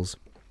subtitles,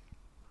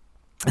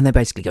 and they're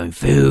basically going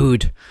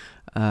food.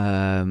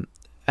 And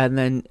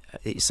then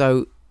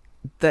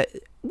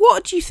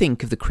what do you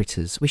think of the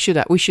critters? We should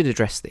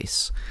address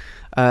this.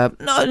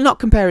 Not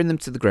comparing them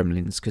to the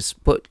Gremlins,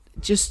 but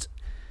just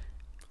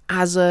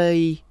as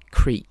a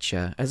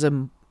creature, as a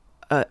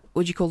what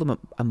do you call them?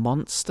 A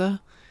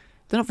monster?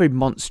 They're not very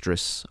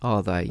monstrous,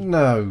 are they?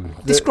 No.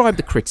 Describe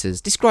the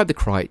critters. Describe the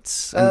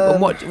Krites.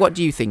 And what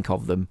do you think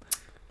of them?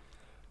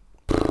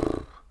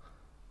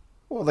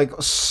 Well, they got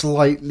a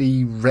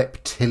slightly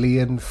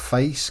reptilian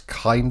face,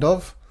 kind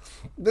of.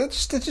 They're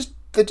just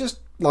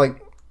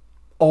like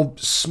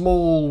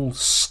small,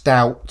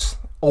 stout,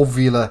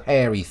 ovular,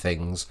 hairy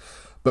things,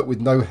 but with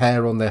no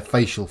hair on their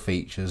facial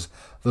features.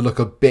 They look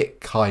a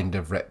bit kind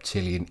of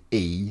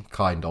reptilian-y,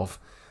 kind of.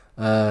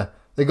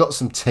 They got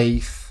some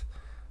teeth.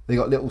 They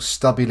got little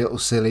stubby, little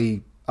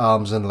silly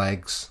arms and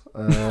legs.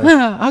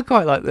 I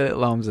quite like the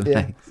little arms and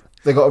legs.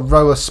 They got a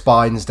row of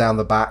spines down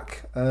the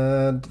back,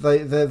 and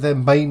their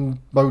main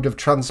mode of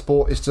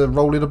transport is to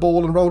roll in a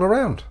ball and roll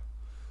around.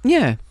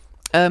 Yeah.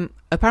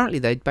 Apparently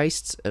their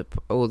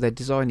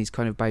design is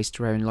kind of based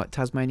around like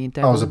Tasmanian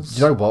Oh, devils.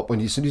 you know what? When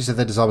you said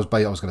their design was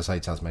based, I was going to say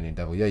Tasmanian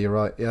devil. Yeah, you're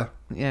right. Yeah.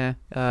 Yeah.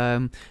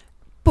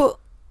 But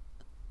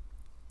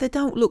they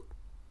don't look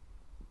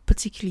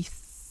particularly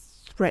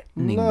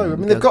threatening. No, I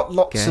mean they've got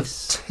lots guess.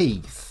 of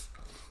teeth,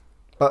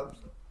 but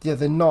yeah,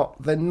 they're not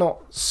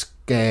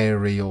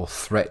scary or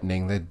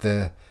threatening.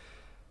 They're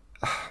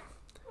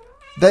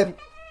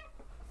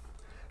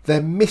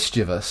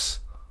mischievous,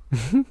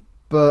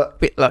 but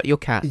Bit like your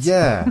cat.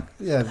 yeah,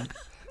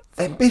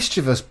 they're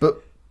mischievous,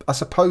 but I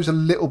suppose a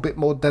little bit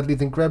more deadly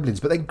than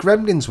gremlins. But then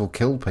gremlins will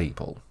kill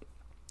people,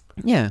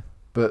 Yeah.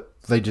 but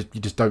you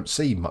just don't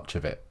see much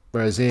of it.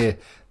 Whereas here,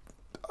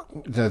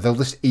 they'll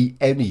just eat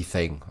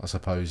anything. I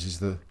suppose is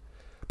the.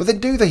 But then,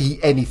 do they eat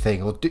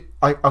anything, or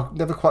I've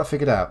never quite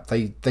figured out.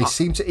 They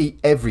seem to eat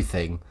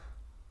everything,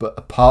 but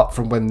apart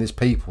from when there's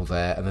people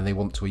there, and then they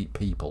want to eat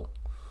people.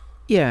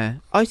 Yeah.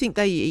 I think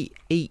they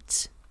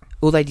eat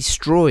or they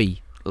destroy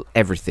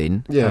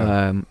everything.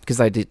 Yeah. Because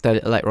they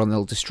later on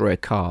they'll destroy a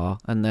car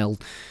and they'll,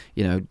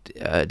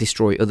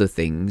 destroy other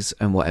things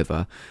and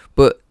whatever.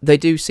 But they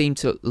do seem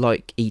to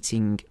like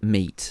eating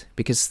meat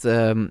because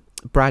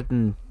Brad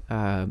and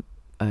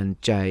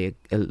Jay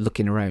are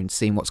looking around,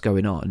 seeing what's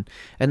going on,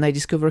 and they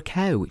discover a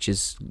cow which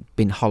has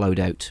been hollowed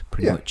out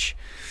pretty much.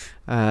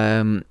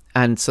 And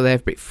so they're a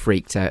bit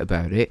freaked out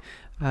about it.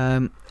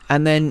 And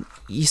then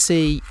you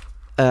see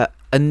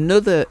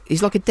another.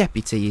 He's like a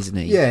deputy, isn't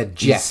he? Yeah,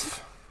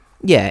 Jeff.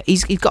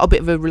 He's got a bit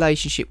of a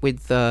relationship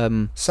with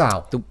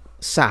Sal.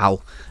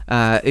 Sal,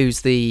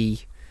 who's the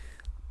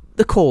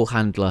call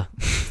handler.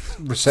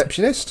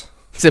 Receptionist.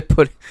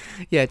 to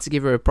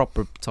give her a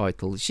proper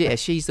title.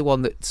 She's the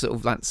one that sort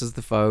of answers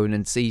the phone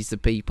and sees the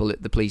people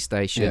at the police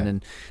station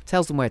and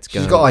tells them where to go.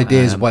 She's got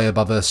ideas way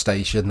above her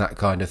station, that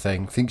kind of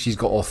thing. Thinks she's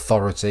got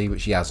authority,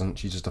 which she hasn't.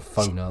 She's just a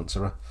phone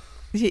answerer.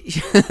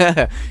 There's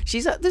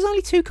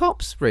only two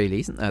cops, really,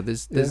 isn't there?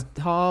 There's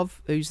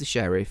Harv, who's the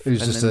sheriff,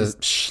 Who's and just then a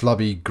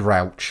schlubby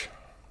grouch.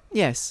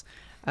 yes.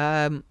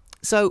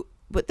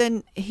 But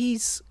then he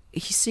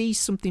sees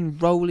something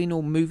rolling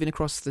or moving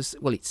across this.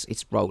 Well,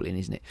 it's rolling,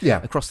 isn't it? Yeah.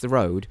 Across the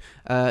road.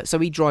 So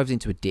he drives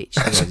into a ditch.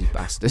 The lazy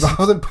bastard.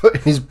 Rather than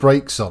putting his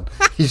brakes on,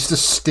 he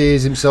just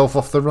steers himself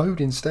off the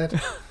road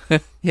instead.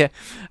 Yeah.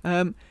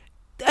 And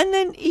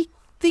then he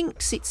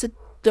thinks it's a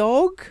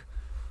dog.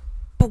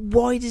 But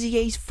why does he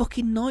get his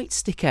fucking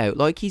nightstick out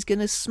like he's going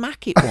to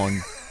smack it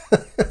one?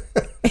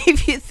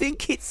 If you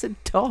think it's a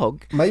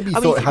dog. Maybe he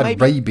thought it had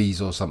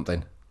rabies or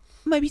something.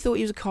 Maybe he thought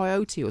he was a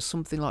coyote or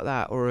something like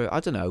that. Or I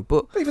don't know.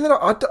 But even though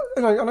I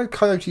know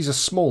coyotes are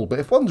small, but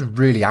if one's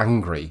really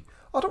angry,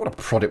 I don't want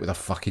to prod it with a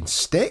fucking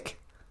stick.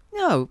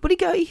 no, but he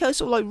goes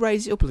sort of like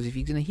raise it up as if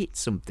he's going to hit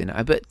something.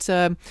 But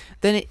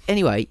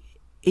anyway,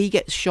 he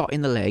gets shot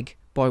in the leg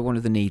by one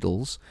of the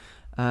needles.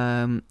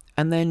 And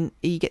then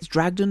he gets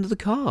dragged under the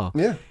car.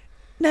 Yeah.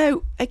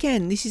 Now,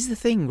 again, this is the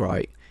thing,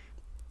 right?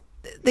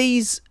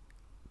 These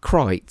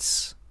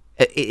Krites,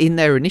 in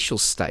their initial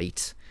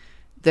state,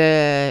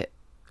 they're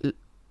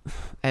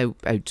how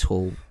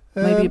tall?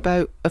 Maybe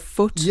about a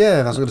foot?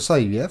 Yeah, that's what I was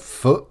going to say. Yeah,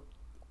 foot.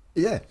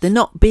 Yeah. They're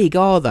not big,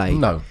 are they?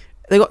 No.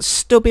 They've got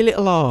stubby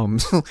little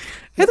arms. How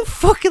the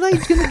fuck are they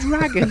going to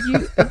drag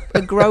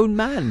a grown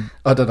man?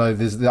 I don't know.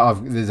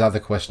 There's other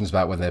questions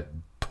about when they're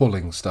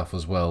pulling stuff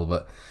as well,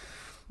 but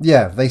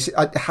yeah,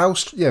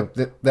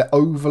 they're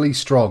overly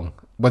strong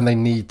when they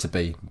need to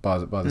be by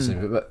the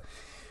scene. But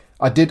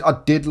I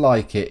did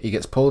like it. He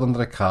gets pulled under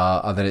the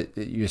car, and then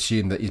you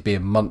assume that he's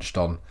being munched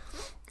on,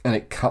 and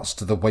it cuts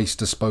to the waste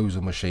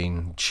disposal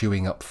machine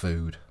chewing up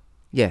food.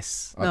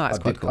 Yes, no, that's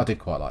quite cool. I did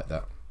quite like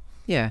that.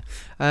 Yeah,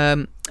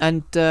 and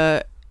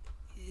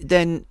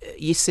then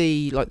you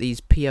see like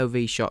these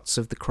POV shots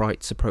of the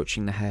Krites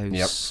approaching the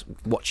house,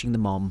 watching the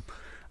mom,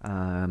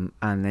 and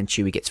then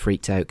Chewie gets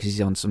freaked out because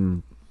he's on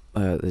some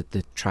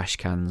the trash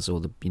cans or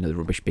the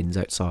rubbish bins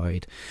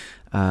outside,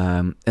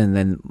 and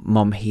then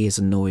mom hears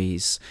a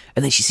noise,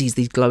 and then she sees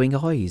these glowing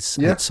eyes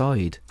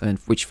outside, and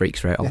which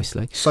freaks her out,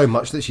 obviously. So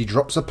much that she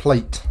drops a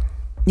plate.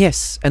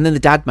 Yes, and then the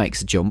dad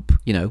makes a jump,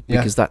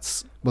 because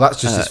that's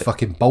just his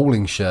fucking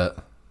bowling shirt.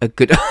 A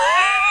good.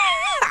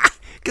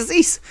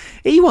 Because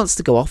he wants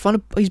to go off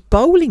on his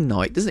bowling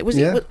night, doesn't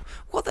it?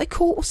 What they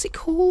call? What's it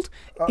called?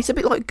 It's a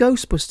bit like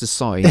Ghostbusters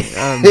sign.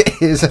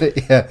 It is, isn't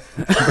it? Yeah,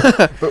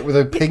 but with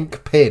a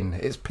pink pin.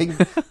 It's pink,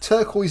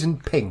 turquoise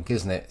and pink,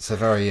 isn't it? It's a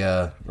very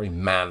very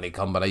manly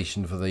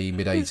combination for the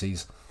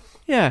mid-80s.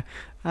 Yeah.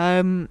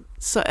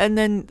 So and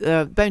then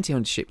bounty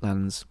hunter ship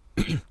lands,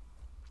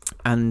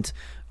 and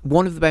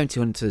one of the bounty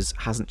hunters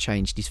hasn't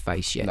changed his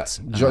face yet.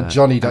 No.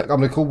 Johnny, I'm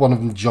going to call one of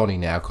them Johnny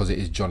now because it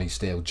is Johnny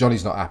Steele.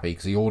 Johnny's not happy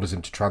because he orders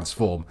him to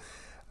transform,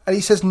 and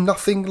he says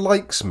nothing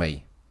likes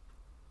me.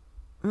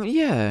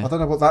 Yeah, I don't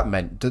know what that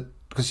meant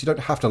because you don't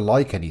have to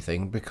like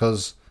anything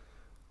because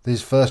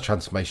his first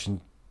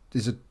transformation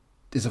is a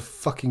is a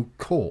fucking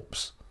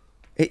corpse.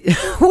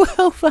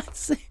 Well,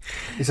 that's it.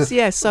 He said,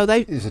 Yeah, so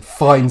they... He said,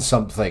 find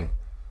something.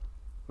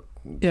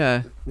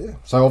 Yeah. Yeah.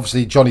 So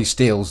obviously Johnny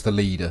Steele's the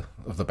leader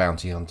of the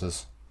bounty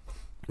hunters.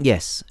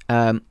 Yes.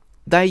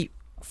 They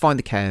find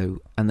the cow,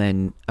 and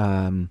then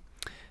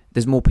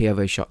there's more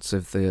POV shots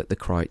of the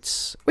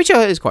Krites, which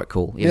is quite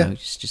cool. You know,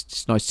 it's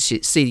just nice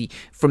to see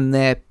from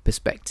their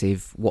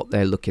perspective what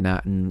they're looking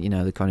at, and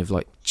they're kind of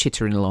like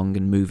chittering along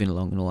and moving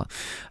along and all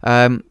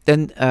that.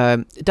 Then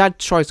Dad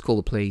tries to call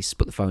the police,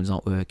 but the phone's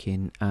not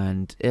working,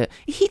 and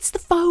he hits the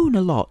phone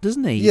a lot,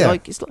 doesn't he? Yeah.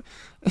 Like it's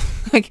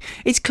like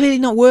it's clearly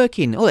not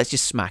working. Oh, let's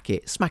just smack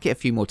it a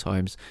few more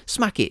times.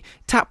 Smack it,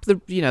 tap the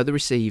the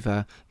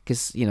receiver.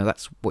 Because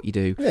that's what you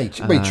do. Yeah, he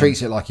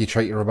treats it like you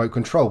treat your remote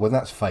control. When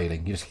that's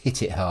failing, you just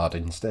hit it hard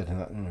instead,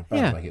 and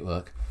that'll make it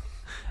work.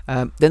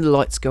 Then the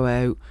lights go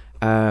out,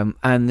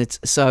 and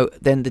so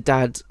then the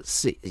dad,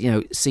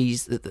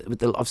 sees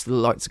that obviously the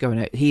lights are going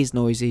out. He hears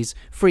noises,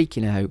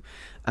 freaking out,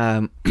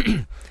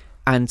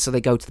 and so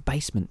they go to the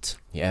basement.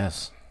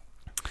 Yes,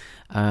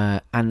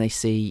 and they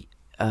see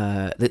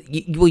that.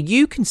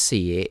 You can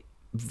see it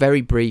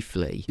very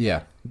briefly.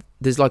 Yeah.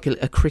 There's like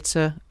a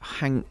critter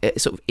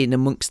sort of in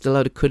amongst a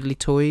load of cuddly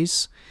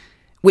toys,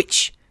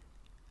 which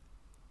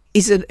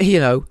is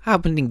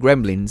happened in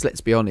Gremlins. Let's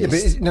be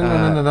honest.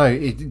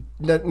 Yeah,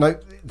 but no,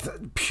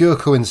 pure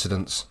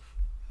coincidence.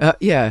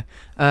 Yeah,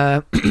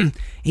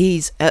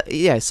 he's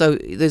So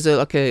there's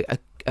a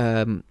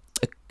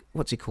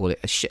what do you call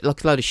it?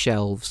 Like a load of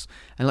shelves,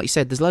 and like you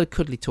said, there's a load of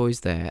cuddly toys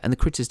there, and the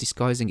critter's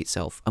disguising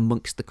itself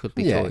amongst the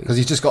cuddly toys. Yeah, because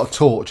he's just got a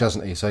torch,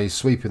 hasn't he? So he's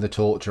sweeping the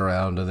torch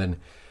around, and then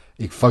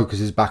he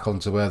focuses back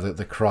onto where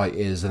the Krite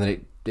is, and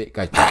then it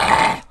goes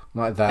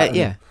like that.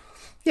 Yeah,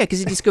 because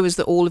he discovers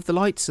that all of the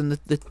lights and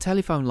the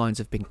telephone lines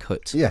have been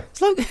cut. Yeah.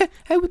 It's like,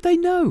 how would they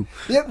know?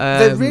 Yeah,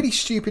 they're really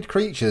stupid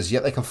creatures,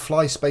 yet they can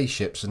fly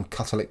spaceships and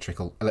cut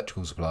electrical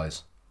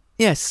supplies.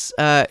 Yes,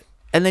 and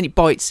then it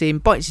bites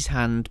his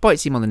hand,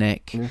 bites him on the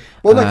neck. Yeah.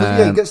 Well, no,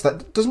 'cause, he gets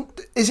that.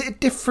 Is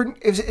it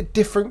a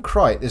different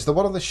Krite? There's the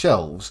one on the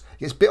shelves.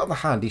 He gets bit on the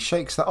hand. He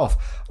shakes that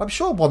off. I'm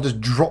sure one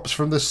just drops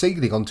from the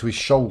ceiling onto his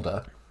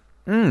shoulder.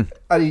 And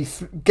he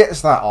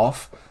gets that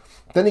off.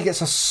 Then he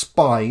gets a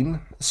spine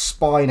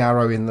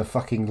arrow in the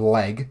fucking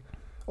leg,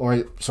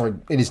 in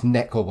his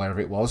neck or wherever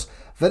it was.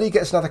 Then he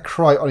gets another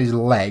Krite on his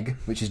leg,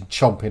 which is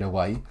chomping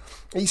away.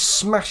 He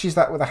smashes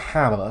that with a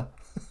hammer.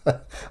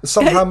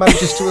 Somehow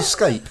manages to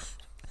escape.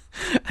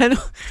 And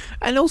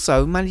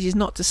also manages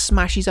not to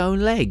smash his own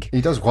leg. He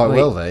does quite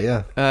well there,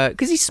 yeah.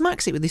 Because he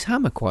smacks it with his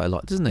hammer quite a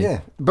lot, doesn't he?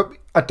 Yeah, but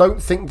I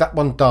don't think that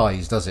one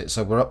dies, does it?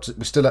 So we're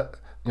still at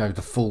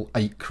the full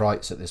 8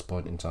 Krites at this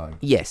point in time.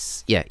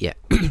 Yes, yeah.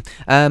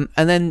 And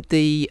then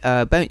the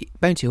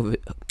bounty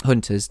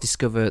hunters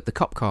discover the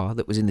cop car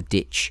that was in the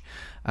ditch,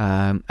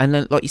 and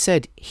then, like you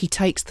said, he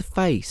takes the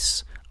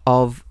face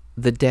of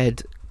the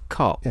dead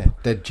cop. Yeah,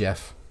 dead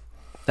Jeff.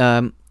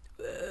 But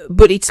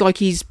it's like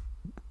his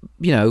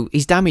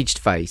damaged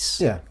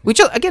face. Yeah.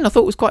 Which again I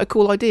thought was quite a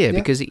cool idea,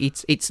 because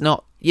it's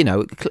not.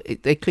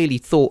 They clearly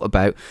thought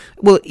about.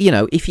 Well,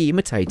 if he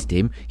imitated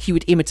him, he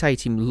would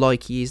imitate him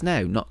like he is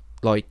now, not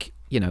like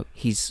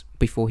he's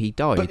before he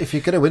died. But if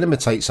you're going to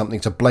imitate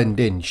something to blend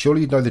in, surely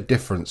you know the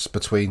difference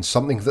between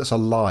something that's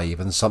alive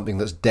and something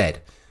that's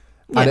dead.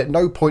 Yeah. And at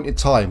no point in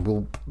time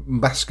will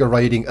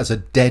masquerading as a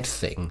dead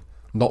thing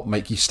not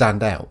make you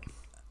stand out.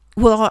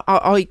 Well,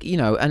 I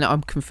and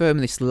I'm confirming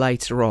this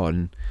later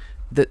on,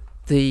 that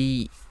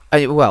basically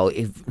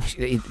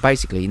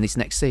in this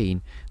next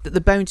scene, that the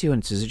bounty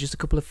hunters are just a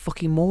couple of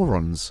fucking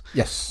morons.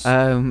 Yes.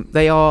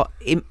 They are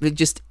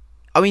just.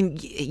 I mean,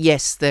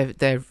 yes,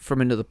 they're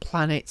from another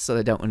planet, so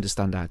they don't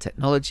understand our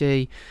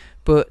technology,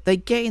 but they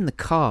get in the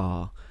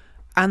car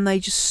and they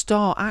just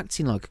start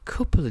acting like a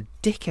couple of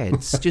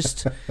dickheads,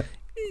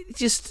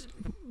 just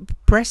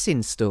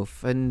pressing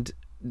stuff and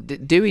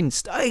doing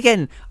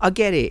again. I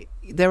get it.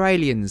 They're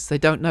aliens. They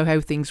don't know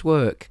how things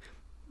work.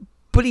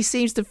 But he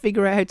seems to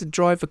figure out how to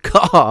drive a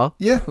car.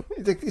 Yeah,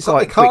 it's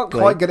like they can't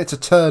quite get it to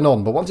turn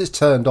on, but once it's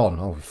turned on,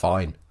 oh,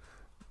 fine.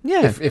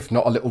 Yeah. If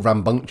not a little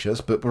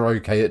rambunctious, but we're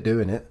okay at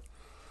doing it.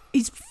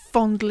 He's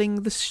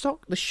fondling the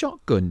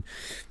shotgun,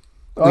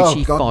 which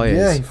he fires.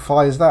 Yeah, he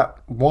fires that.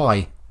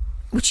 Why?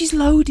 Which is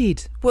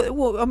loaded.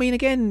 Well, I mean,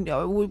 again,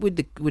 would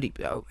it?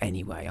 Oh,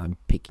 anyway, I'm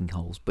picking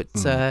holes. But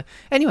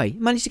anyway,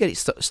 managed to get it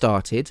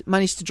started.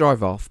 Managed to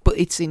drive off, but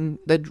it's in.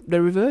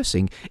 They're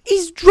reversing.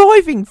 He's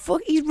driving.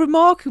 He's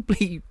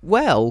remarkably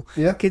well,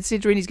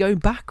 considering he's going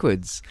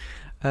backwards.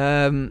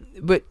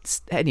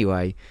 But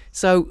anyway,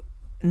 so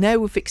now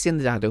we're fixing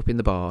the dad up in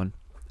the barn.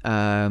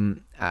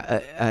 And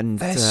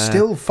they're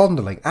still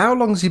fondling. How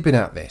long's he been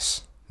at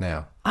this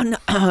now?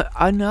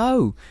 I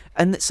know.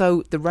 And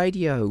so the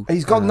radio...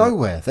 He's gone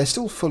nowhere. They're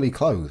still fully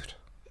clothed.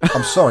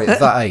 I'm sorry, at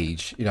that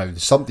age,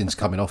 something's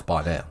coming off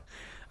by now.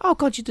 Oh,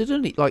 God, you'd have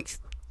done it like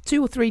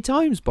 2 or 3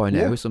 times by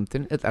now or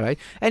something at that age.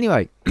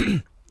 Anyway,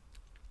 there's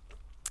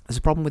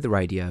a problem with the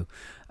radio,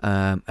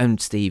 and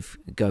Steve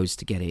goes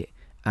to get it,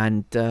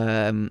 and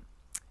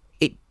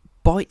it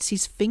bites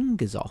his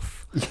fingers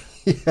off.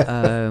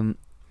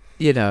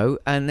 You know,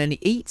 and then it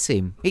eats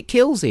him. It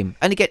kills him,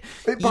 and again,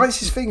 it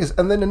bites his fingers,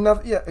 and then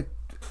another. Yeah,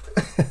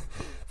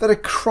 then a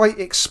crate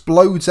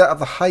explodes out of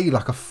the hay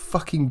like a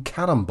fucking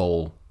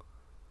cannonball.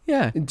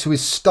 Yeah, into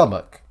his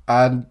stomach,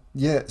 and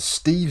yeah,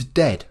 Steve's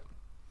dead.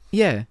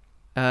 Yeah,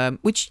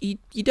 which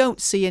you don't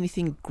see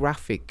anything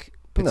graphic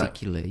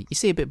particularly. No. You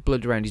see a bit of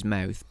blood around his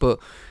mouth, but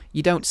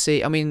you don't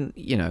see. I mean,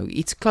 you know,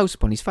 it's close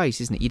up on his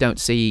face, isn't it? You don't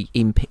see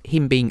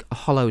him being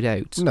hollowed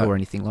out or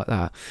anything like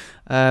that.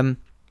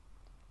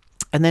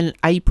 And then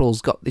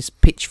April's got this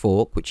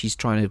pitchfork, which he's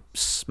trying to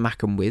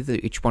smack him with,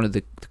 which one of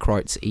the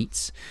Krites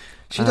eats.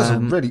 She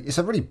doesn't really. It's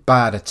a really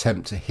bad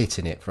attempt at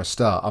hitting it for a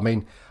start. I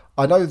mean,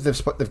 I know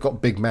they've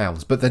got big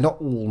mouths, but they're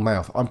not all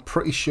mouth. I'm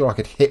pretty sure I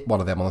could hit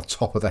one of them on the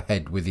top of the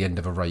head with the end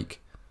of a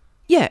rake.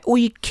 Yeah, or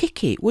you'd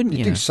kick it, wouldn't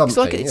you? Do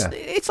something.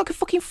 It's like a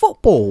fucking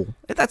football.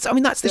 That's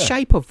the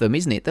shape of them,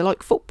 isn't it? They're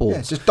like footballs.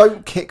 Yeah, just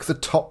don't kick the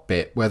top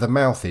bit where the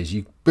mouth is.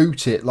 You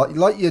boot it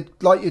like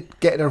you're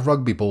getting a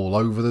rugby ball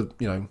over the,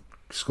 you know,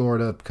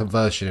 scoring a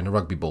conversion in a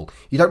rugby ball.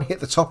 You don't hit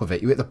the top of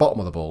it. You hit the bottom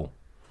of the ball.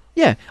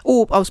 Yeah,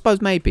 or I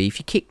suppose maybe if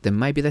you kick them,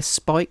 maybe their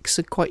spikes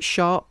are quite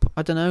sharp.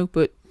 I don't know,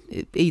 but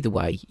either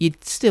way,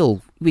 you'd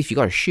still, if you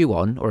got a shoe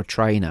on or a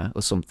trainer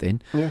or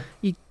something. Yeah.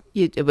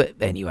 But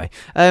anyway,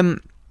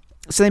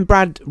 so then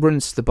Brad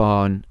runs to the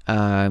barn,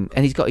 and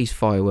he's got his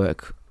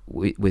firework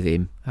with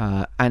him,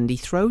 and he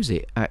throws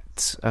it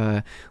at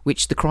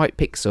which the Krite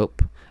picks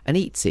up and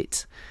eats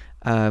it,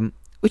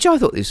 which I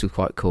thought this was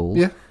quite cool.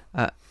 Yeah.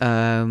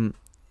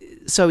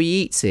 So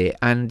he eats it,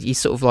 and you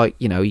sort of like,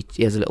 you know, he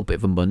has a little bit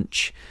of a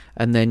munch,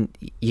 and then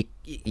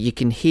you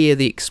can hear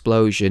the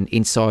explosion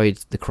inside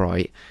the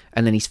Krite,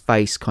 and then his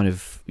face kind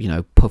of, you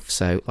know,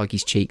 puffs out, like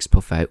his cheeks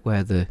puff out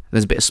where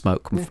there's a bit of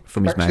smoke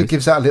from his mouth.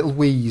 Gives out a little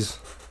wheeze.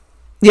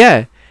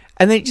 Yeah,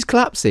 and then it just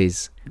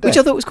collapses, which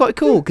I thought was quite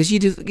cool, because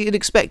you'd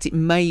expect it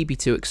maybe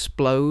to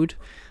explode.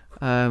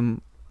 I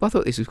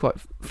thought this was quite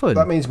fun.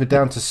 That means we're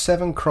down to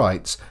 7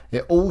 Krites.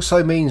 It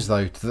also means,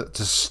 though, that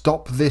to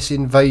stop this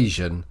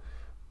invasion,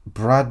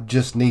 Brad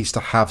just needs to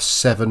have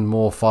 7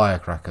 more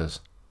firecrackers.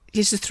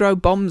 Just to throw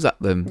bombs at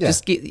them. Yeah.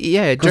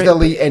 Because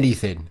they'll eat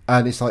anything.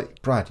 And it's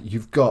like, Brad,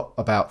 you've got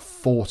about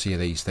 40 of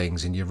these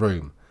things in your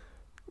room.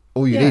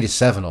 All you need is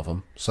 7 of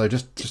them. So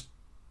just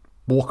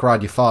walk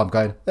around your farm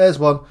going, there's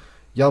one.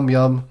 Yum,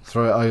 yum.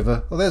 Throw it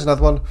over. Oh, there's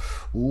another one.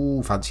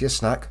 Ooh, fancy a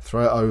snack.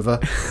 Throw it over.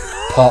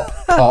 Pop,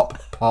 pop,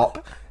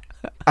 pop.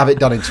 Have it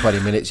done in 20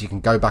 minutes. You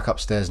can go back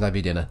upstairs and have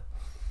your dinner.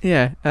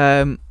 Yeah.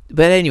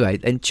 But anyway,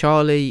 then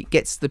Charlie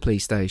gets to the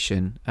police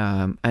station,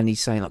 and he's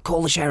saying, like,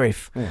 call the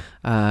sheriff.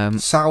 Yeah.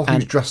 Sal,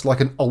 who's dressed like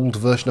an old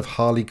version of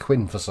Harley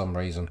Quinn for some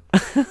reason.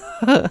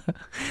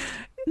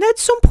 Now, at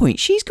some point,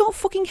 she's got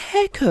fucking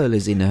hair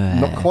curlers in her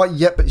hair. Not quite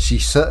yet, but she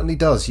certainly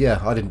does.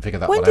 Yeah, I didn't figure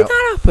that one out. When did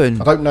that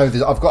happen? I don't know.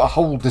 I've got a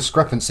whole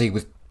discrepancy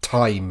with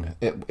time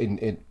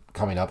in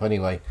coming up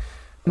anyway.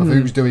 Of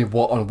who's doing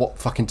what on what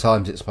fucking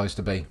times it's supposed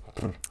to be.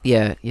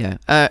 Yeah.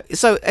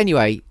 So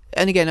anyway,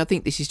 and again, I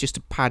think this is just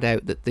to pad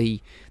out that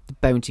the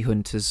bounty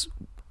hunters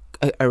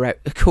are out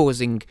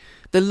causing.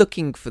 They're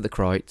looking for the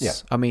Krites. Yeah.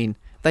 I mean,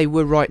 they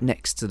were right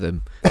next to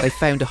them. They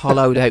found a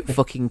hollowed out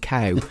fucking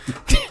cow.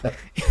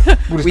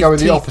 We'll just go in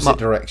the opposite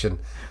direction.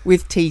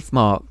 With teeth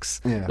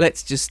marks. Yeah.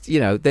 Let's just, you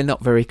know, they're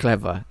not very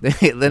clever.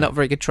 They're not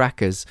very good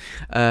trackers.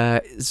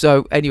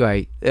 So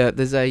anyway,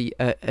 there's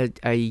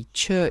a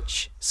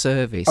church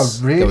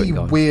service. A really going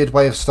on. weird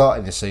way of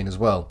starting this scene as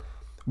well.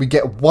 We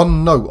get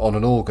one note on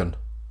an organ.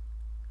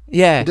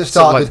 Yeah. It just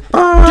started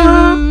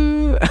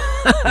with...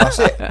 That's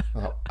it.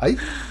 Hey?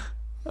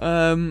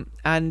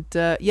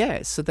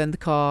 So then the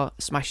car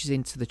smashes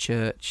into the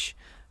church,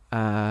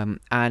 and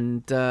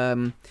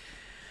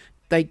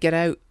they get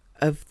out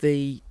of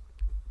the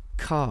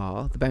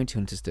car, the bounty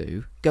hunters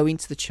do, go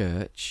into the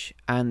church,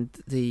 and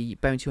the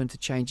bounty hunter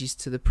changes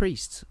to the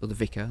priest or the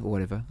vicar or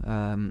whatever,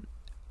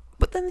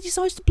 but then he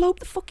decides to blow up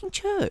the fucking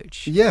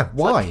church. Yeah,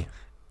 why?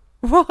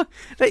 What?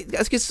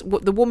 That's because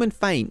the woman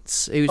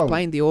faints who's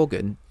playing the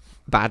organ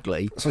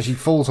badly. So she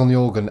falls on the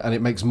organ and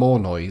it makes more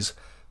noise.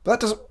 But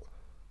that doesn't...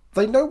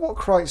 They know what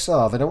Krites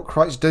are. They know what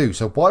Krites do.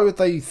 So why would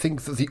they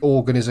think that the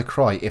organ is a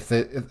Krite?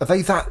 Are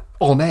they that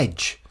on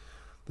edge?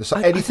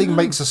 Anything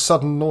makes a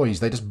sudden noise,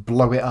 they just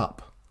blow it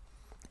up.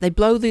 They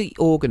blow the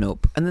organ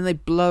up, and then they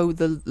blow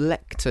the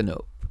lectern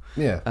up.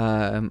 Yeah.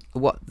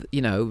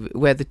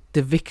 Where the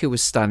vicar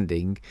was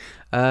standing,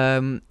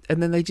 and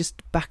then they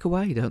just back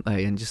away, don't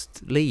they, and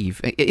just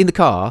leave in the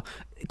car.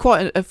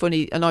 Quite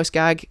a nice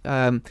gag.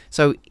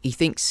 So he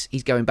thinks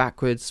he's going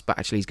backwards, but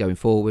actually he's going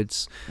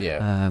forwards.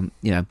 Yeah.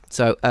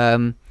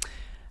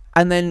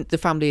 And then the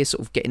family is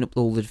sort of getting up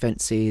all the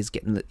defences,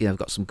 they've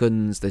got some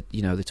guns. That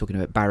they're talking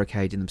about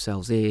barricading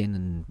themselves in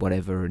and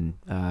whatever,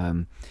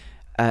 and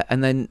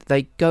then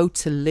they go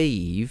to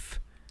leave.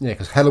 Yeah,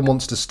 because Helen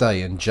wants to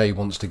stay and Jay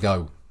wants to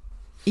go.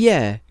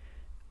 Yeah.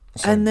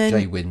 So and then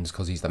Jay wins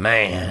because he's the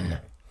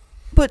man.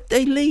 But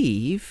they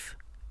leave,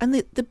 and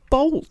the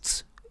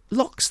bolt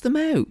locks them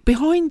out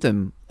behind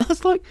them. I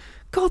was like,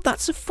 God,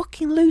 that's a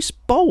fucking loose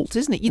bolt,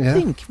 isn't it? You'd Yeah.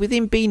 think, with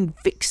him being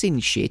fixing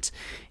shit,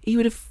 he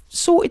would have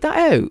sorted that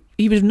out.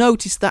 He would have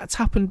noticed that's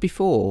happened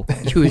before.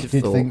 You would have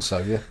You'd thought. think so,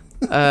 yeah.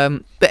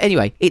 But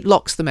anyway, it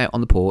locks them out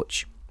on the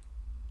porch.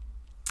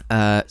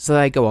 So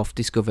they go off,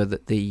 discover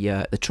that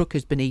the truck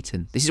has been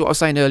eaten. This is what I was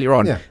saying earlier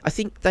on. Yeah. I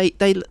think they're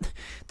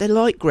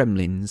like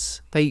gremlins.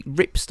 They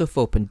rip stuff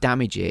up and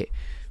damage it,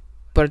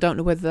 but I don't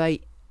know whether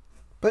they.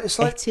 But it's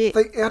like, Ate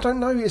it. I don't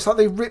know, it's like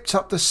they ripped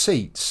up the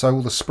seats so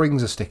all the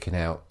springs are sticking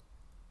out.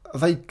 Are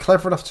they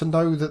clever enough to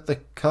know that they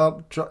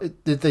can't...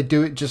 Did they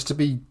do it just to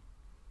be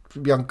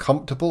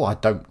uncomfortable? I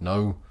don't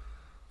know.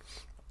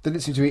 Didn't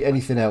seem to be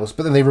anything else.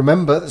 But then they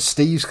remember that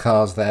Steve's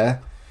car's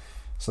there.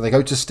 So they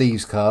go to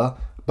Steve's car.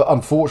 But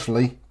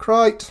unfortunately,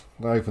 Crite.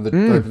 They open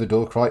the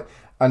door, Crite.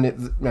 And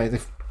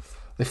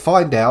they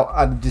find out,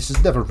 and this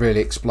is never really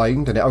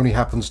explained, and it only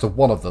happens to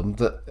one of them,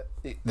 that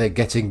they're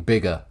getting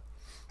bigger.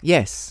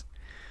 Yes.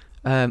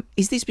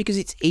 Is this because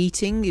it's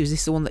eating? Is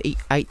this the one that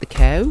ate the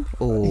cow?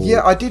 Or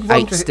Yeah, I did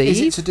wonder, ate Steve? is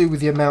it to do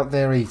with the amount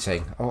they're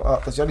eating?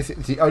 That's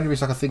the only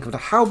reason I can think of it.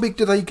 How big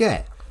do they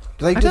get?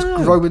 Do they I just don't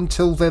know. grow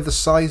until they're the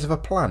size of a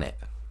planet?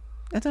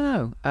 I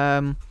don't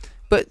know.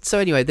 But so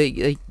anyway,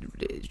 they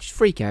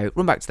freak out,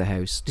 run back to the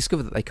house,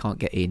 discover that they can't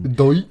get in.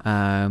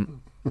 So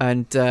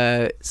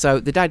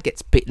the dad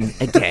gets bitten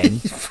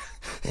again.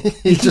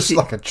 He's just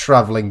like a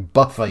travelling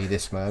buffet,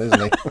 this man,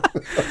 isn't he?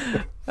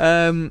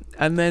 And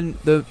then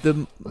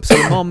the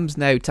mom's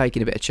now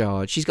taking a bit of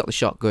charge. She's got the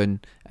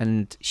shotgun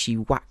and she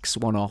whacks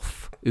one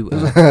off with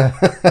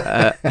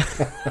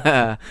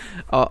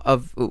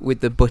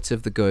the butt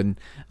of the gun.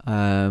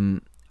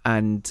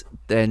 And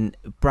then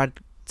Brad,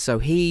 so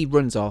he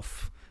runs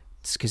off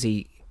because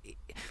the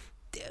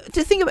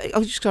thing about,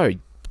 I'm sorry,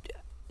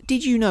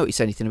 did you notice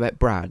anything about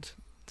Brad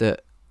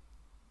that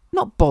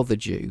not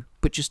bothered you,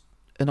 but just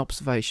an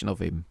observation of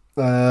him?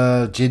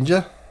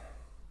 Ginger?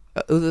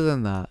 Other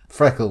than that,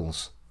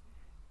 Freckles?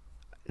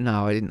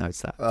 no, I didn't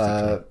notice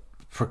that.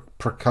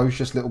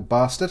 Precocious little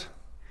bastard?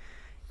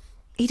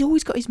 He'd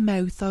always got his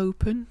mouth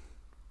open.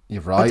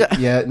 You're right.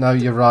 Yeah, no,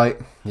 you're right.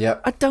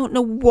 Yep. I don't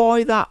know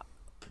why that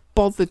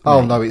bothered me.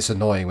 Oh, no, it's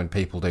annoying when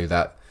people do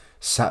that.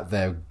 Sat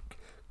there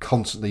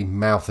constantly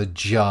mouth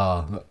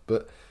ajar,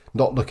 but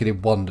not looking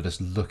in wonder, just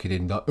looking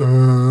in like,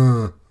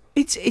 And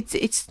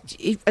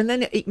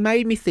then it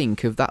made me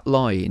think of that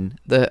line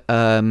that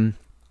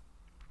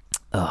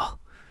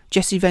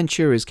Jesse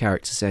Ventura's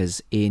character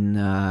says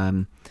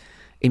in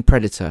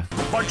Predator.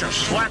 Bunch of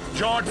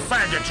slack-jawed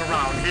faggots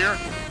around here.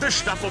 This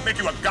stuff will make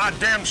you a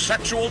goddamn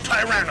sexual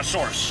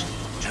tyrannosaurus.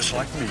 Just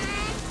like me.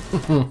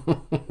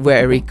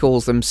 Where he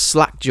calls them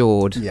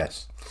slack-jawed.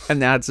 yes.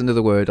 And adds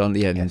another word on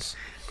the end. Yes.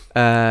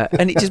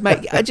 And it just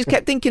I just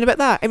kept thinking about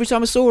that every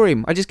time I saw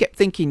him. I just kept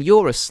thinking,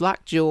 you're a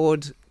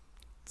slack-jawed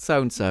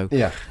so-and-so.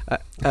 Yeah.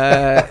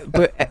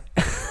 But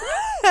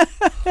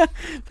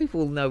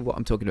people will know what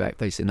I'm talking about if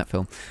they've seen that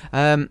film.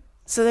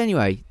 So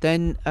anyway,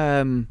 then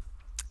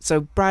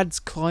so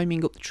Brad's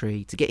climbing up the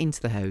tree to get into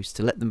the house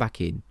to let them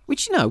back in,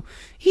 which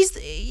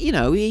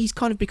he's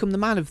kind of become the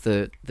man of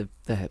the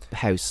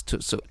house,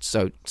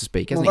 so to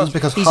speak. Well, Hasn't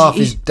that's he? because half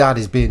his dad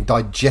is being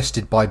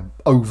digested by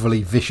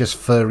overly vicious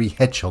furry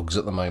hedgehogs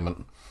at the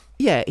moment.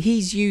 Yeah,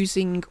 he's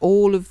using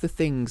all of the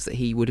things that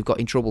he would have got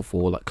in trouble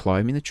for, like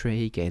climbing the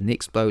tree, getting the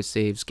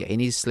explosives, getting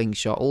his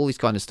slingshot, all this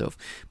kind of stuff.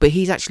 But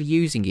he's actually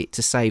using it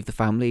to save the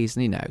family,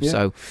 isn't he now? Yeah.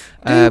 So,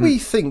 Do we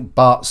think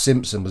Bart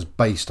Simpson was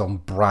based on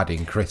Brad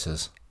in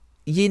Critters?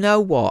 you know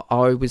what?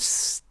 I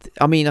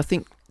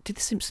think, did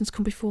The Simpsons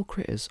come before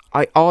Critters?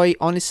 I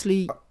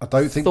honestly I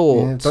don't think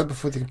thought... don't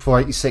before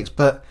 86,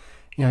 but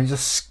he's a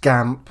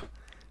scamp.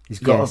 He's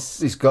got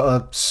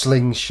a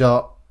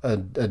slingshot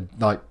and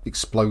like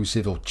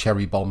explosive or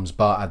cherry bombs.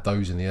 Bart had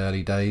those in the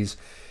early days.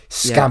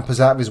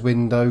 Scampers out of his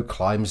window,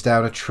 climbs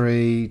down a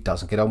tree,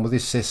 doesn't get on with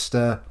his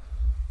sister.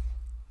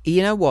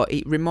 You know what?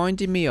 It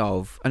reminded me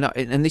of,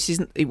 and this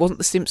isn't. It wasn't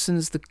The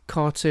Simpsons, the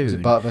cartoon. Is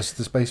it Bart vs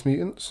the Space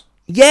Mutants?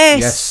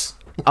 Yes.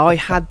 I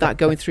had that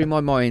going through my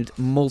mind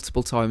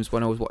multiple times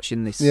when I was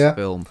watching this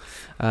film,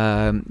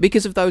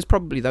 because of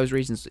those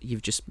reasons that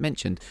you've just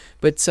mentioned.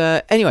 But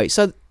anyway,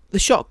 so the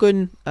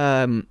shotgun.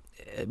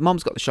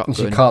 Mom's got the shotgun.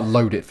 She can't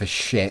load it for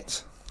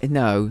shit.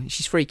 No,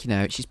 she's freaking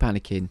out. She's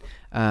panicking.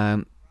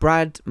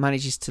 Brad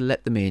manages to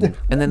let them in,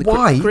 and then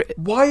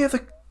Why are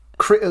the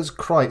critters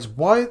Krites?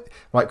 Why?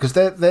 Right, because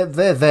they're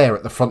there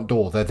at the front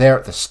door. They're there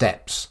at the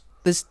steps.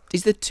 Is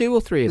there 2 or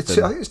 3 of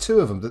them? I think it's 2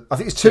 of them. I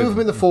think it's 2 of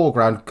them in the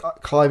foreground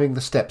climbing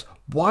the steps.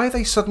 Why are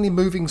they suddenly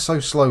moving so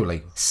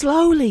slowly?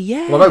 Slowly,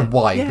 yeah. Well, I know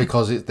why, yeah.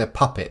 because they're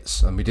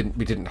puppets, and we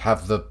didn't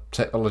have the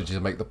technology to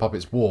make the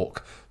puppets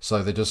walk,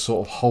 so they're just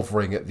sort of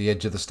hovering at the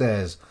edge of the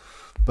stairs.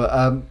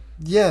 But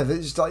they're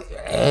just like,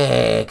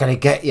 can I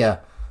get you?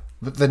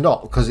 But they're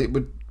not, because it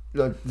would.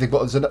 They're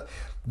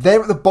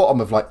at the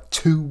bottom of like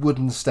 2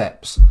 wooden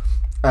steps,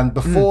 and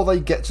before they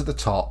get to the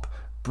top,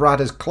 Brad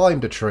has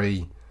climbed a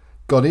tree,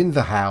 gone in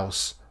the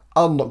house,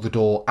 unlocked the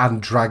door,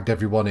 and dragged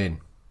everyone in.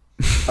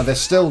 And they're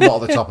still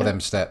not at the top of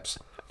them steps.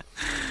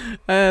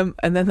 And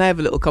then they have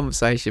a little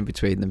conversation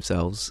between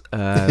themselves.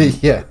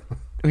 Yeah.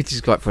 Which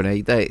is quite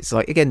funny. It's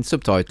like, again,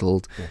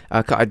 subtitled.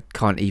 I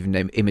can't even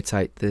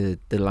imitate the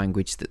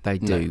language that they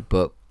do,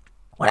 but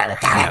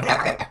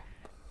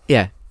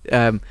yeah,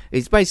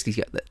 it's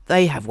basically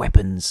they have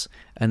weapons,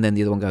 and then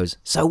the other one goes,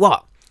 "So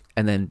what?"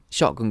 And then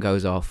shotgun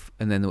goes off,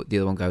 and then the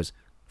other one goes,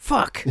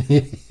 "Fuck."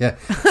 Yeah.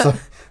 So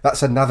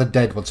that's another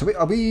dead one. So so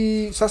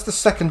that's the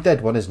second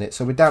dead one, isn't it?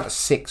 So we're down to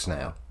 6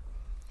 now.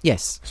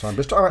 Yes. So I'm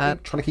just trying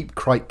to keep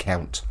crate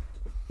count.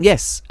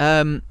 Yes.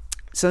 So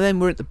then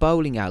we're at the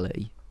bowling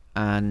alley,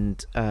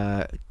 and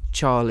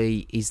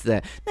Charlie is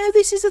there. Now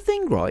this is the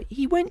thing, right?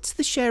 He went to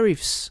the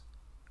sheriff's.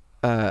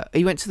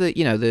 He went to the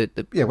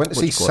went to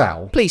see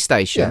Sal. Police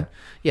station.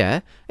 Yeah.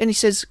 And he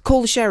says,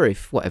 "Call the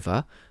sheriff,"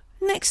 whatever.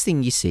 Next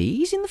thing you see,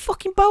 he's in the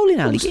fucking bowling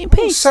alley getting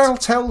pissed. Sal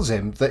tells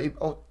him that.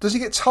 Does he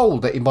get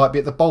told that he might be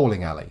at the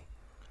bowling alley?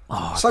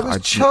 Oh, So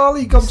has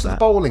Charlie gone to the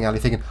bowling alley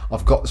thinking,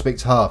 "I've got to speak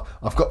to Harv.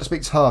 I've got to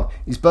speak to Harv."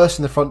 He's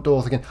bursting the front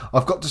door thinking,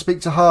 "I've got to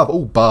speak to Harv."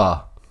 Oh,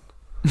 bar.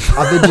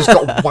 And then just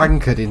got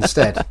wankered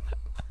instead.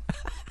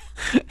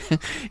 Yeah,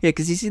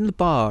 because he's in the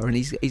bar and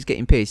he's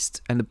getting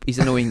pissed and he's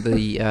annoying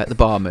the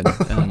barman.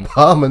 The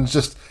barman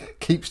just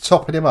keeps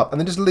topping him up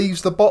and then just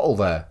leaves the bottle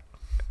there.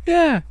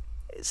 Yeah.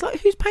 It's like,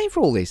 who's paying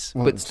for all this?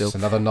 Well, but still. It's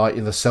another night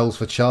in the cells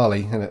for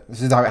Charlie. Isn't it?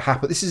 This is how it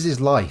happened. This is his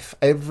life.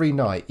 Every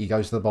night he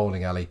goes to the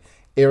bowling alley,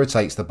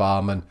 irritates the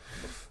barman.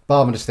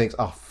 Barman just thinks,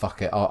 "Oh,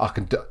 fuck it. I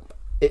can do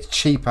it's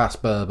cheap-ass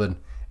bourbon.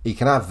 He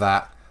can have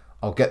that.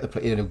 I'll get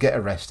he'll get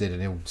arrested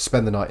and he'll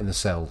spend the night in the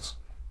cells."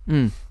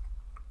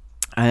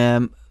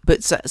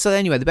 But so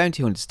anyway, the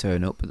bounty hunters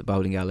turn up at the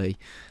bowling alley.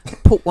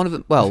 Put one of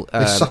them. Well,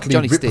 They subtly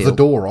Johnny rip Steele. the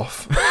door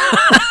off.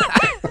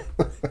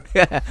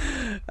 Yeah.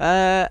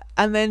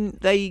 And then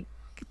they,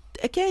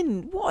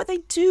 again, what are they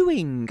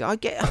doing? I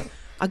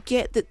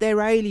get that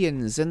they're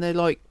aliens and they're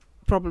like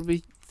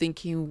probably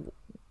thinking,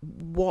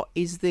 what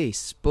is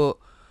this? But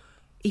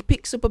he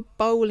picks up a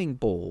bowling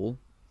ball.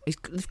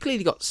 They've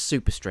clearly got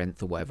super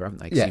strength or whatever,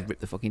 haven't they? Because he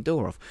ripped the fucking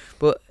door off.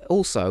 But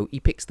also,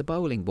 he picks the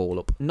bowling ball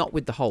up, not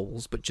with the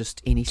holes, but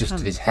just in his hand. Just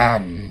in his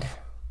hand.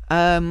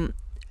 And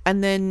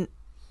then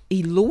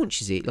he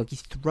launches it, like he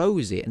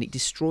throws it, and it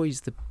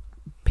destroys the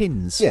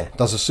pins. Yeah,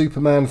 does a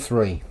Superman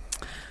 3.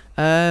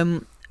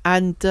 And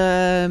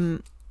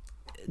then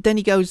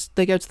they go to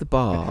the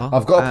bar.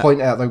 I've got to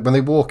point out, though, when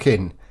they walk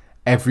in,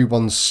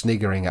 everyone's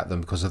sniggering at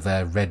them because of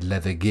their red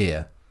leather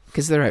gear.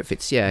 Because their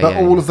outfits, yeah. But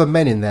all of the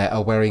men in there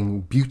are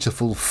wearing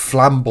beautiful,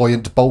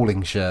 flamboyant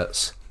bowling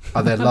shirts.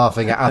 And they're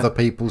laughing at other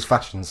people's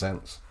fashion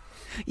sense.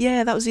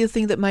 Yeah, that was the other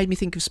thing that made me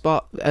think of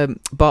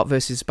Bart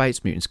versus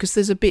Space Mutants. Because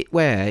there's a bit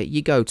where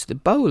you go to the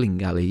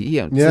bowling alley,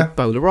 to the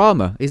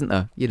Bowlerama, isn't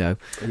there?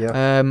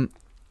 Yeah.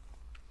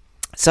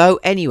 So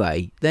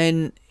anyway,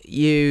 then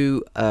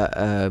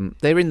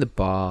they're in the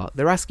bar.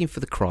 They're asking for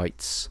the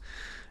Krites.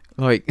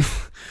 Like,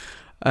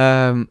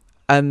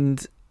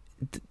 and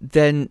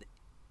then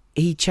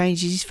he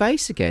changes his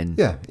face again.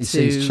 Yeah, he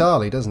sees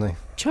Charlie, doesn't he?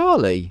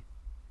 Charlie.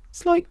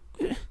 It's like,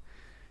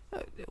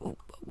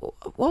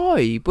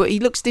 why? But he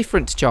looks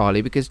different to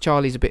Charlie because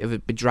Charlie's a bit of a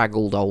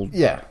bedraggled old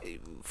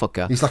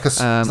fucker. He's like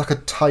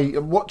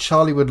what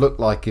Charlie would look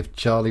like if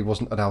Charlie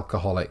wasn't an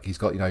alcoholic. He's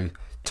got,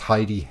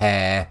 tidy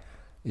hair.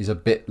 He's a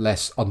bit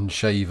less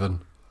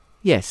unshaven.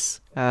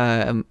 Yes.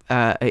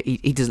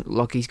 He doesn't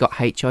look like he's got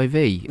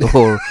HIV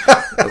or...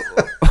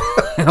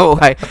 or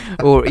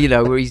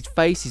where his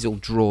face is all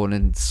drawn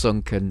and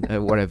sunken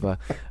or whatever,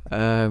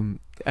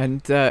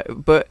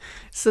 but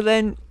so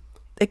then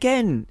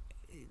again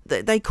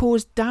they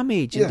cause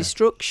damage and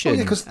destruction.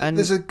 Because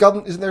there's a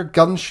gun. Isn't there a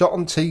gunshot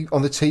on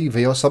the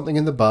TV or something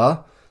in the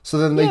bar? So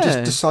then they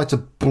just decide to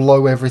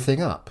blow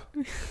everything up.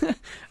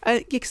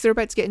 Because they're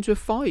about to get into a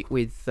fight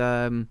with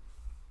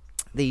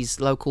these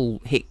local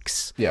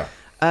hicks. Yeah.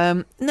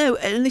 No,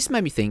 and this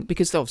made me think,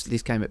 because obviously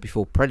this came out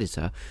before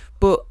Predator,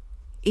 but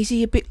is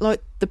he a bit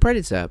like the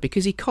Predator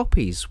because he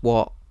copies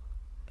what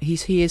he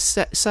hears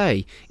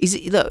say?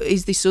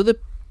 Is this other?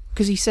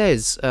 Because he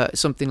says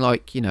something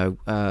like, he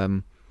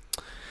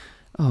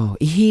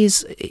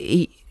hears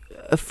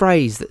a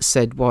phrase that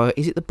said, "Why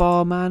is it the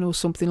barman?" or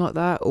something like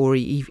that, or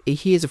he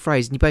hears a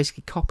phrase and he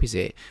basically copies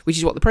it, which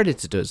is what the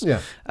Predator does. Yeah.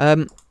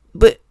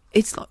 But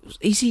it's like,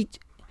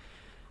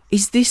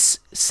 is this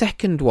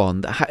second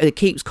one that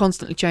keeps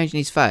constantly changing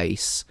his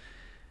face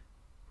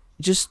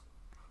just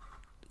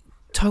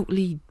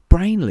totally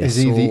brainless?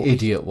 Is he the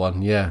idiot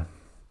one? Yeah.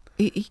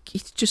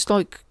 He's just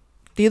like,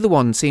 the other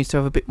one seems to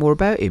have a bit more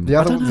about him. The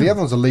other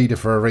one's a leader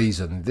for a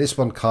reason. This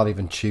one can't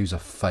even choose a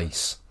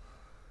face.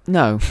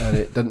 No. And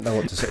it doesn't know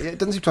what to say. It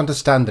doesn't seem to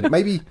understand it.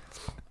 Maybe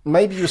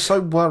you're so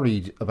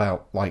worried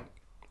about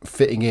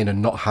fitting in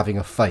and not having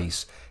a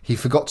face, he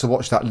forgot to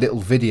watch that little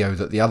video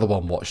that the other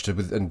one watched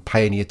and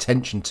pay any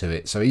attention to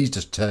it. So he's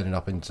just turning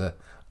up into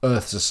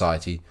Earth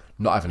Society,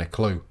 not having a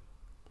clue.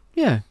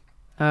 Yeah.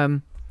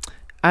 And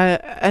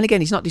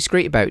again, he's not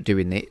discreet about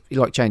doing it,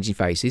 like changing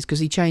faces, because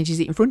he changes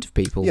it in front of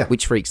people,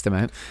 which freaks them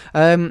out.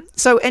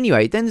 So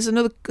anyway, then there's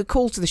another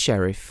call to the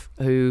sheriff,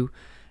 who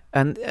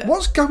And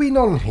what's going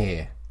on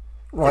here?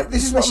 Right,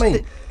 this is what I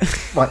mean.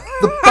 Right,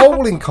 the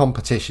bowling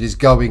competition is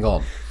going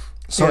on,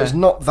 so Yeah. it's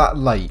not that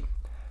late.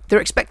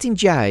 they're expecting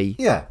Jay.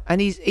 Yeah.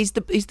 And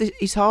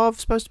is Harv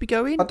supposed to be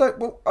going? I don't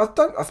know.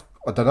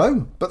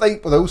 But they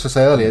also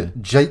say earlier,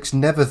 Jake's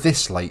never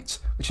this late,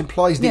 which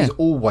implies that he's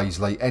always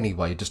late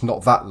anyway, just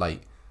not that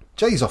late.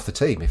 Jay's off the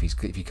team if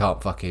he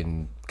can't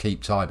fucking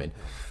keep timing.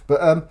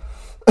 But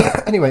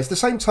anyway, it's the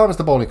same time as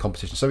the bowling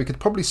competition, so we could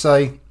probably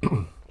say,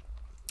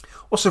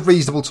 what's a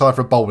reasonable time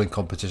for a bowling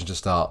competition to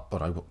start?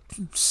 8 o'clock.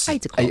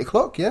 8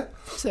 o'clock, yeah.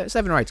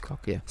 7 or 8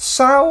 o'clock, yeah.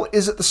 Sal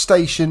is at the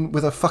station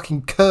with her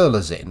fucking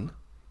curlers in.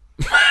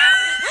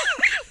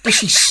 Does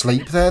she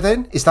sleep there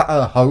then? Is that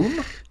her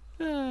home?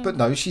 But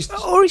no, she's...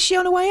 Or is she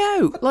on her way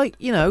out? Like,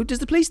 does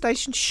the police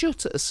station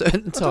shut at a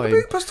certain time?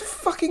 Who puts the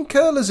fucking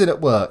curlers in at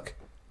work?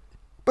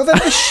 But then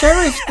the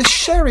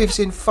sheriff's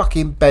in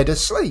fucking bed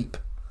asleep.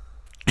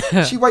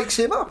 She wakes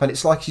him up, and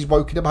it's like she's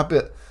woken him up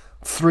at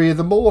 3 in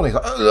the morning.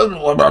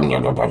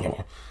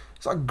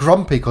 It's like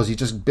grumpy because he's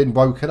just been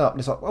woken up, and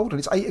it's like, hold on,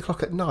 it's 8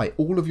 o'clock at night.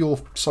 All of your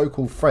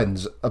so-called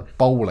friends are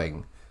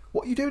bowling.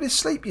 What are you doing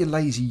asleep, you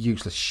lazy,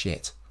 useless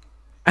shit?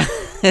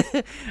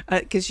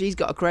 Because she's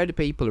got a crowd of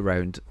people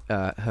around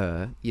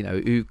her,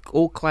 who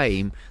all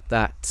claim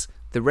that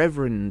the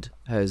Reverend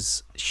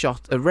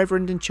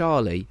and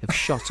Charlie have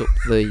shot up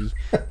the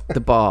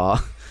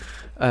bar.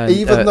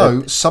 Even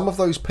though some of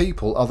those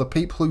people are the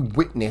people who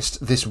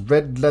witnessed this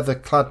red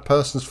leather-clad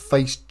person's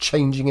face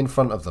changing in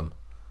front of them.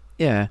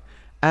 Yeah.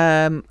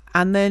 And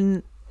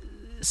then...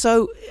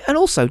 So... And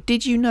also,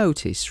 did you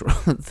notice,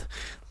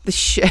 the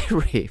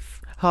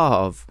sheriff,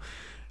 Harv,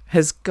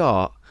 has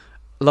got...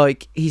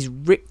 Like, he's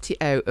ripped it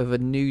out of a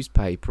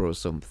newspaper or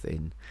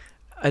something.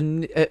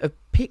 And a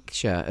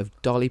picture of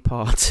Dolly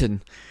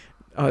Parton.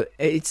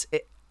 It's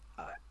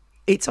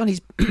on his.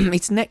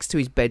 It's next to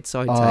his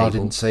bedside table. I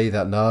didn't see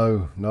that.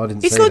 No, I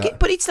didn't see that.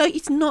 But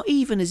it's not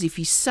even as if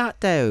he sat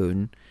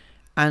down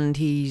and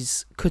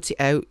he's cut it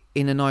out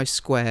in a nice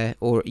square,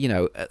 or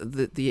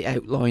the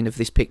outline of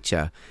this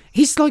picture.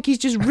 He's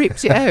just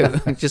ripped it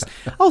out.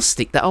 I'll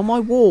stick that on my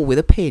wall with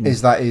a pin.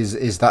 Is that his?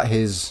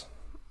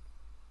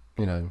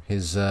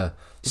 His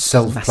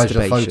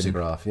self-pleasure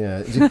photograph.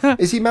 Yeah.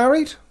 Is he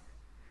married?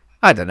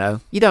 I don't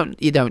know. You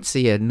don't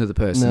see another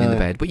person in the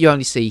bed, but you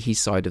only see his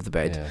side of the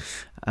bed.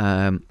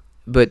 Yeah.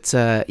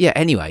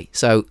 Anyway,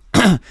 so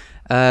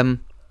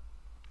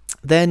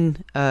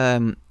then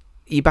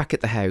you're back at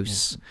the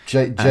house.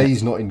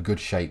 Jay's not in good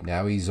shape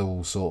now. He's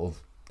all sort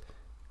of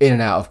in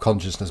and out of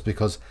consciousness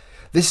because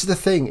this is the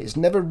thing. It's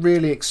never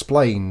really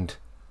explained.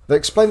 They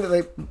explain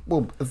that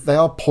they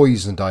are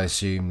poisoned, I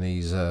assume,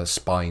 these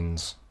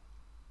spines.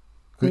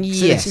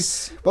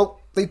 Yes. Well,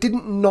 they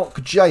didn't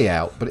knock Jay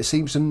out, but it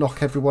seems to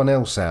knock everyone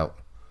else out.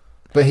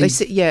 But they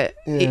say,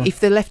 if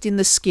they're left in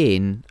the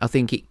skin, I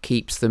think it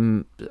keeps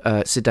them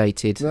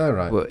sedated. Oh,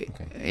 right. Well,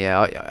 okay.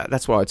 Yeah,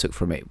 that's what I took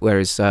from it.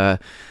 Whereas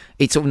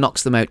it sort of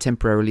knocks them out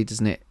temporarily,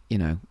 doesn't it?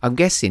 I'm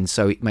guessing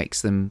so it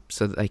makes them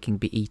so that they can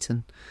be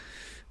eaten.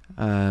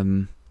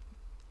 But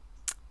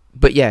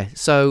yeah,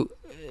 so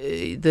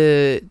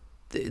they're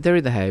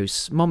in the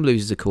house. Mom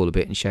loses a cool a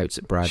bit and shouts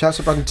at Brad.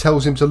 And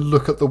tells him to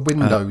look at the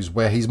windows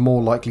where he's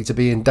more likely to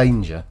be in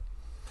danger.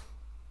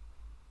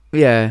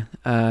 Yeah,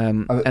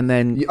 and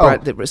then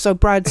so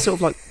Brad's sort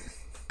of like,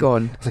 go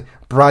on.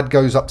 Brad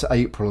goes up to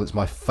April. It's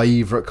my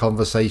favourite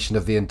conversation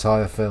of the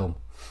entire film.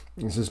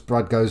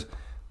 Brad goes,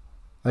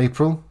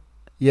 April,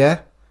 yeah,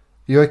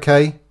 you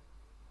okay?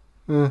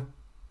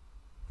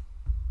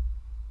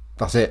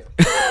 That's it.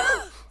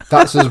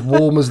 That's as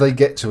warm as they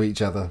get to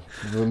each other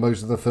for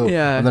most of the film.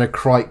 Yeah. And then a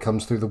crike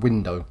comes through the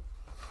window.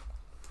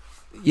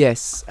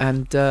 Yes,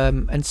 and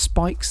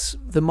spikes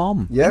the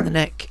mom in the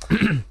neck.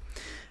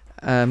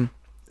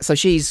 So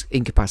she's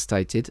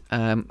incapacitated,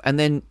 and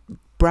then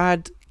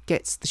Brad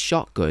gets the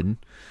shotgun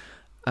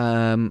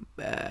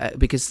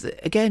because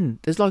again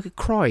there's like a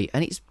cry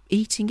and it's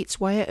eating its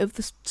way out of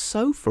the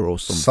sofa or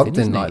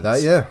something like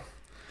that. Yeah.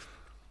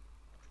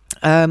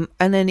 And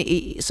then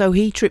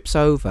he trips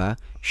over,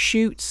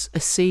 shoots a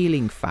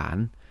ceiling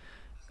fan,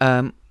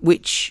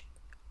 which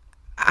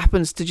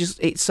happens to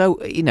it's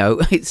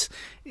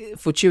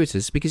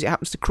fortuitous because it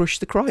happens to crush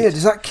the crate. Yeah,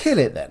 does that kill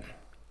it then?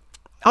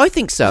 I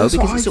think so, That's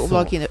because it's sort of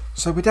like in a...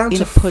 So we're down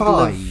to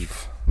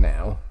 5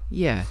 now.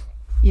 Yeah.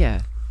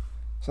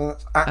 So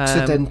that's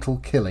accidental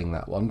killing,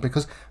 that one,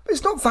 because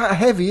it's not that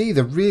heavy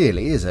either,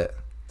 really, is it?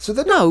 So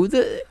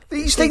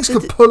these things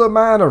could pull a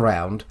man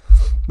around,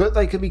 but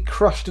they could be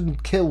crushed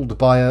and killed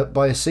by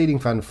a ceiling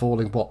fan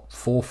falling,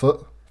 4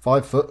 foot,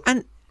 5 foot?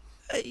 And,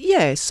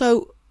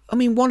 so, I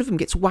mean, one of them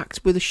gets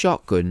whacked with a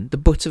shotgun, the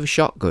butt of a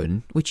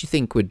shotgun, which you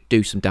think would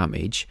do some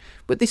damage,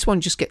 but this one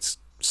just gets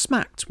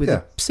smacked with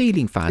a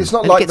ceiling fan. It's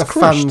not like the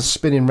fan's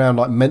spinning round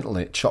like mental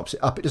and it chops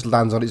it up, it just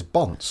lands on its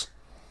bonds.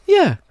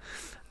 Yeah.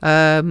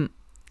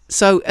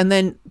 So, and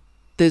then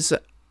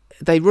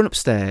they run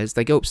upstairs,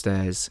 they go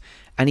upstairs,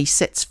 and he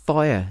sets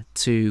fire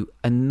to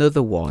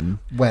another one.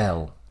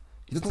 Well,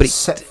 he doesn't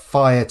set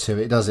fire to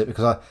it, does it?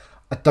 Because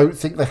I don't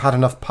think they had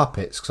enough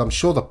puppets, because I'm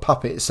sure the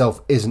puppet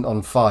itself isn't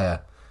on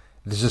fire.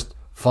 There's just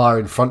fire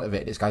in front of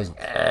it. It's going...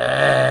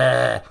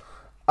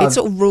 It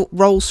sort of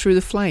rolls through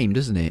the flame,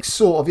 doesn't it?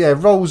 Sort of, yeah,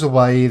 rolls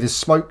away, there's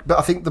smoke, but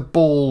I think the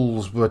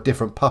balls were a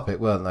different puppet,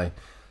 weren't they?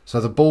 So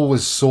the ball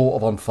was sort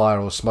of on fire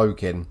or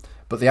smoking,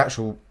 but the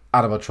actual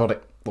animatronic,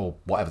 or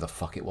whatever the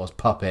fuck it was,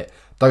 puppet,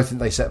 don't think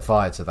they set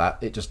fire to that.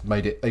 It just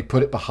made it, they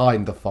put it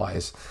behind the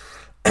fires,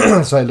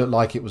 so it looked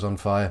like it was on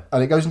fire.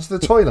 And it goes into the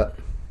toilet.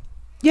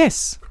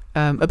 Yes,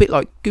 a bit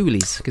like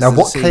Ghoulies. Now,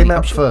 what came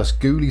out first,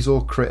 Ghoulies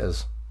or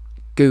Critters?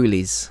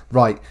 Ghoulies.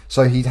 Right,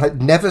 so he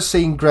had never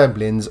seen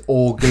Gremlins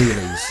or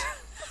Ghoulies.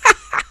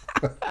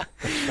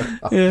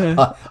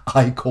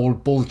 I call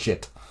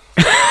bullshit.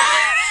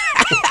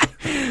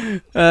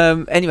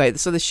 Anyway,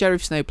 so the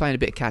sheriff's now playing a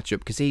bit of catch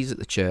up because he's at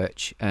the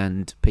church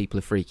and people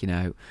are freaking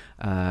out.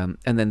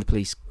 And then the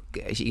police,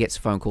 he gets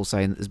a phone call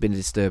saying that there's been a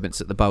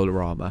disturbance at the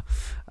Bowl-O-Rama.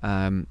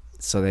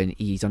 So then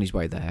he's on his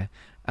way there.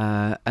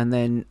 And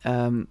then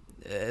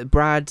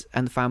Brad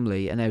and the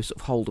family are now sort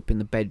of holed up in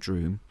the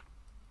bedroom.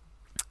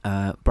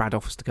 Brad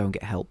offers to go and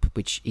get help,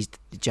 which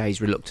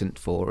Jay's reluctant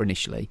for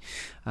initially.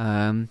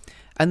 And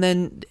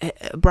then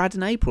Brad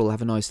and April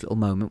have a nice little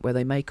moment where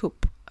they make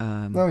up.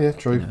 Oh, yeah,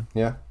 true.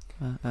 Yeah.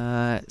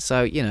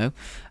 So,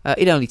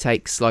 it only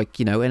takes,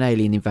 an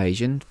alien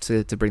invasion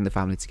to bring the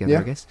family together,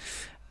 I guess.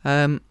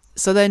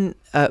 So then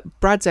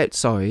Brad's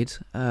outside,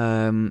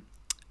 and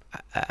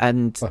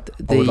I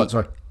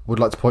would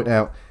like to point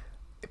out,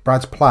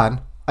 Brad's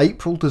plan,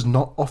 April does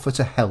not offer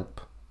to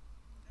help.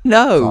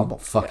 No. So I'm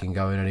not fucking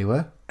going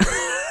anywhere.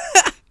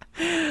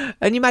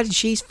 And you imagine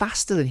she's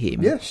faster than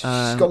him. Yeah, she's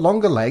got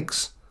longer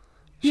legs.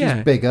 She's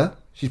bigger.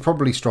 She's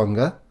probably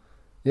stronger.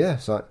 Yeah,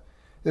 it's like...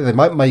 Yeah, they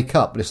might make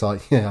up, but it's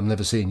like, yeah, I'm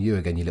never seeing you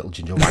again, you little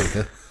ginger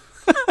wanker.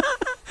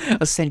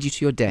 I'll send you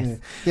to your death.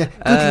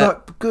 Yeah.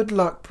 Good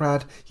luck,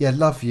 Brad. Yeah,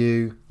 love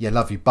you. Yeah,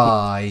 love you.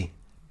 Bye.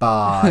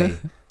 Bye.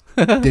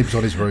 Dibs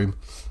on his room.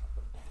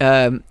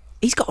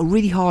 He's got a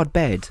really hard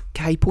bed.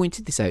 Kay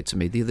pointed this out to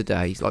me the other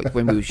day, like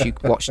when she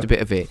watched a bit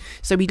of it.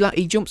 So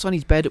he jumps on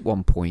his bed at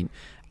one point,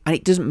 and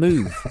it doesn't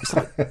move. It's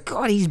like,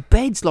 God, his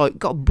bed's like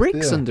got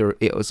bricks under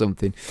it or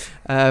something.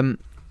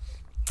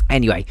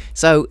 Anyway,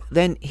 so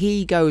then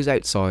he goes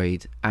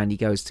outside and he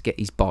goes to get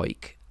his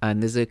bike,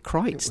 and there's a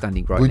Krite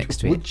standing next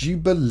to him. Would you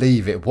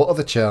believe it? What are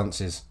the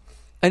chances?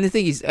 And the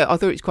thing is, I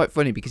thought it's quite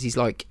funny because he's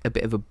like a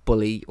bit of a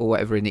bully or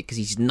whatever in it, because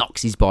he just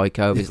knocks his bike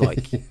over. He's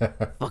like,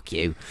 fuck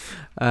you.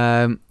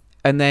 And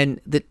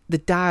then the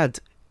dad,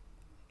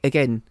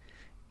 again,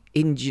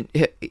 ingeniously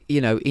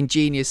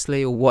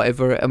or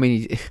whatever, I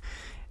mean,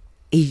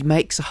 he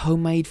makes a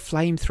homemade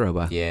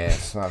flamethrower.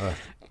 Yes, like a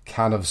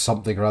can of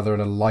something or other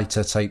and a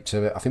lighter taped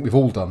to it. I think we've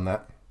all done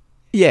that.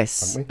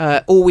 Yes,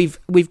 or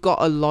we've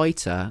got a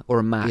lighter or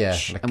a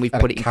match, and we've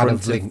put it in front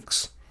of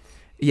Lynx.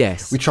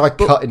 Yes, we tried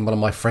cutting one of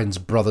my friend's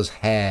brother's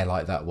hair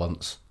like that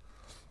once.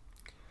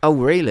 Oh,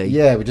 really?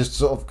 Yeah, we just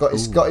sort of got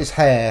his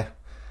hair,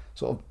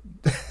 sort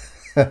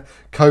of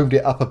combed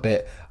it up a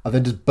bit, and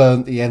then just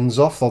burnt the ends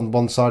off on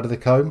one side of the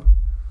comb,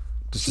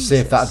 just to see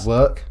if that'd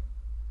work.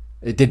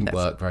 It didn't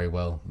work very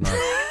well. No.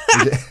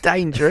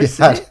 Dangerous.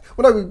 Well,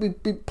 no,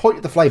 we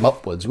pointed the flame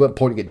upwards. We weren't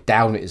pointing it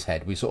down at his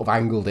head. We sort of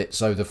angled it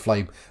so the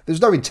flame... There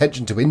was no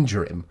intention to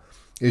injure him.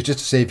 It was just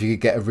to see if you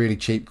could get a really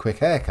cheap, quick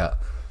haircut.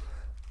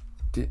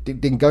 It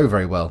didn't go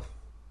very well.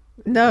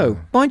 No.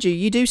 Mind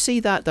you do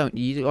see that, don't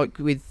you? Like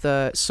with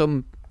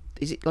some...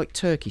 Is it like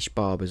Turkish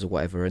barbers or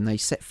whatever, and they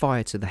set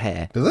fire to the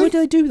hair? Do they? Why do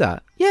they do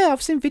that? Yeah,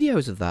 I've seen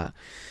videos of that.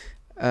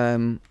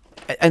 And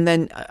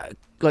then,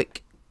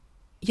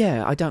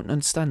 yeah, I don't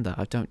understand that.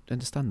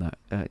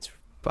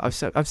 But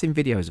I've seen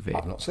videos of it.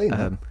 I've not seen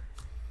that.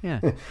 Yeah.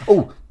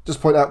 Oh,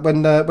 just point out,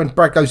 when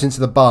Brad goes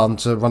into the barn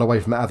to run away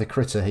from that other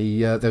critter,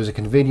 there was a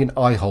convenient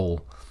eye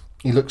hole.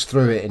 He looks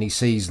through it and he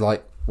sees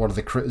like one of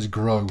the critters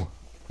grow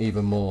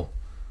even more.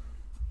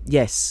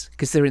 Yes,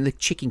 because they're in the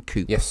chicken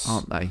coop, yes,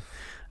 aren't they?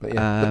 But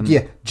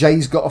yeah,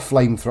 Jay's got a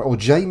flamethrower, or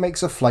Jay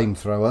makes a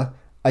flamethrower.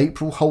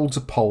 April holds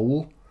a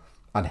pole,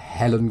 and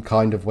Helen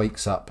kind of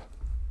wakes up.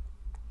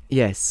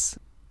 Yes.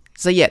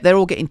 So yeah, they're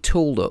all getting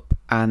tooled up,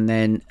 and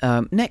then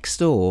next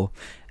door,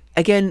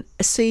 again,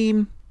 a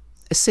scene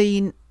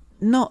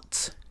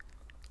not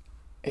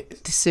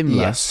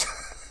dissimilar. Yes.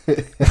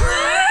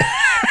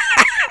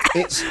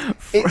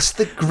 It's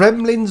the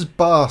Gremlins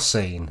bar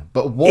scene,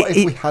 but what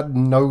if we had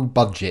no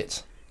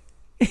budget?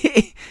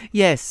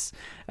 Yes,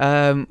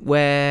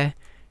 where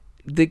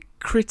the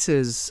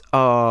critters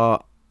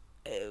are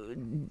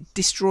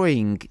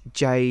destroying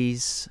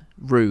Jay's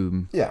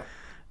room. Yeah.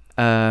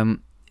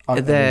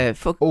 It's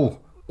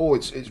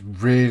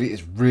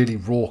really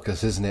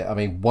raucous, isn't it? I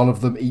mean, one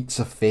of them eats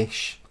a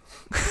fish.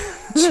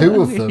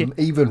 Two of them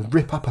even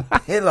rip up a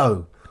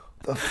pillow.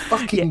 The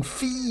fucking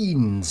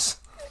fiends.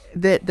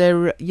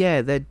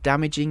 They're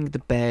damaging the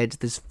bed.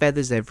 There's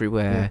feathers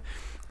everywhere,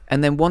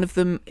 and then one of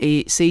them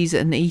sees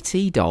an ET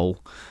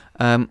doll,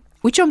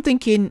 which I'm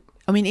thinking.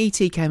 I mean, ET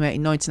came out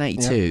in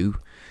 1982,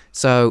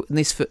 So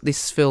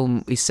this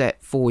film is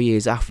set 4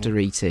 years after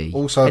E.T.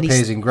 Also And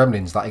appears in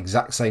Gremlins, that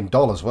exact same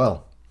doll as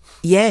well.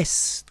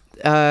 Yes.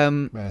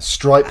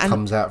 Stripe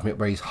comes out from it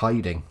where he's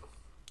hiding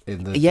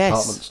in the Yes.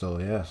 department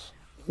store, yes.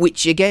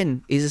 Which,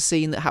 again, is a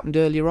scene that happened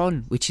earlier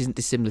on, which isn't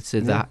dissimilar to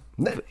that.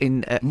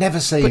 Never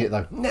seen it,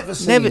 though. Never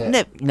seen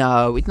it.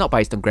 No, it's not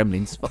based on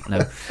Gremlins. Fuck no.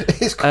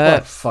 It's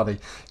quite funny,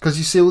 because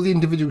you see all the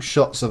individual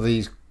shots of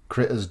these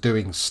critters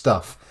doing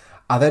stuff,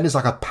 and then there's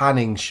like a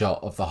panning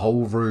shot of the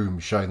whole room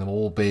showing them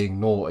all being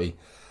naughty.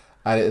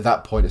 And at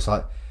that point, it's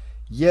like,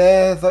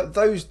 yeah,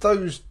 those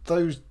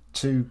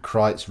two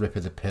Krites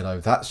ripping the pillow,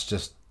 that's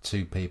just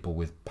two people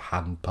with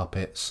hand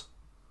puppets.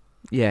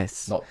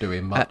 Yes. Not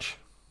doing much.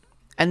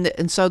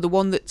 And so the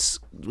one that's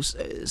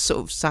sort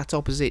of sat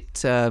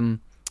opposite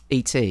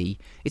E.T.,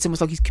 it's almost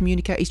like he's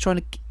trying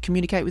to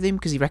communicate with him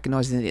because he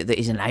recognises that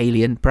he's an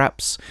alien,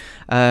 perhaps.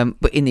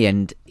 But in the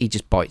end, he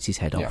just bites his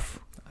head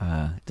off,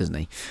 doesn't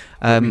he?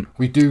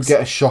 We do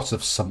get a shot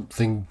of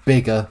something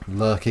bigger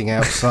lurking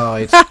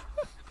outside.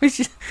 Which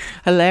is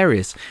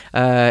hilarious.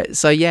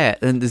 So yeah,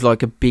 and there's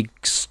like a big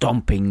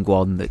stomping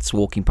one that's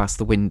walking past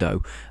the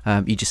window.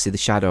 You just see the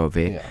shadow of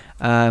it.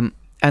 Yeah.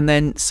 And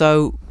then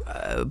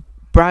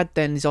Brad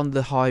then is on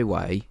the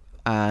highway,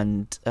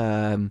 and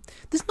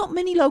there's not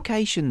many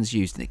locations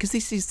used in it because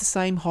this is the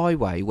same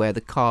highway where the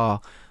car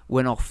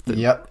went off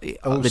the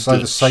Also the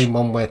ditch. same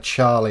one where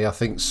Charlie, I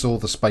think, saw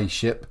the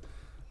spaceship.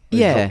 He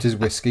dropped his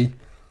whiskey.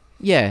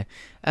 Yeah.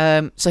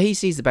 So he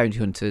sees the bounty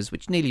hunters,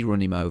 which nearly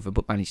run him over,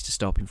 but manage to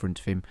stop in front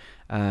of him.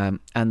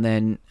 And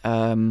then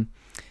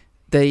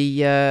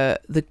the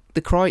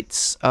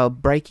Krites are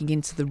breaking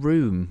into the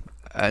room,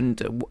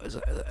 and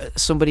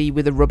somebody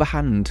with a rubber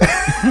hand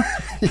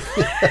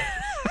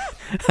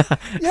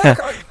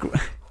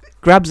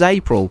grabs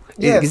April.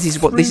 Yeah, this is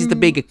the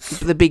bigger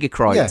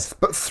Krites. Yes,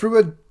 but through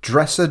a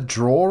dresser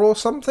drawer or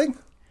something.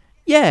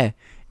 Yeah.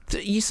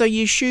 So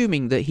you're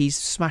assuming that he's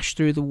smashed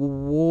through the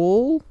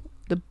wall,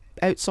 the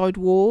outside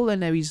wall,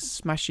 and now he's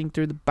smashing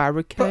through the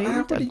barricade. But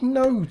how would he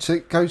know to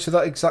go to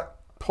that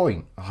exact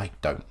point? I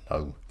don't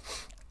know.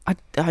 I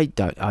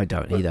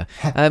don't either.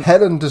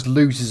 Helen just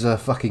loses her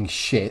fucking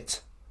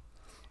shit.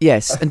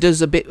 Yes, and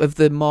does a bit of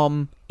the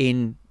mom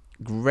in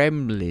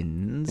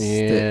Gremlins.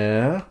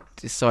 Yeah. That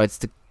decides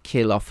to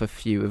kill off a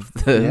few of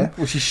them. Yeah.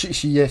 Well, she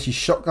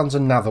shotguns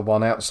another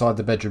one outside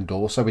the bedroom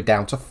door, so we're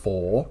down to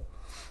 4.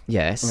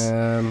 Yes.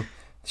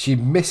 She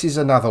misses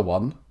another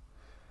one,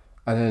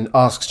 and then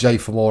asks Jay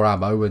for more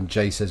ammo, and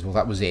Jay says, "Well,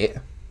 that was it."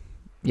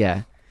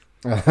 Yeah.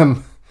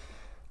 Then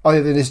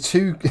there's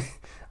 2.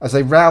 As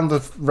they round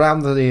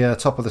the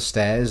top of the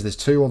stairs, there's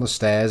 2 on the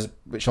stairs,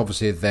 which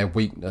obviously is their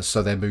weakness,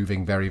 so they're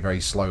moving very, very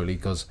slowly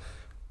because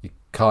you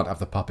can't have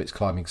the puppets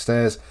climbing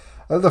stairs.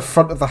 And the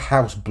front of the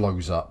house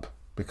blows up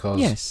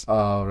because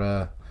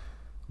our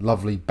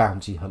lovely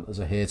bounty hunters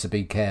are here to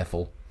be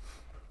careful.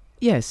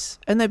 Yes,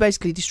 and they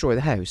basically destroy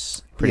the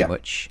house, pretty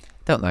much,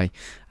 don't they?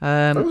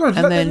 And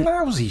then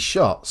lousy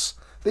shots.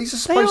 These are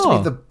supposed to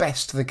be the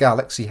best the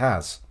galaxy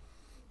has.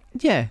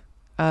 Yeah.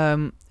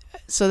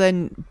 So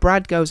then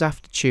Brad goes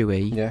after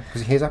Chewie. Yeah,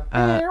 because he hears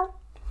a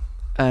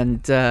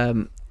and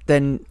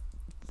then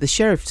the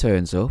sheriff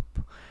turns up.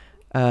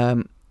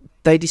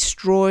 They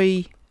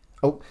destroy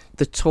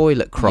the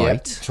toilet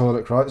Krite. Yeah,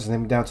 toilet Krites, and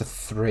then we're down to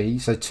 3.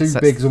 So 2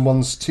 big and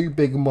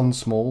 1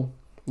 small.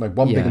 No,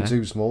 1 big and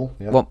 2 small.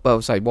 Yeah.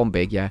 One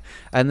big, yeah.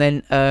 And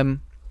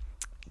then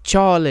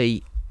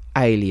Charlie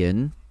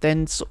Alien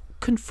then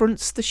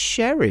confronts the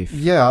sheriff.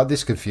 Yeah,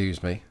 this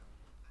confused me.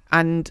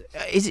 And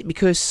is it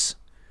because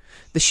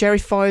the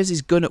sheriff fires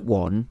his gun at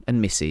one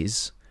and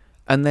misses,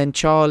 and then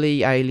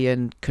Charlie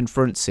Alien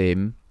confronts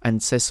him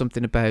and says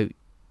something about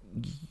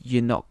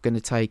you're not going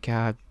to take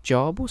our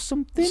job or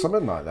something?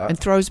 Something like that. And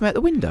throws him out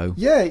the window.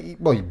 Yeah, he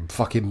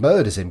fucking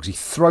murders him because he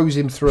throws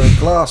him through a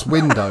glass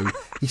window.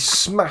 He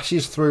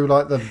smashes through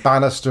like the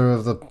banister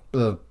of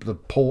the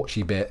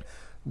porchy bit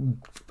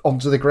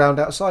onto the ground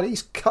outside.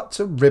 He's cut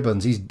to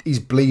ribbons. He's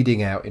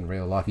bleeding out in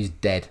real life. He's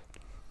dead.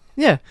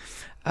 Yeah.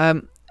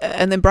 And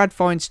then Brad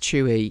finds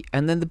Chewie,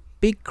 and then the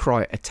big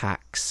Krite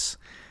attacks.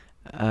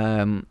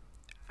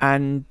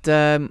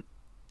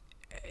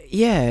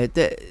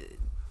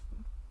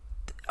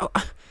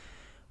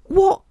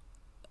 What?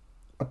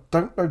 I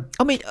don't know.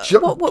 I mean,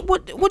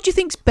 what do you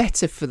think's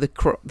better for the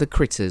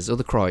critters or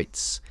the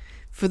Krites?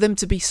 For them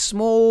to be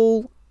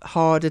small,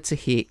 harder to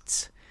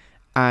hit,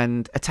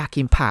 and attack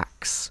in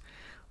packs,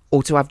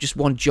 or to have just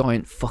one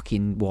giant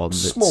fucking one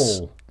that's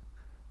small?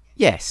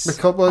 Yes.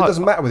 Because it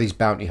doesn't matter with these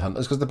bounty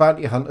hunters, because the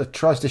bounty hunter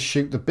tries to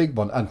shoot the big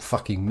one and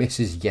fucking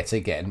misses yet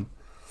again.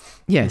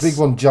 Yes. The big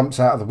one jumps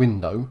out of the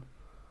window.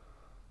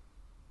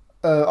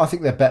 I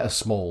think they're better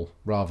small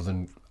rather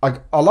than...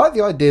 I like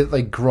the idea that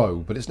they grow,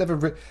 but it's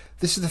never...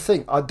 This is the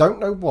thing. I don't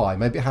know why.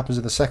 Maybe it happens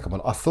in the second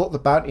one. I thought the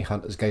bounty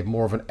hunters gave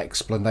more of an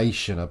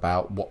explanation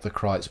about what the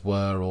Krites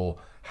were or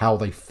how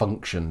they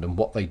functioned and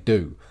what they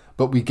do.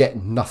 But we get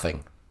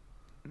nothing.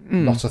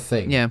 Not a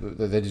thing. Yeah.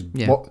 They're just,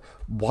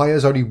 why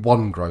has only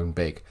one grown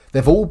big?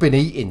 They've all been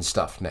eating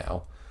stuff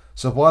now.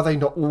 So why are they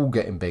not all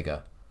getting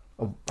bigger?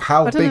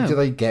 How I don't big know. do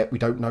they get? We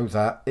don't know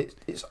that.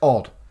 It's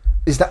odd.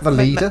 Is that the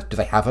leader? Do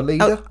they have a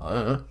leader? Oh. I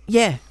don't know.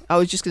 Yeah, I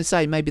was just going to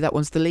say maybe that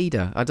one's the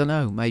leader. I don't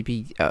know.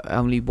 Maybe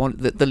only one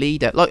the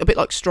leader, like a bit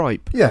like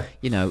Stripe. Yeah.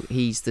 You know,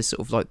 he's the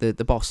sort of like the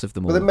boss of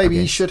them all. But then maybe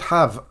I he guess. should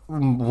have.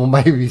 Well,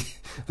 maybe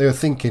they were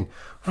thinking,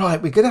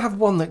 right, we're going to have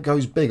one that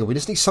goes bigger. We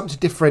just need something to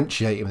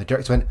differentiate him. And the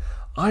director went,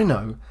 I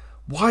know.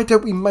 Why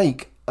don't we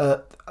make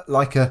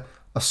like a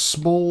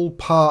small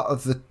part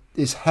of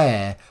his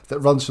hair that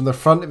runs from the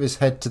front of his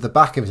head to the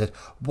back of his head?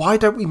 Why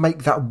don't we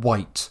make that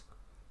white?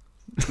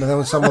 And then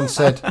when someone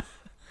said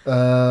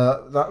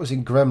that was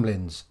in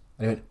Gremlins,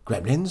 and he went,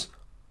 Gremlins?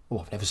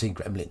 Oh, I've never seen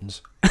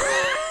Gremlins.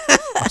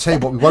 I'll tell you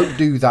what, we won't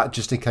do that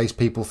just in case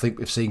people think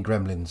we've seen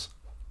Gremlins.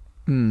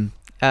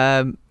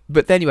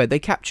 But anyway, they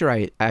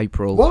capture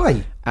April.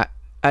 Why?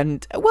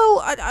 And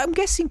well, I'm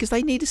guessing because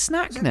they need a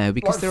snack now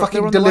because Like they're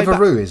fucking on the way back.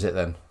 Deliveroo, is it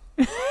then?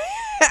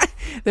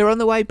 They're on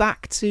the way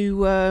back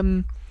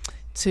to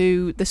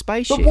the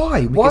spaceship. But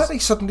why? Why Because- are they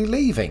suddenly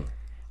leaving?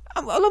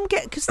 Well, I'm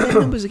getting because their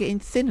numbers are getting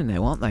thinner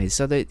now, aren't they?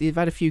 So they've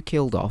had a few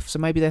killed off. So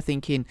maybe they're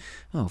thinking,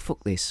 "Oh,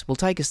 fuck this! We'll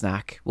take a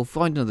snack. We'll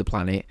find another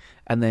planet,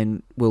 and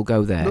then we'll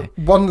go there."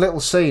 One little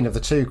scene of the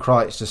two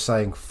Krites just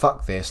saying,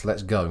 fuck this,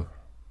 let's go.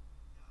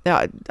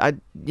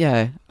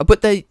 Yeah.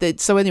 But they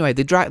so anyway,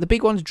 the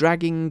big one's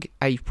dragging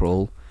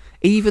April,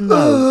 even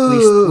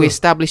though we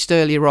established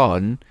earlier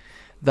on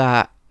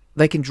that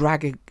they can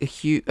drag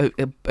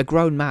a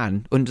grown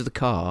man under the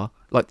car,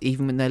 like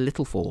even in their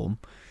little form.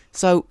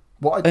 So.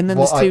 And then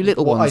there's two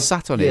little ones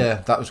sat on it.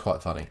 Yeah, that was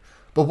quite funny.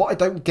 But what I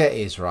don't get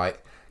is, right,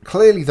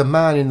 clearly the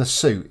man in the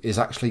suit is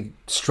actually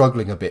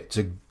struggling a bit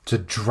to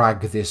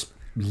drag this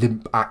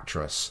limp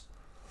actress.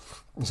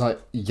 It's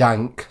like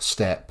yank,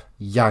 step,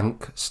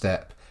 yank,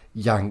 step,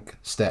 yank,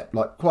 step,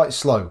 like quite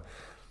slow.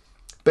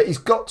 But he's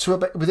got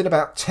to within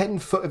about 10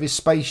 foot of his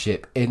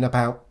spaceship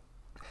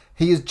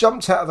he has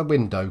jumped out of the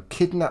window,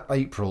 kidnapped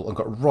April, and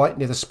got right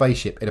near the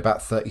spaceship in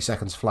about 30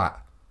 seconds flat.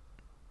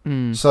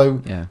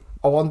 So... Yeah.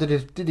 I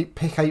wondered did he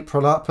pick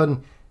April up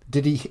and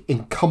did he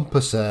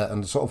encompass her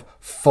and sort of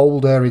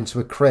fold her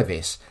into a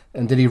crevice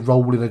and did he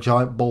roll in a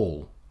giant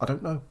ball? I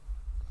don't know.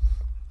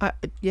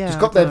 Yeah, Just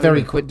got there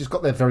very quick. Just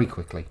got there very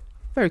quickly.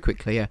 Very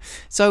quickly, yeah.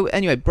 So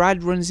anyway,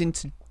 Brad runs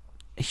into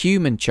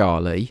human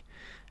Charlie,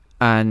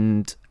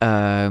 and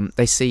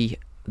they see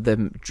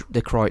the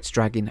Krites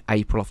dragging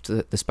April off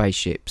to the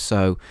spaceship.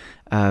 So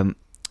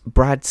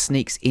Brad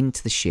sneaks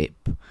into the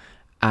ship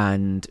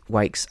and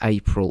wakes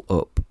April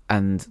up,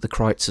 and the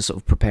Krites are sort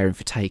of preparing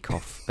for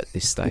takeoff at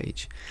this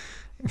stage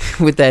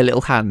with their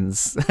little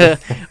hands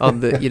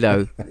on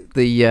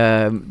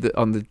the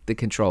on the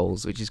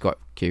controls, which is quite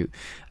cute.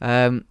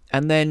 And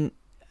then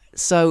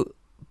so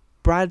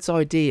Brad's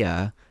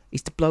idea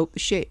is to blow up the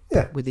ship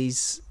with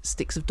these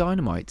sticks of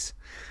dynamite.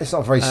 It's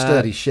not a very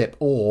sturdy ship,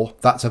 or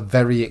that's a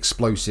very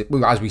explosive.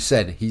 Well, as we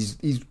said, he's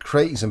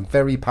creating some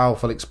very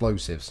powerful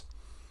explosives.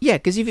 Yeah,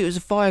 because if it was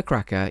a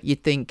firecracker,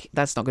 you'd think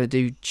that's not going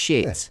to do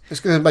shit. Yeah. It's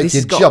going to make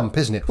you jump,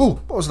 isn't it? Ooh,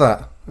 what was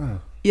that? Oh.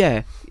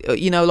 Yeah,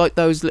 you know, like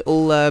those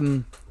little,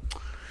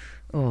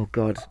 oh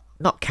god,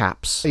 not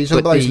caps. Are you talking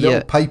about those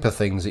little paper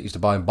things that you used to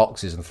buy in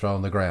boxes and throw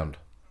on the ground?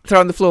 Throw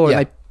on the floor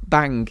and they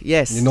bang.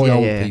 Yes, you annoy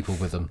old people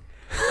with them.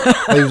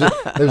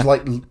 there was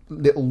like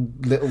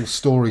little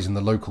stories in the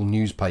local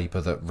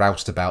newspaper that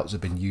roustabouts have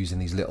been using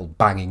these little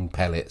banging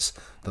pellets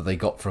that they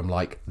got from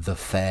like the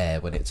fair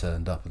when it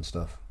turned up and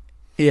stuff.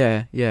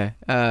 Yeah.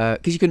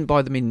 Because you couldn't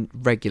buy them in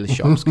regular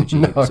shops, could you?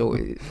 No. So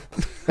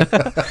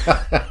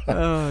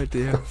oh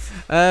dear.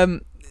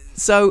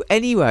 So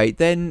anyway,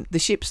 then the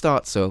ship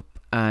starts up,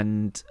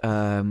 and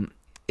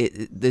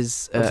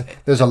there's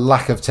a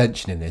lack of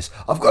tension in this.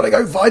 I've got to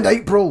go find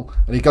April,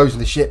 and he goes in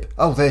the ship.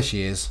 Oh, there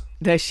she is.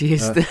 There she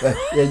is.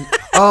 Yeah.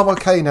 Oh, I'm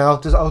okay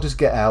now. I'll just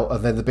get out,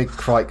 and then the big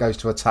Krite goes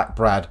to attack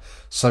Brad.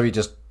 So he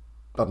just,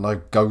 I don't know,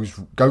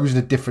 goes in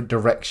a different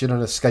direction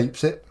and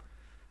escapes it.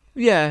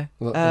 Yeah.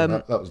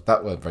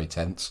 That weren't very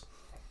tense.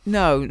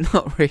 No,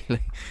 not really.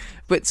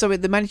 But so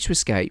they manage to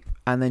escape,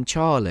 and then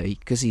Charlie,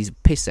 because he's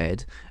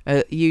pisshead,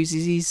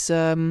 uses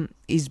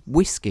his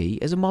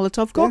whiskey as a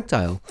Molotov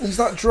cocktail. He's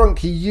that drunk.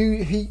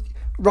 He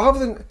rather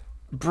than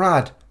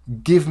Brad,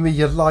 give me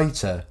your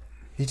lighter,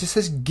 he just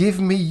says, give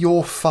me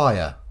your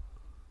fire.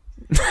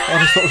 I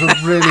just thought it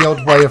was a really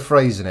odd way of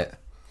phrasing it.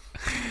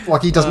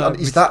 Like he doesn't.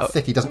 He's that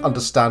thick. He doesn't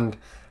understand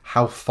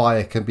how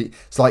fire can be.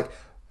 It's like.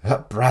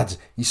 Brad,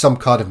 he's some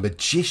kind of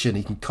magician.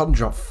 He can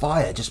conjure up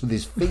fire just with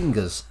his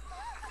fingers.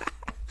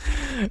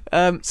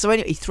 So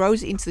anyway, he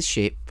throws it into the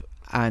ship,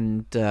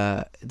 and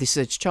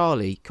this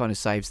Charlie kind of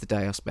saves the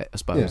day, I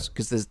suppose,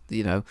 because there's,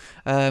 you know.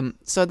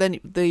 So then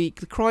the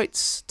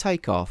Krites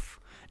take off.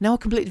 Now I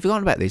completely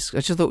forgotten about this. I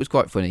just thought it was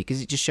quite funny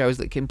because it just shows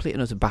that complete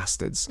and utter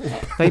bastards.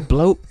 They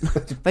blow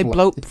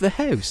up the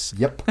house.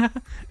 Yep.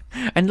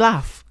 And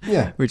laugh.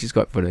 Yeah. Which is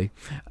quite funny.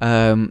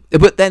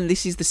 But then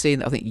this is the scene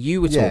that I think you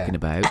were talking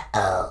about,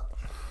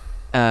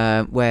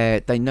 where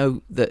they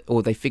know that,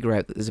 or they figure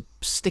out that there's a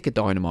stick of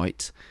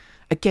dynamite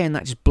again,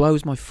 that just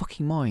blows my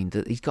fucking mind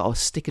that he's got a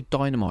stick of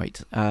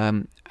dynamite,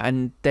 and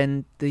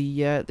then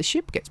the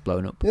ship gets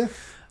blown up. Yeah.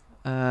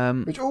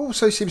 Which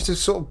also seems to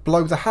sort of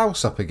blow the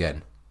house up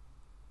again.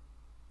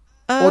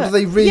 Or do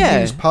they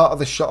reuse part of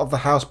the shot of the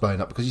house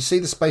blowing up? Because you see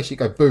the spaceship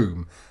go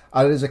boom,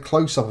 and there's a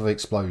close-up of an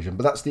explosion,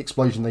 but that's the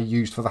explosion they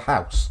used for the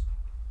house.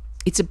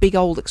 It's a big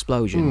old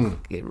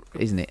explosion,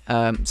 isn't it?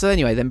 So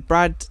anyway, then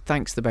Brad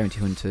thanks the bounty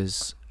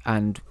hunters,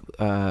 and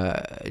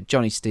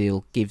Johnny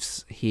Steele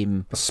gives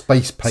him a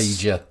space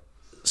pager,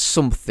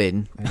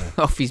 something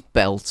off his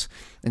belt,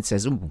 and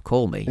says, "Oh,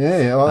 call me."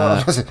 Yeah.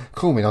 I said,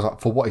 call me. And I was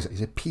like, "For what is it?"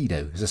 He's a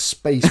pedo. He's a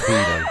space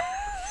pedo.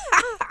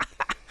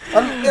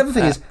 And the other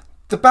thing is,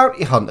 the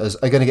bounty hunters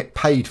are going to get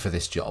paid for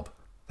this job.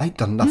 They've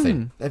done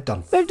nothing. They've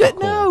done fuck all.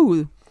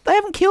 No, they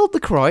haven't killed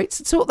the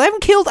Krites at all. They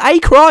haven't killed a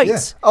Krite.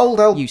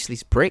 Yeah.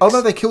 Useless pricks. Oh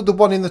no, they killed the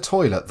one in the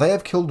toilet. They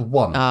have killed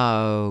one.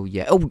 Oh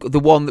yeah. Oh, the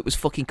one that was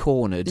fucking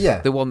cornered.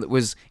 Yeah. The one that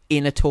was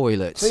in a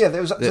toilet. So yeah,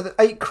 there was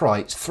 8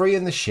 Krites, 3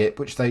 in the ship,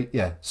 which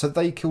so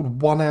they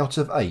killed 1 out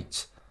of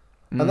 8.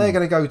 And they're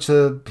going to go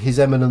to His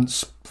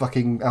Eminence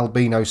fucking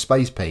albino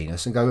space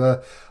penis and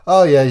go,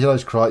 oh yeah,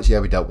 those Krites,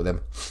 yeah, we dealt with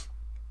them.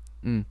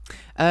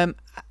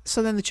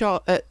 So then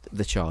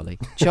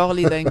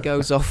Charlie then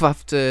goes off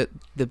after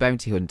the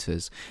bounty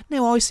hunters.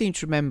 Now I seem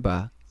to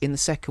remember in the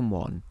second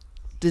one,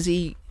 does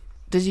he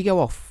go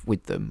off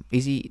with them?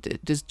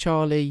 Does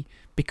Charlie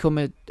become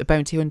a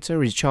bounty hunter?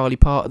 Or is Charlie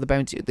part of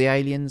the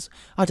aliens?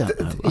 I don't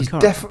know. He's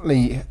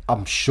definitely.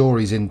 I'm sure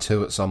he's in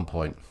 2 at some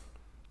point.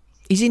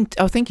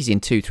 I think he's in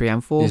 2, 3,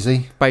 and 4. Is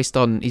he? Based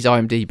on his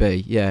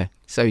IMDb, yeah.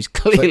 So he's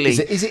clearly.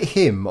 So is it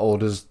him, or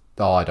does?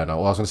 Oh, I don't know.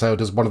 I was going to say, or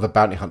does one of the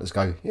bounty hunters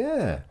go?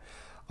 Yeah,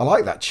 I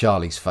like that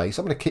Charlie's face.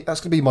 I'm going to keep. That's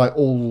going to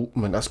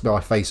be that's my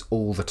face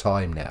all the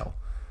time now.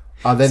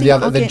 And then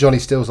then Johnny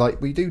Steele's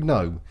like, we do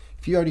know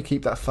if you only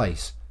keep that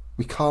face,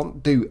 we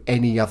can't do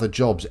any other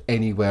jobs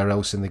anywhere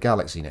else in the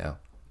galaxy now.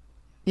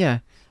 Yeah.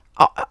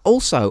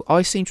 Also,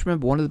 I seem to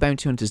remember one of the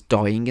bounty hunters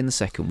dying in the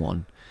second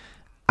one.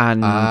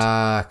 And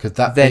could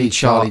that then be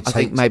Charlie? I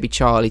think maybe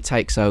Charlie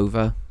takes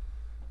over.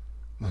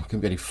 It couldn't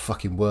be any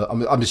fucking worse.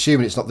 I'm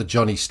assuming it's not the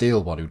Johnny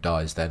Steele one who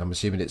dies. Then I'm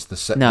assuming it's the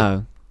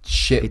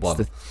shit one,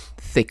 the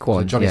thick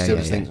one. So Johnny Steele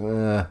just thinks,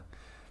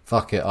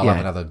 "Fuck it, I'll have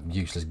another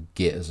useless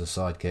git as a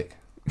sidekick."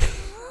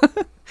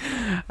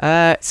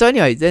 So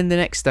anyway, then the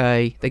next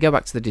day they go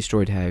back to the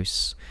destroyed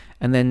house,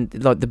 and then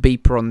like the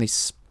beeper on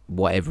this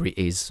whatever it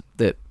is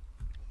that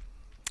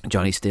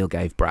Johnny Steele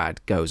gave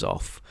Brad goes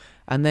off,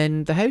 and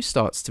then the house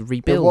starts to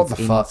rebuild. What the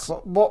fuck?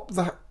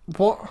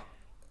 What?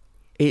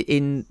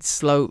 In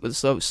slow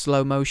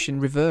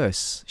motion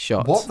reverse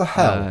shots. What the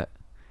hell?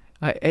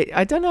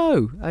 I don't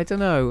know. I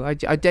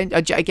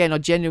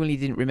genuinely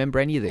didn't remember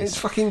any of this. It's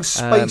fucking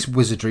space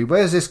wizardry.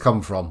 Where's this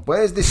come from?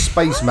 Where's this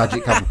space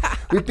magic come from?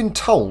 We've been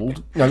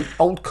told,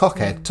 old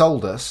cockhead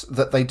told us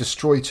that they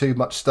destroy too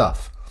much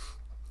stuff.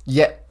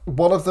 Yet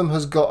one of them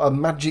has got a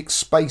magic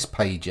space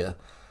pager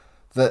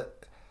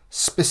that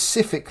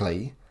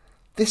specifically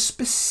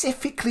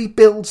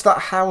builds that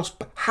house.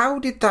 How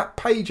did that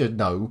pager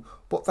know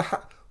what the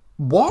hell?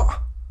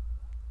 What?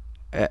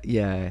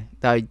 Yeah,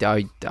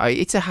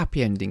 it's a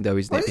happy ending though,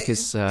 isn't it?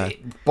 Because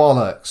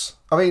bollocks.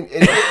 I mean,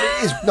 it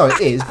is. No,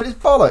 it is, but it's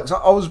bollocks.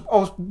 I was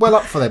well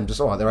up for them. Just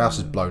their house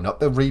is blown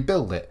up. They'll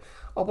rebuild it.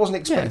 I wasn't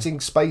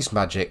expecting space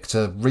magic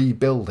to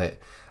rebuild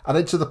it, and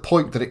then to the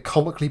point that it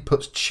comically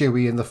puts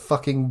Chewie in the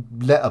fucking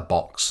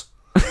letterbox.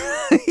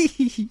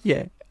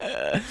 Yeah,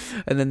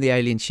 and then the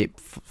alien ship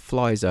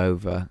flies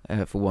over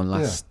for one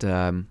last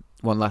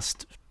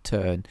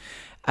turn.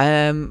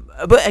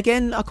 But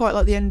again, I quite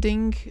like the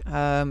ending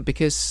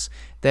because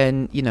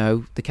then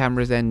the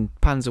camera then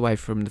pans away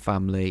from the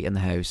family and the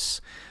house,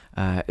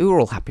 who are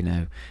all happy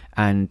now,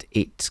 and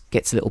it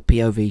gets a little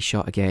POV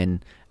shot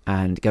again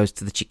and goes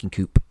to the chicken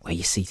coop where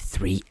you see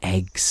 3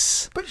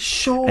 eggs. But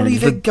surely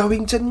they're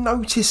going to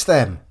notice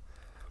them.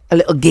 A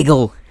little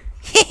giggle.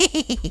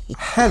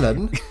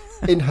 Helen,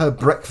 in her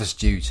breakfast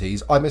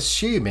duties, I'm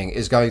assuming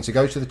is going to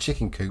go to the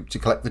chicken coop to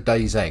collect the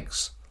day's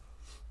eggs.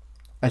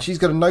 And she's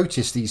going to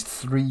notice these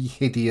 3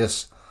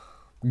 hideous,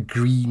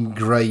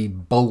 green-grey,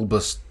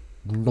 bulbous,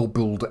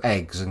 nobbled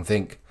eggs and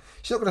think...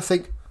 She's not going to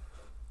think,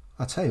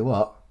 I'll tell you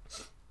what,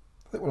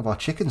 I think one of our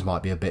chickens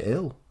might be a bit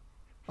ill.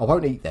 I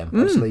won't eat them,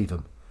 I'll just leave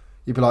them.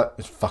 You'd be like,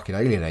 it's fucking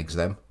alien eggs,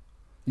 them.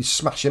 You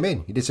smash them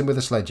in. You did some with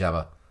a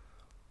sledgehammer.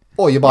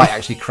 Or you might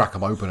actually crack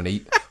them open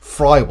and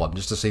fry one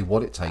just to see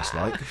what it tastes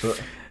like.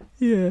 But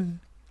yeah.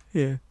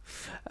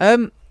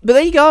 But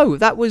there you go.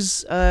 That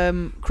was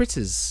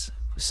Critters.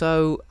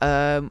 So,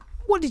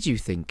 what did you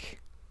think?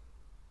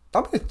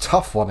 I'm in a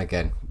tough one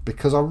again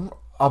because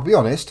I'll be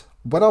honest.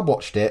 When I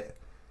watched it,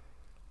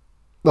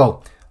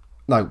 when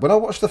I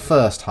watched the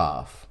first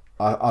half,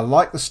 I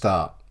liked the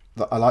start.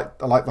 I like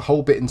the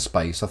whole bit in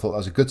space. I thought that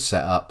was a good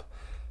setup,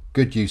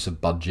 good use of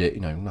budget.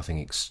 Nothing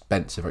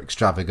expensive or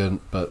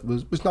extravagant, but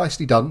was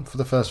nicely done for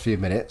the first few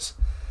minutes.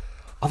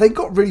 I then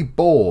got really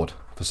bored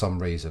for some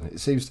reason. It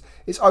seems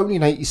it's only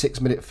an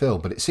 86-minute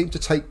film, but it seemed to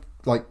take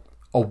like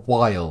a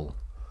while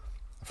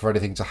for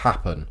anything to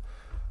happen.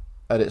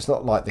 and it's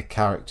not like the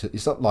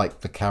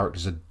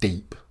characters are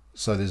deep,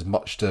 so there's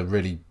much to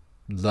really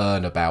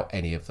learn about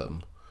any of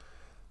them.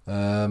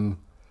 I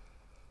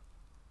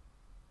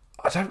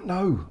don't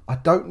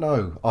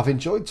know. I've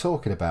enjoyed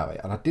talking about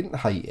it, and I didn't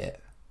hate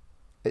it.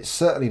 It's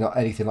certainly not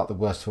anything like the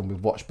worst film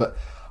we've watched, but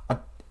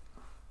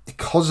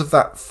because of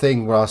that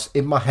thing where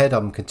in my head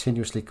I'm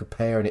continuously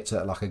comparing it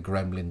to like a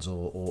Gremlins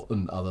or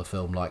another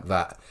film like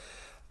that,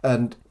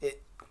 and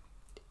it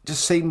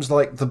just seems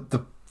like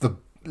the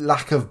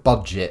lack of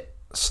budget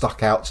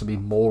stuck out to me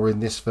more in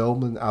this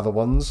film than other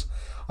ones.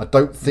 I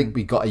don't think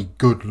we got a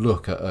good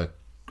look at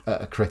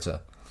a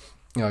critter.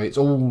 You know, it's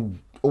all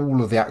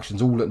of the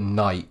action's all at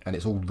night, and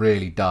it's all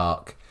really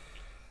dark.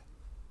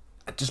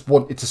 I just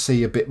wanted to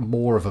see a bit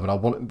more of them, and I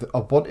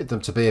wanted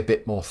them to be a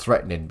bit more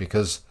threatening,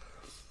 because,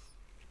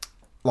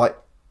 like,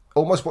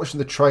 almost watching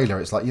the trailer,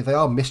 it's like, yeah, they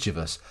are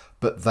mischievous,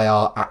 but they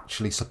are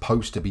actually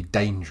supposed to be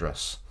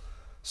dangerous.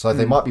 So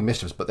they might be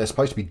mischievous, but they're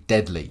supposed to be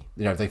deadly.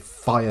 You know, they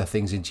fire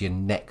things into your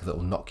neck that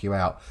will knock you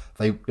out.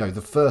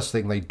 The first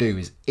thing they do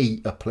is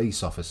eat a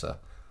police officer.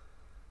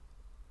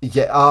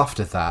 Yet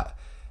after that,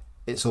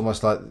 it's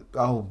almost like,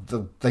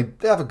 they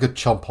have a good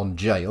chomp on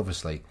Jay,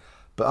 obviously,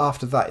 but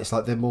after that, it's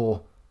like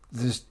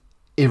there's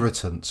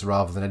irritants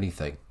rather than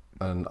anything.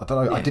 And I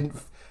don't know. Yeah.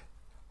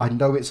 I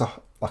know it's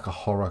like a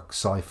horror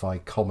sci-fi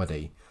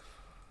comedy.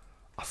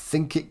 I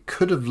think it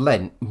could have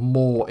lent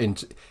more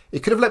into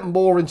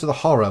the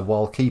horror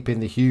while keeping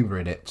the humour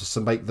in it, just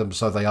to make them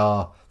so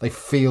they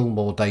feel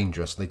more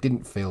dangerous. They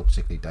didn't feel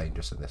particularly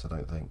dangerous in this, I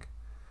don't think.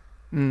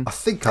 I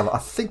think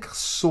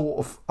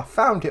I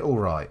found it all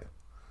right.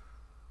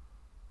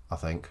 I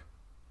think,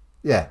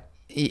 yeah.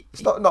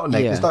 It's not a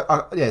negative.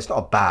 Yeah. It's not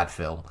a bad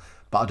film,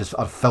 but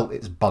I felt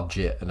its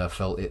budget, and I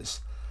felt its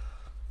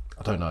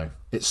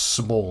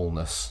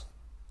smallness,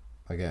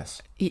 I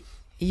guess.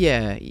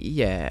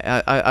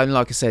 Yeah. And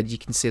like I said, you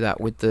can see that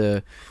with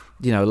the,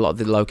 a lot of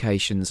the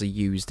locations are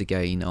used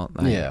again, aren't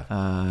they?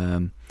 Yeah.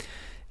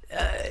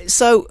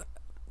 So,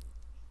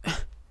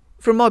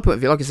 from my point of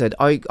view, like I said,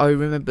 I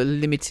remember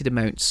limited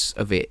amounts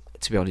of it,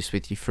 to be honest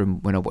with you,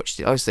 from when I watched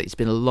it. Obviously, it's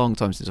been a long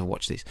time since I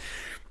watched this.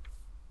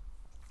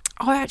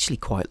 I actually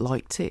quite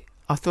liked it.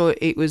 I thought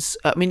it was.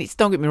 I mean,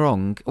 don't get me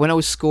wrong. When I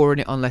was scoring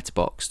it on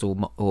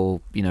Letterboxd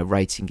or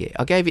rating it,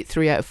 I gave it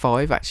 3 out of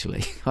 5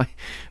 actually,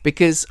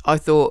 because I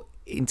thought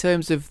in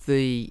terms of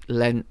the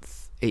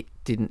length, it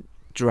didn't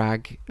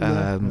drag.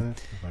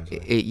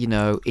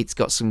 It's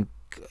got some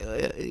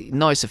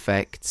nice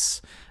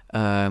effects.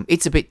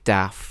 It's a bit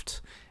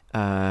daft.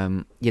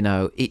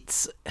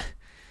 It's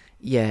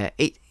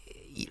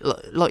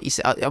like you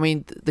said. I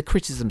mean, the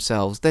critters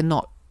themselves, they're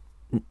not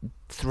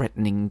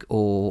threatening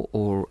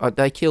or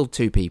they killed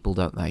 2 people,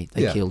 don't they?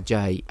 They killed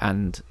Jay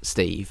and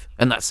Steve,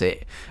 and that's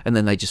it. And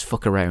then they just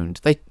fuck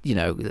around. They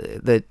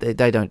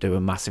don't do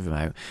a massive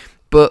amount,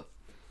 but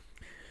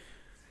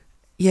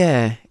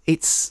yeah,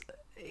 it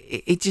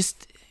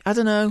just, I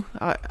don't know.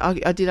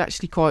 I did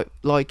actually quite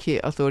like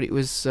it. I thought it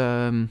was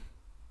I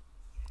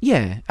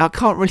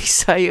can't really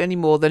say any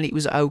more than it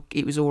was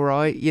all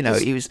right.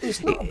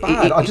 It's not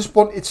bad. I just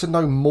wanted to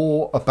know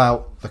more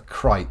about the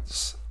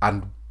Krites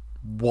and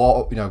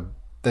what,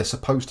 they're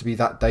supposed to be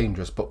that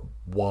dangerous, but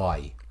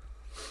why?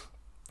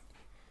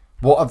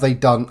 What have they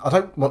done? I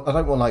don't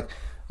want like,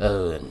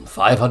 and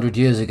 500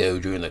 years ago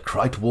during the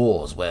Krite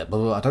Wars, where blah,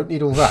 blah, I don't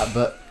need all that.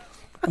 But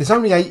there's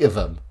only 8 of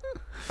them,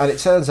 and it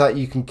turns out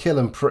you can kill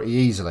them pretty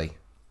easily.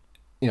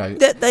 They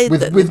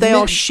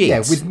are shit. Yeah,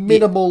 with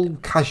minimal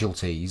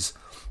casualties,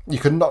 you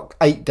can knock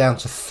 8 down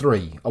to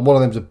 3, and one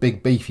of them's a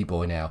big beefy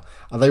boy now,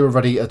 and they were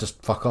ready to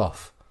just fuck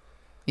off.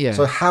 Yeah.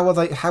 So how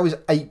is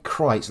 8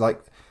 Krites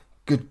like?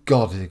 Good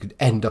God, it could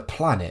end a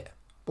planet.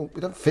 Well, we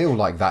don't feel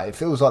like that. It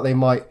feels like they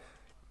might,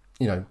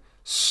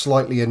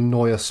 slightly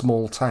annoy a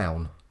small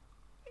town.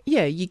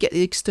 Yeah, you get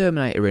the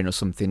exterminator in or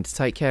something to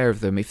take care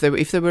of them. If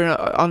they were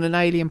on an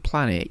alien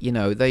planet,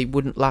 they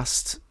wouldn't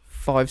last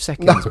 5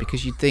 seconds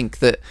because you'd think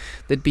that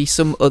there'd be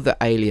some other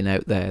alien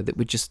out there that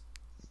would just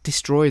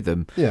destroy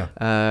them. Yeah.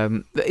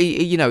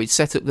 It's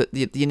set up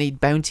that you need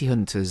bounty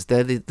hunters.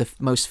 They're the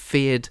most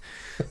feared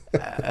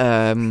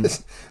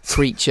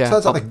creature.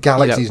 Turns out the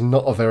galaxy's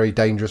not a very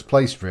dangerous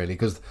place, really,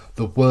 because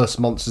the worst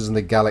monsters in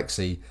the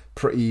galaxy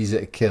pretty easy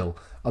to kill,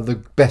 and the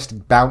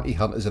best bounty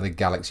hunters in the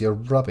galaxy are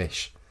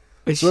rubbish.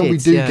 So when we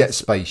do get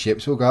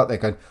spaceships, we'll go out there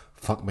going,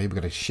 fuck me, we're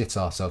going to shit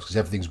ourselves because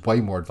everything's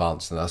way more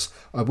advanced than us.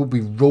 And we'll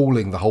be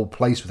ruling the whole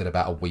place within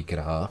about a week and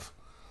a half.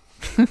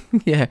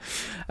 Yeah.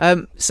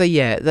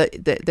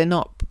 They're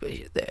not.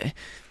 They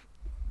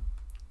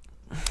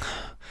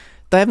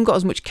haven't got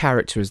as much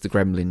character as the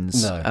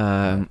Gremlins.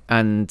 No.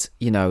 And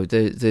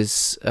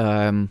there's.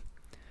 I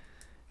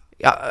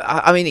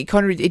mean,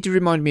 it did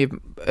remind me of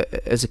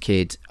as a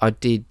kid. I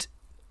did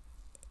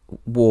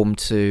warm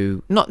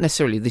to, not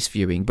necessarily this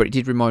viewing, but it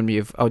did remind me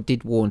of. I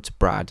did warm to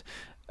Brad.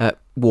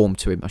 Warm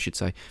to him, I should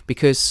say,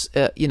 because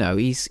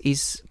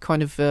he's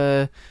kind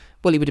of.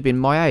 Well, he would have been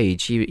my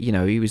age.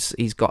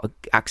 He's got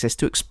access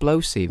to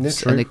explosives, Yeah,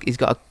 true. and he's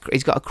got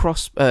not a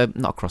crossbow.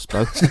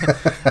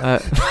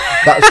 That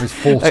was his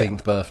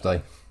 14th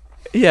birthday.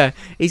 Yeah,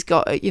 he's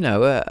got a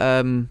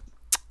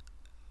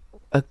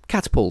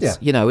catapult. Yeah.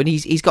 And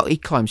he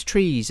climbs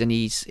trees, and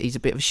he's a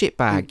bit of a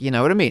shitbag. You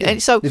know what I mean?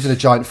 And so Lives in a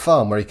giant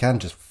farm where he can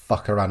just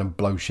fuck around and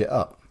blow shit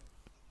up.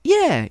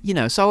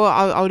 yeah, so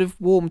I would have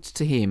warmed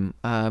to him.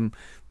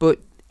 But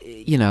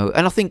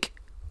and I think,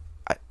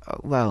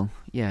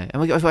 yeah. I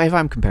mean, if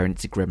I'm comparing it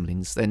to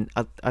Gremlins, then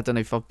I don't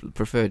know if I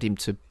preferred him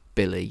to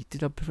Billy.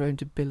 Did I prefer him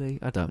to Billy?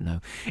 I don't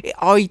know.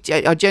 I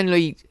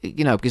generally,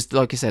 because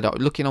like I said,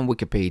 looking on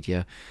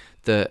Wikipedia,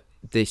 the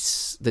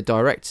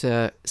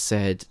director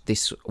said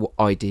this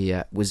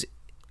idea was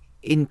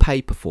in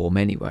paper form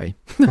anyway,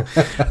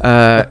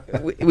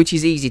 which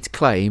is easy to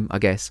claim, I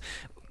guess.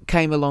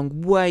 Came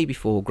along way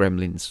before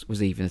Gremlins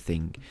was even a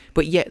thing,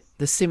 but yet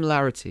the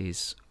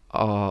similarities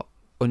are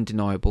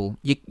undeniable.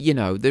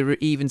 There are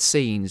even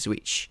scenes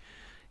which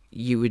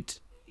you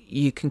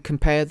can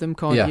compare them,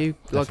 can't you?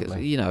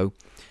 Definitely.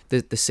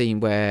 Like the scene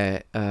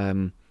where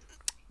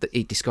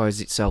it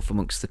disguises itself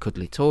amongst the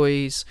cuddly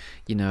toys.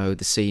 The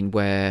scene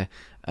where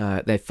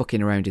they're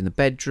fucking around in the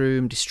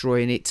bedroom,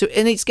 destroying it.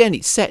 And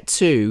it's set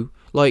to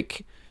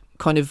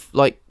kind of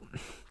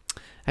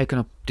how can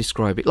I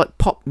describe it? Like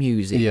pop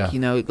music. Yeah.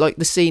 Like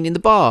the scene in the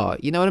bar.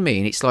 You know what I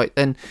mean? It's like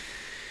then.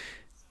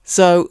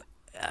 So,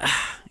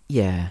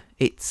 yeah,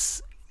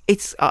 it's.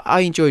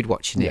 I enjoyed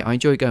watching it. Yeah. I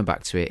enjoyed going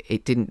back to it.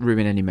 It didn't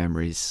ruin any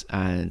memories,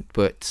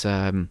 but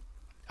I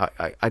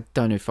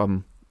don't know if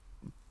I'm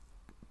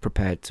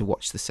prepared to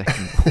watch the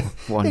second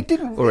one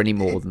or any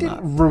more than that. It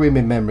didn't ruin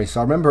my memory. So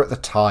I remember at the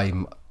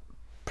time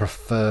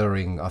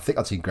preferring. I think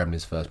I'd seen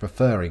Gremlins first,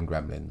 preferring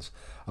Gremlins,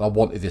 and I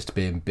wanted this to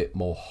be a bit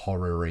more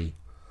horror-y.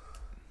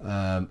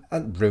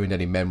 And ruined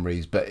any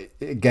memories, but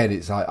again,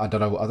 it's I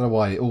don't know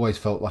why it always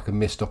felt like a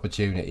missed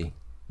opportunity,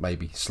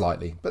 maybe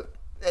slightly. But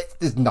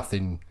there's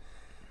nothing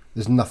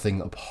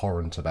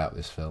abhorrent about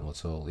this film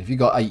at all. If you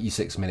got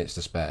 86 minutes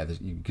to spare,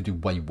 you could do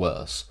way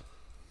worse.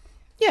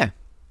 Yeah.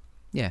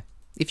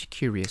 If you're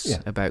curious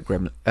about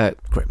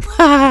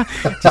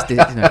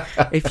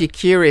if you're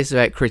curious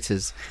about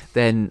Critters,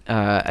 then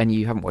and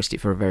you haven't watched it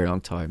for a very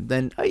long time,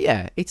 then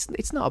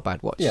it's not a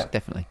bad watch. Yeah.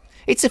 Definitely,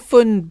 it's a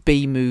fun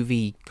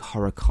B-movie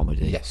horror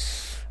comedy.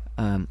 Yes.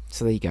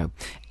 So there you go.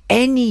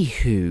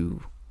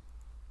 Anywho,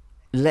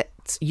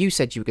 you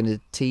said you were going to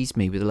tease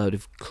me with a load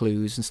of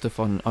clues and stuff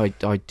on.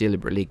 I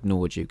deliberately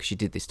ignored you because you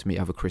did this to me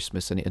over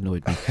Christmas and it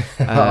annoyed me.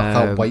 I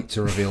can't wait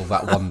to reveal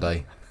that one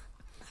day.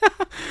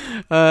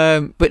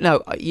 But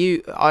no,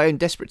 I am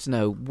desperate to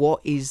know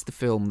what is the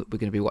film that we're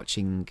going to be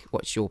watching.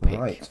 What's your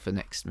pick for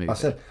next movie? I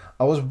said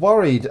I was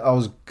worried. I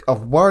was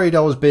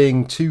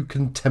being too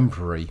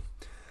contemporary.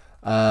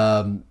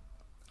 And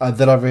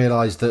then I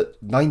realised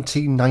that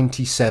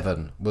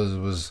 1997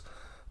 was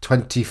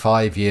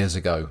 25 years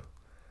ago,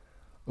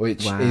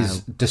 which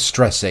is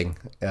distressing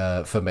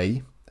for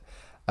me.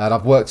 And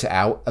I've worked it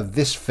out. And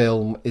this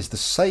film is the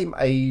same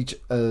age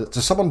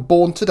to someone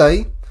born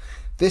today.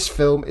 This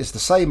film is the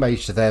same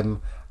age to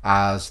them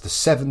as The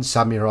Seven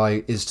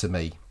Samurai is to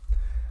me,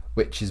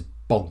 which is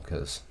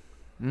bonkers.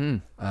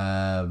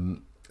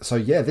 So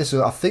yeah,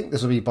 I think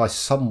this will be by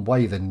some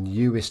way the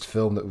newest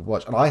film that we've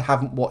watched, and I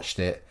haven't watched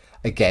it.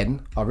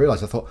 Again, I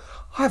realised, I thought,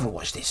 I haven't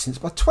watched this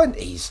since my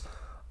 20s,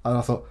 and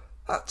I thought,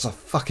 that's a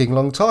fucking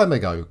long time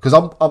ago. Because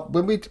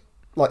when we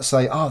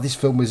say, this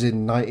film was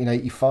in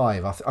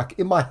 1985,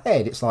 in my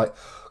head it's like,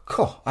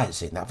 I haven't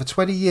seen that for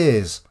 20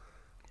 years.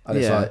 And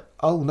it's like,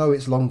 oh no,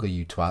 it's longer,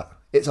 you twat.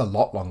 It's a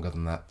lot longer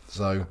than that.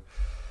 So,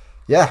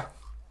 yeah.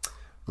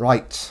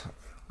 Right.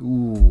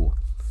 Ooh.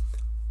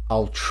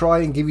 I'll try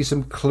and give you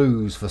some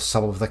clues for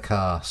some of the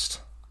cast.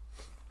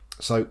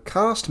 So,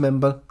 cast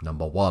member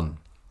number 1.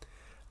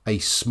 A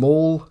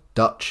small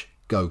Dutch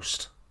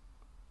ghost.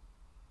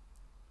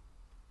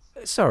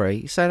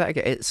 Sorry, say that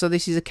again. So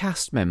this is a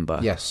cast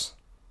member? Yes.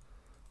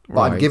 But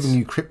I'm Right. giving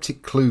you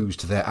cryptic clues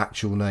to their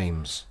actual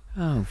names.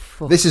 Oh,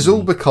 fuck. This is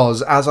all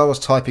because as I was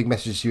typing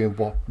messages to you in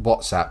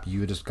WhatsApp, you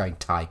were just going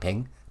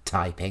typing.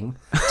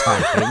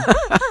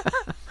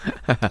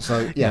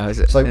 So, yeah. No,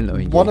 it's so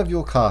annoying one you. of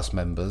your cast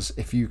members,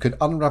 if you could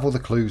unravel the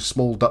clue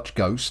small Dutch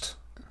ghost,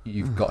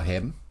 you've got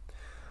him.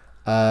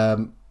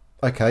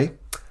 Okay.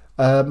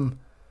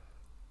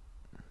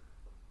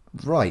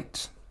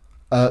 Right.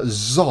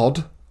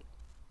 Zod.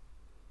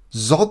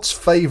 Zod's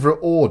favourite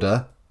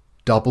order,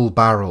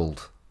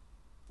 double-barreled.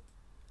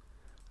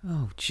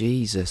 Oh,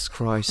 Jesus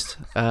Christ.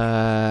 So,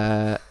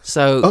 I've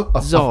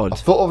Zod.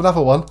 thought of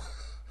another one.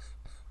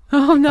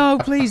 Oh, no,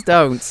 please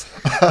don't.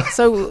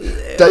 So,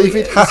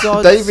 David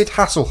Zod's- David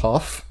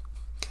Hasselhoff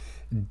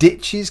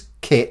ditches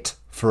Kit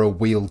for a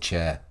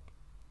wheelchair.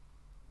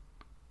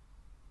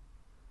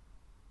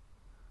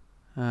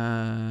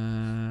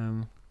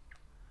 Are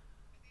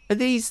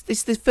this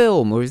the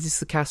film, or is this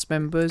the cast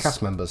members?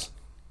 Cast members.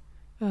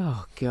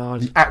 Oh,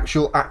 God. The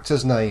actual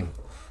actor's name.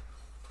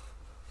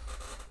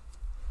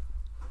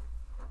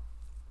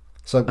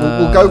 So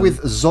we'll go with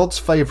Zod's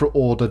favourite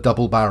order,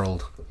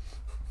 double-barreled.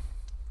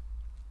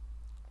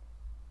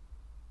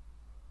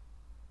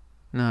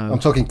 I'm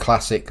talking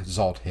classic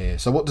Zod here.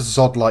 So what does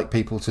Zod like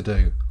people to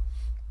do?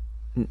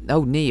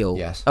 Neil.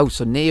 Yes. Oh,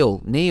 so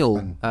Neil.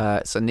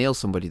 So Neil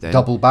somebody then.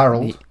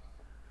 Double-barreled.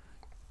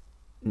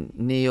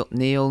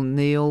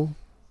 Neilson.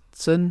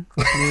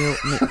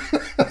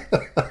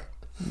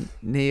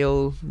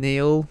 Neil.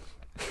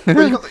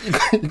 Well,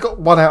 you got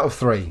 1 out of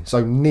 3.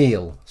 So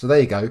Neil. So there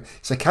you go.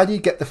 So can you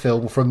get the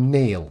film from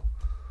Neil?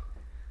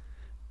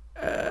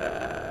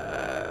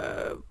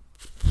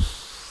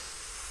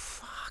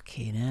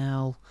 Fucking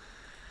hell.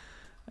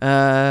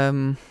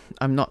 I'm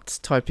not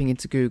typing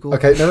into Google.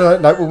 Okay, no.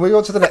 We'll move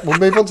on to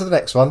the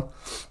next one.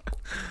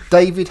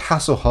 David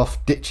Hasselhoff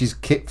ditches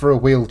Kit for a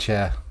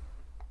wheelchair.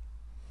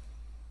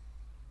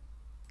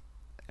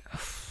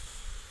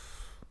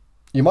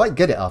 You might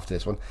get it after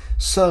this one.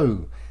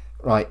 So,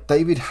 right,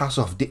 David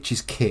Hasselhoff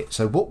ditches Kit.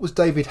 So what was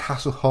David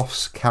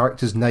Hasselhoff's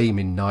character's name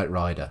in Knight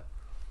Rider?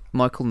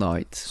 Michael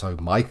Knight. So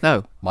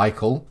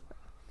Michael.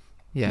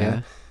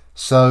 Yeah.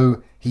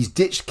 So he's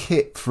ditched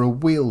Kit for a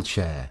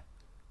wheelchair.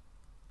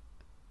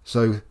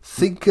 So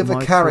think of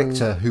a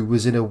character who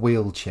was in a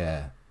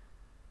wheelchair.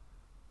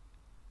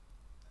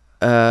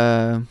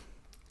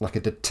 Like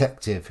a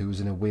detective who was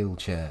in a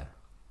wheelchair.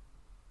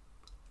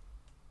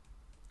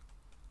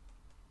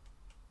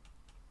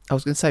 I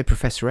was going to say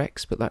Professor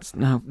X, but that's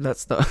not.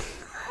 I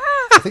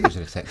think he was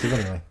a detective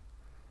anyway.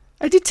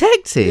 A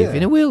detective Yeah.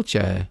 in a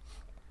wheelchair.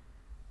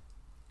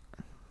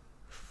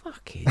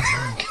 Fucking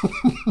hell.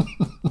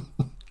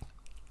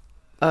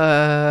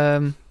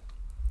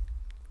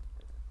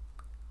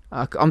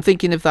 I'm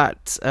thinking of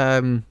that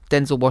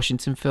Denzel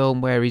Washington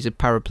film where he's a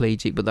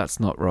paraplegic, but that's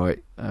not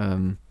right.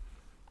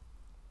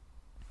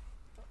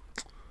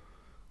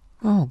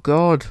 Oh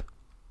God,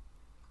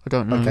 I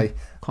don't know. Okay,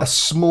 a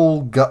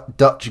small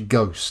Dutch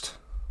ghost.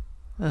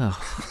 Oh,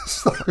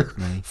 So,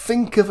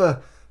 think of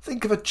a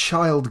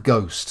child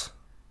ghost.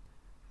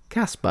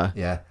 Casper.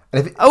 Yeah,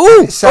 and if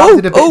Oh, it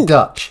sounded a bit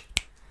Dutch.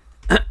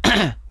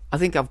 I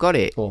think I've got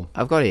it. Go on.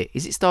 I've got it.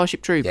 Is it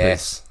Starship Troopers?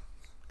 Yes.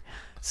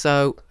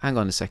 So hang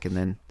on a second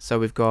then. So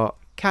we've got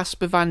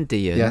Casper Van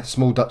Dien. Yeah,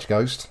 small Dutch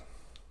ghost.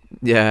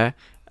 Yeah.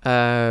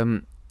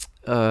 Who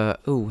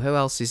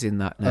else is in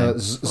that now?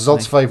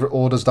 Zod's favourite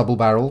order's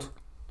double-barreled.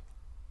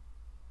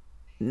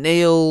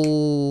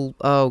 Neil.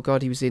 Oh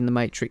God, he was in the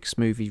Matrix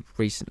movie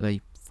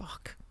recently.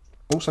 Fuck.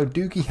 Also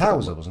Doogie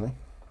Howser, wasn't he?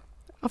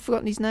 I've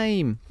forgotten his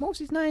name. What was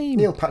his name?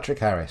 Neil Patrick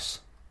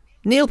Harris.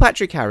 Neil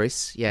Patrick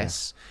Harris.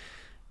 Yes.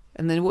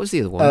 And then what was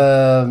the other one?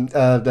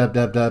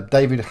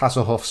 David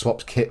Hasselhoff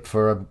swaps Kit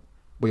for a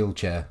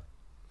wheelchair.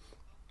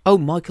 Oh,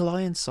 Michael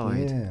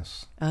Ironside.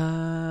 Yes.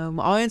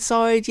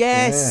 Ironside.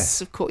 Yes,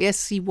 Yeah. of course.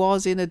 Yes, he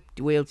was in a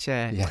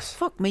wheelchair. Yes.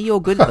 Fuck me,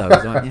 you're good at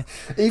those, aren't you?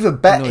 Even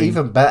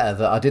better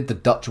that I did the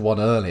Dutch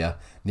one earlier.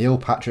 Neil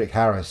Patrick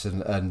Harris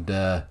and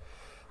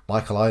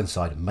Michael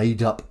Ironside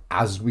made up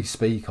as we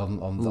speak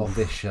on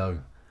this show.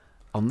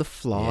 On the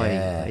fly.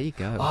 Yeah. There you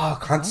go. Oh,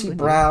 Clancy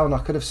Brown. I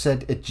could have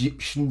said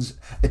Egyptian's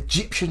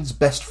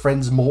best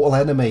friend's mortal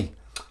enemy.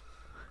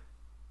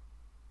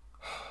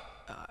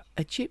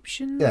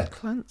 Egyptian? Yeah.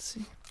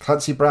 Clancy?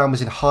 Clancy Brown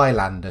was in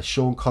Highlander.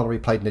 Sean Connery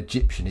played an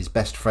Egyptian. His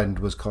best friend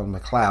was Conor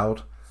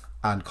McLeod,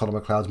 and Conor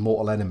McLeod's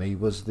mortal enemy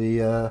was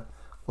the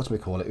what do we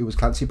call it? It was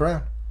Clancy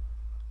Brown.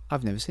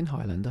 I've never seen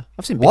Highlander.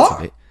 I've seen bits What?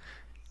 of it.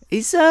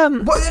 Is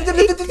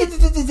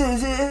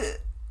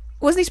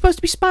wasn't he supposed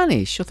to be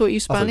Spanish? I thought he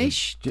was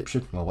Spanish.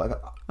 Egyptian or whatever.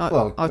 I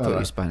thought he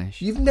was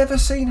Spanish. You've never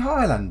seen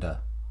Highlander?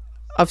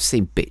 I've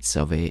seen bits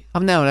of it.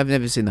 I've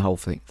never seen the whole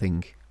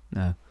thing.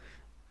 No.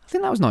 I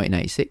think that was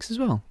 1986 as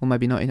well, or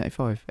maybe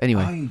 1985.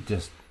 Anyway. I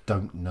just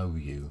don't know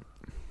you.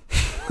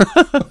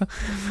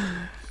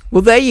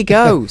 Well, there you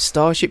go.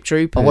 Starship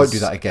Troopers. I won't do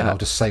that again. I'll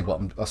just say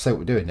what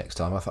we're doing next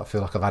time. I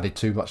feel like I've added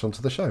too much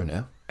onto the show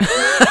now.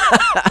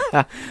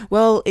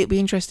 Well, it'd be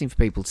interesting for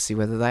people to see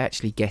whether they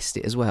actually guessed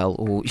it as well,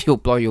 or you'll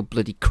blow your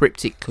bloody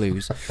cryptic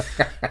clues.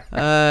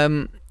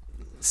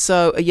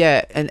 So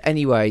yeah, and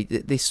anyway,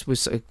 this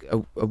was a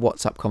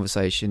WhatsApp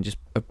conversation just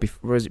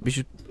before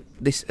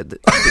this at the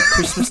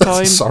Christmas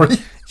time. Sorry,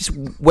 just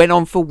went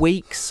on for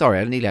weeks. Sorry,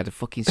 I nearly had a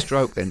fucking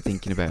stroke then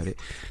thinking about it.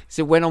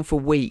 So it went on for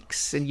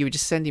weeks, and you were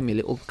just sending me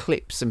little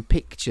clips and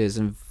pictures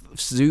and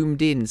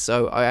zoomed in.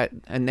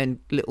 And then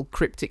little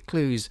cryptic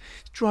clues.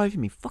 It's driving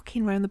me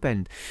fucking round the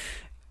bend.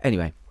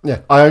 Anyway.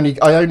 Yeah, I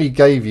only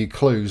gave you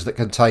clues that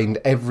contained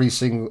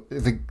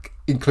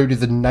included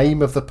the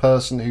name of the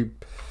person who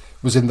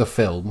was in the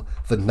film,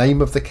 the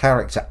name of the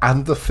character,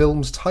 and the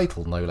film's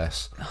title, no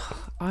less.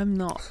 I'm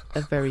not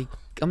very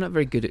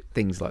good at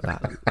things like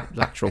that,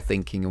 lateral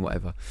thinking and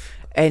whatever.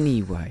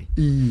 Anyway,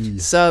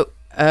 so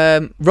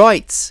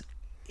right,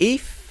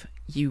 if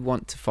you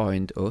want to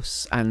find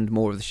us and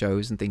more of the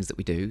shows and things that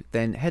we do,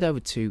 then head over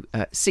to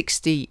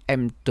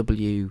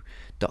 60mw.co.uk,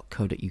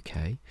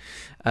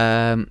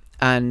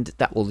 and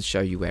that will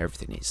show you where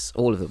everything is,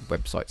 all of the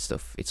website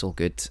stuff. It's all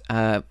good.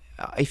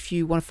 if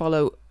you want to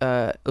follow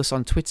us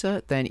on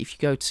Twitter, then if you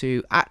go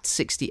to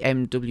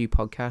 @60MW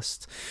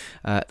Podcast,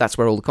 that's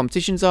where all the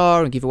competitions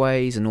are and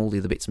giveaways and all the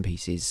other bits and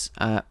pieces.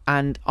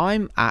 And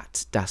I'm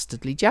at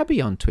Dastardly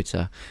Jabby on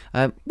Twitter.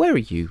 Where are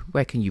you?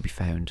 Where can you be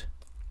found?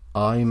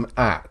 I'm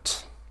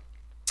at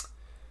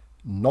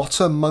Not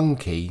a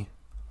Monkey,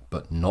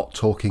 but Not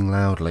Talking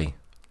Loudly.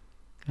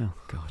 Oh,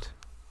 God.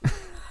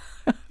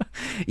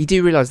 You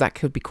do realise that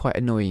could be quite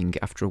annoying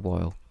after a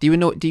while. Do you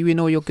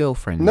annoy your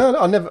girlfriend? No,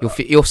 I never.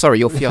 Your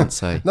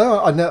fiance.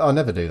 No, I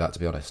never do that, to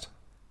be honest.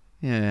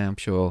 Yeah, I'm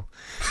sure.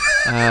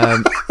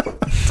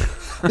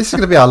 This is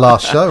going to be our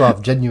last show.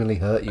 I've genuinely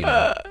hurt you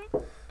now.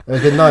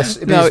 It's been nice.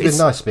 It's been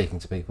nice speaking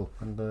to people.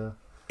 And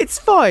it's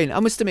fine, I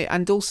must admit.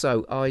 And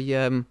also, I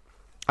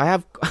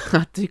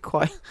do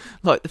quite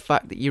like the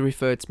fact that you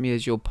referred to me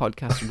as your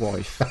podcast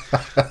wife.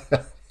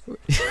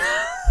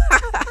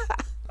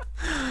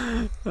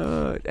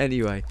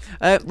 Anyway,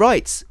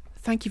 right.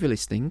 Thank you for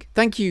listening.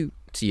 Thank you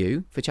to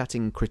you for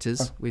chatting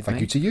critters with me.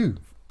 Thank you to you.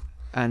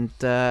 And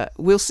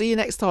we'll see you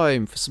next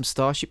time for some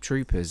Starship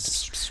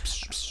Troopers.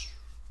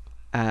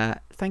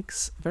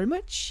 Thanks very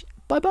much.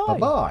 Bye-bye.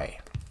 Bye-bye.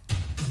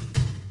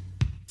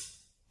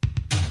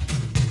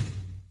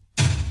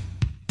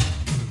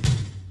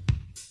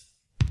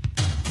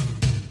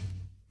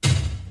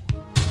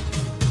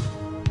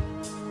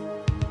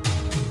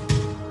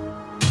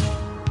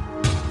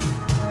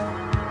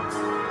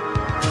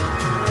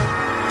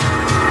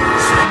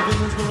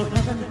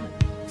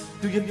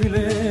 Do you feel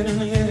it in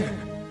the air?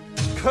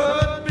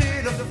 Could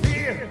be the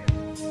fear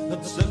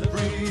that's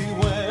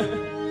everywhere.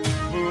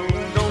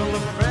 Moon don't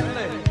look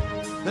friendly.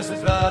 There's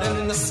blood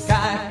in the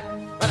sky,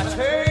 and a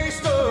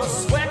taste of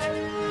sweat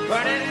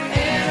burning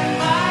in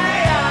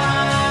my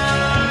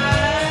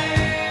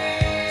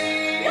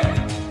eyes.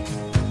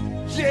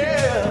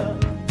 Yeah.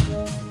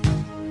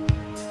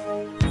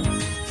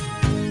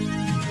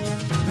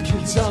 The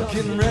kids are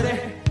getting ready.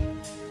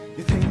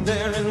 You think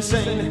they're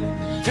insane?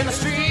 And the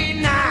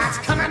street night's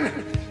coming,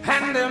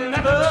 and they'll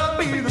never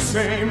be the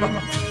same.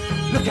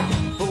 Look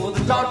out for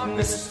the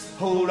darkness,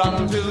 hold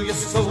on to your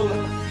soul.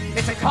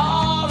 It's a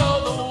call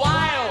of the wild.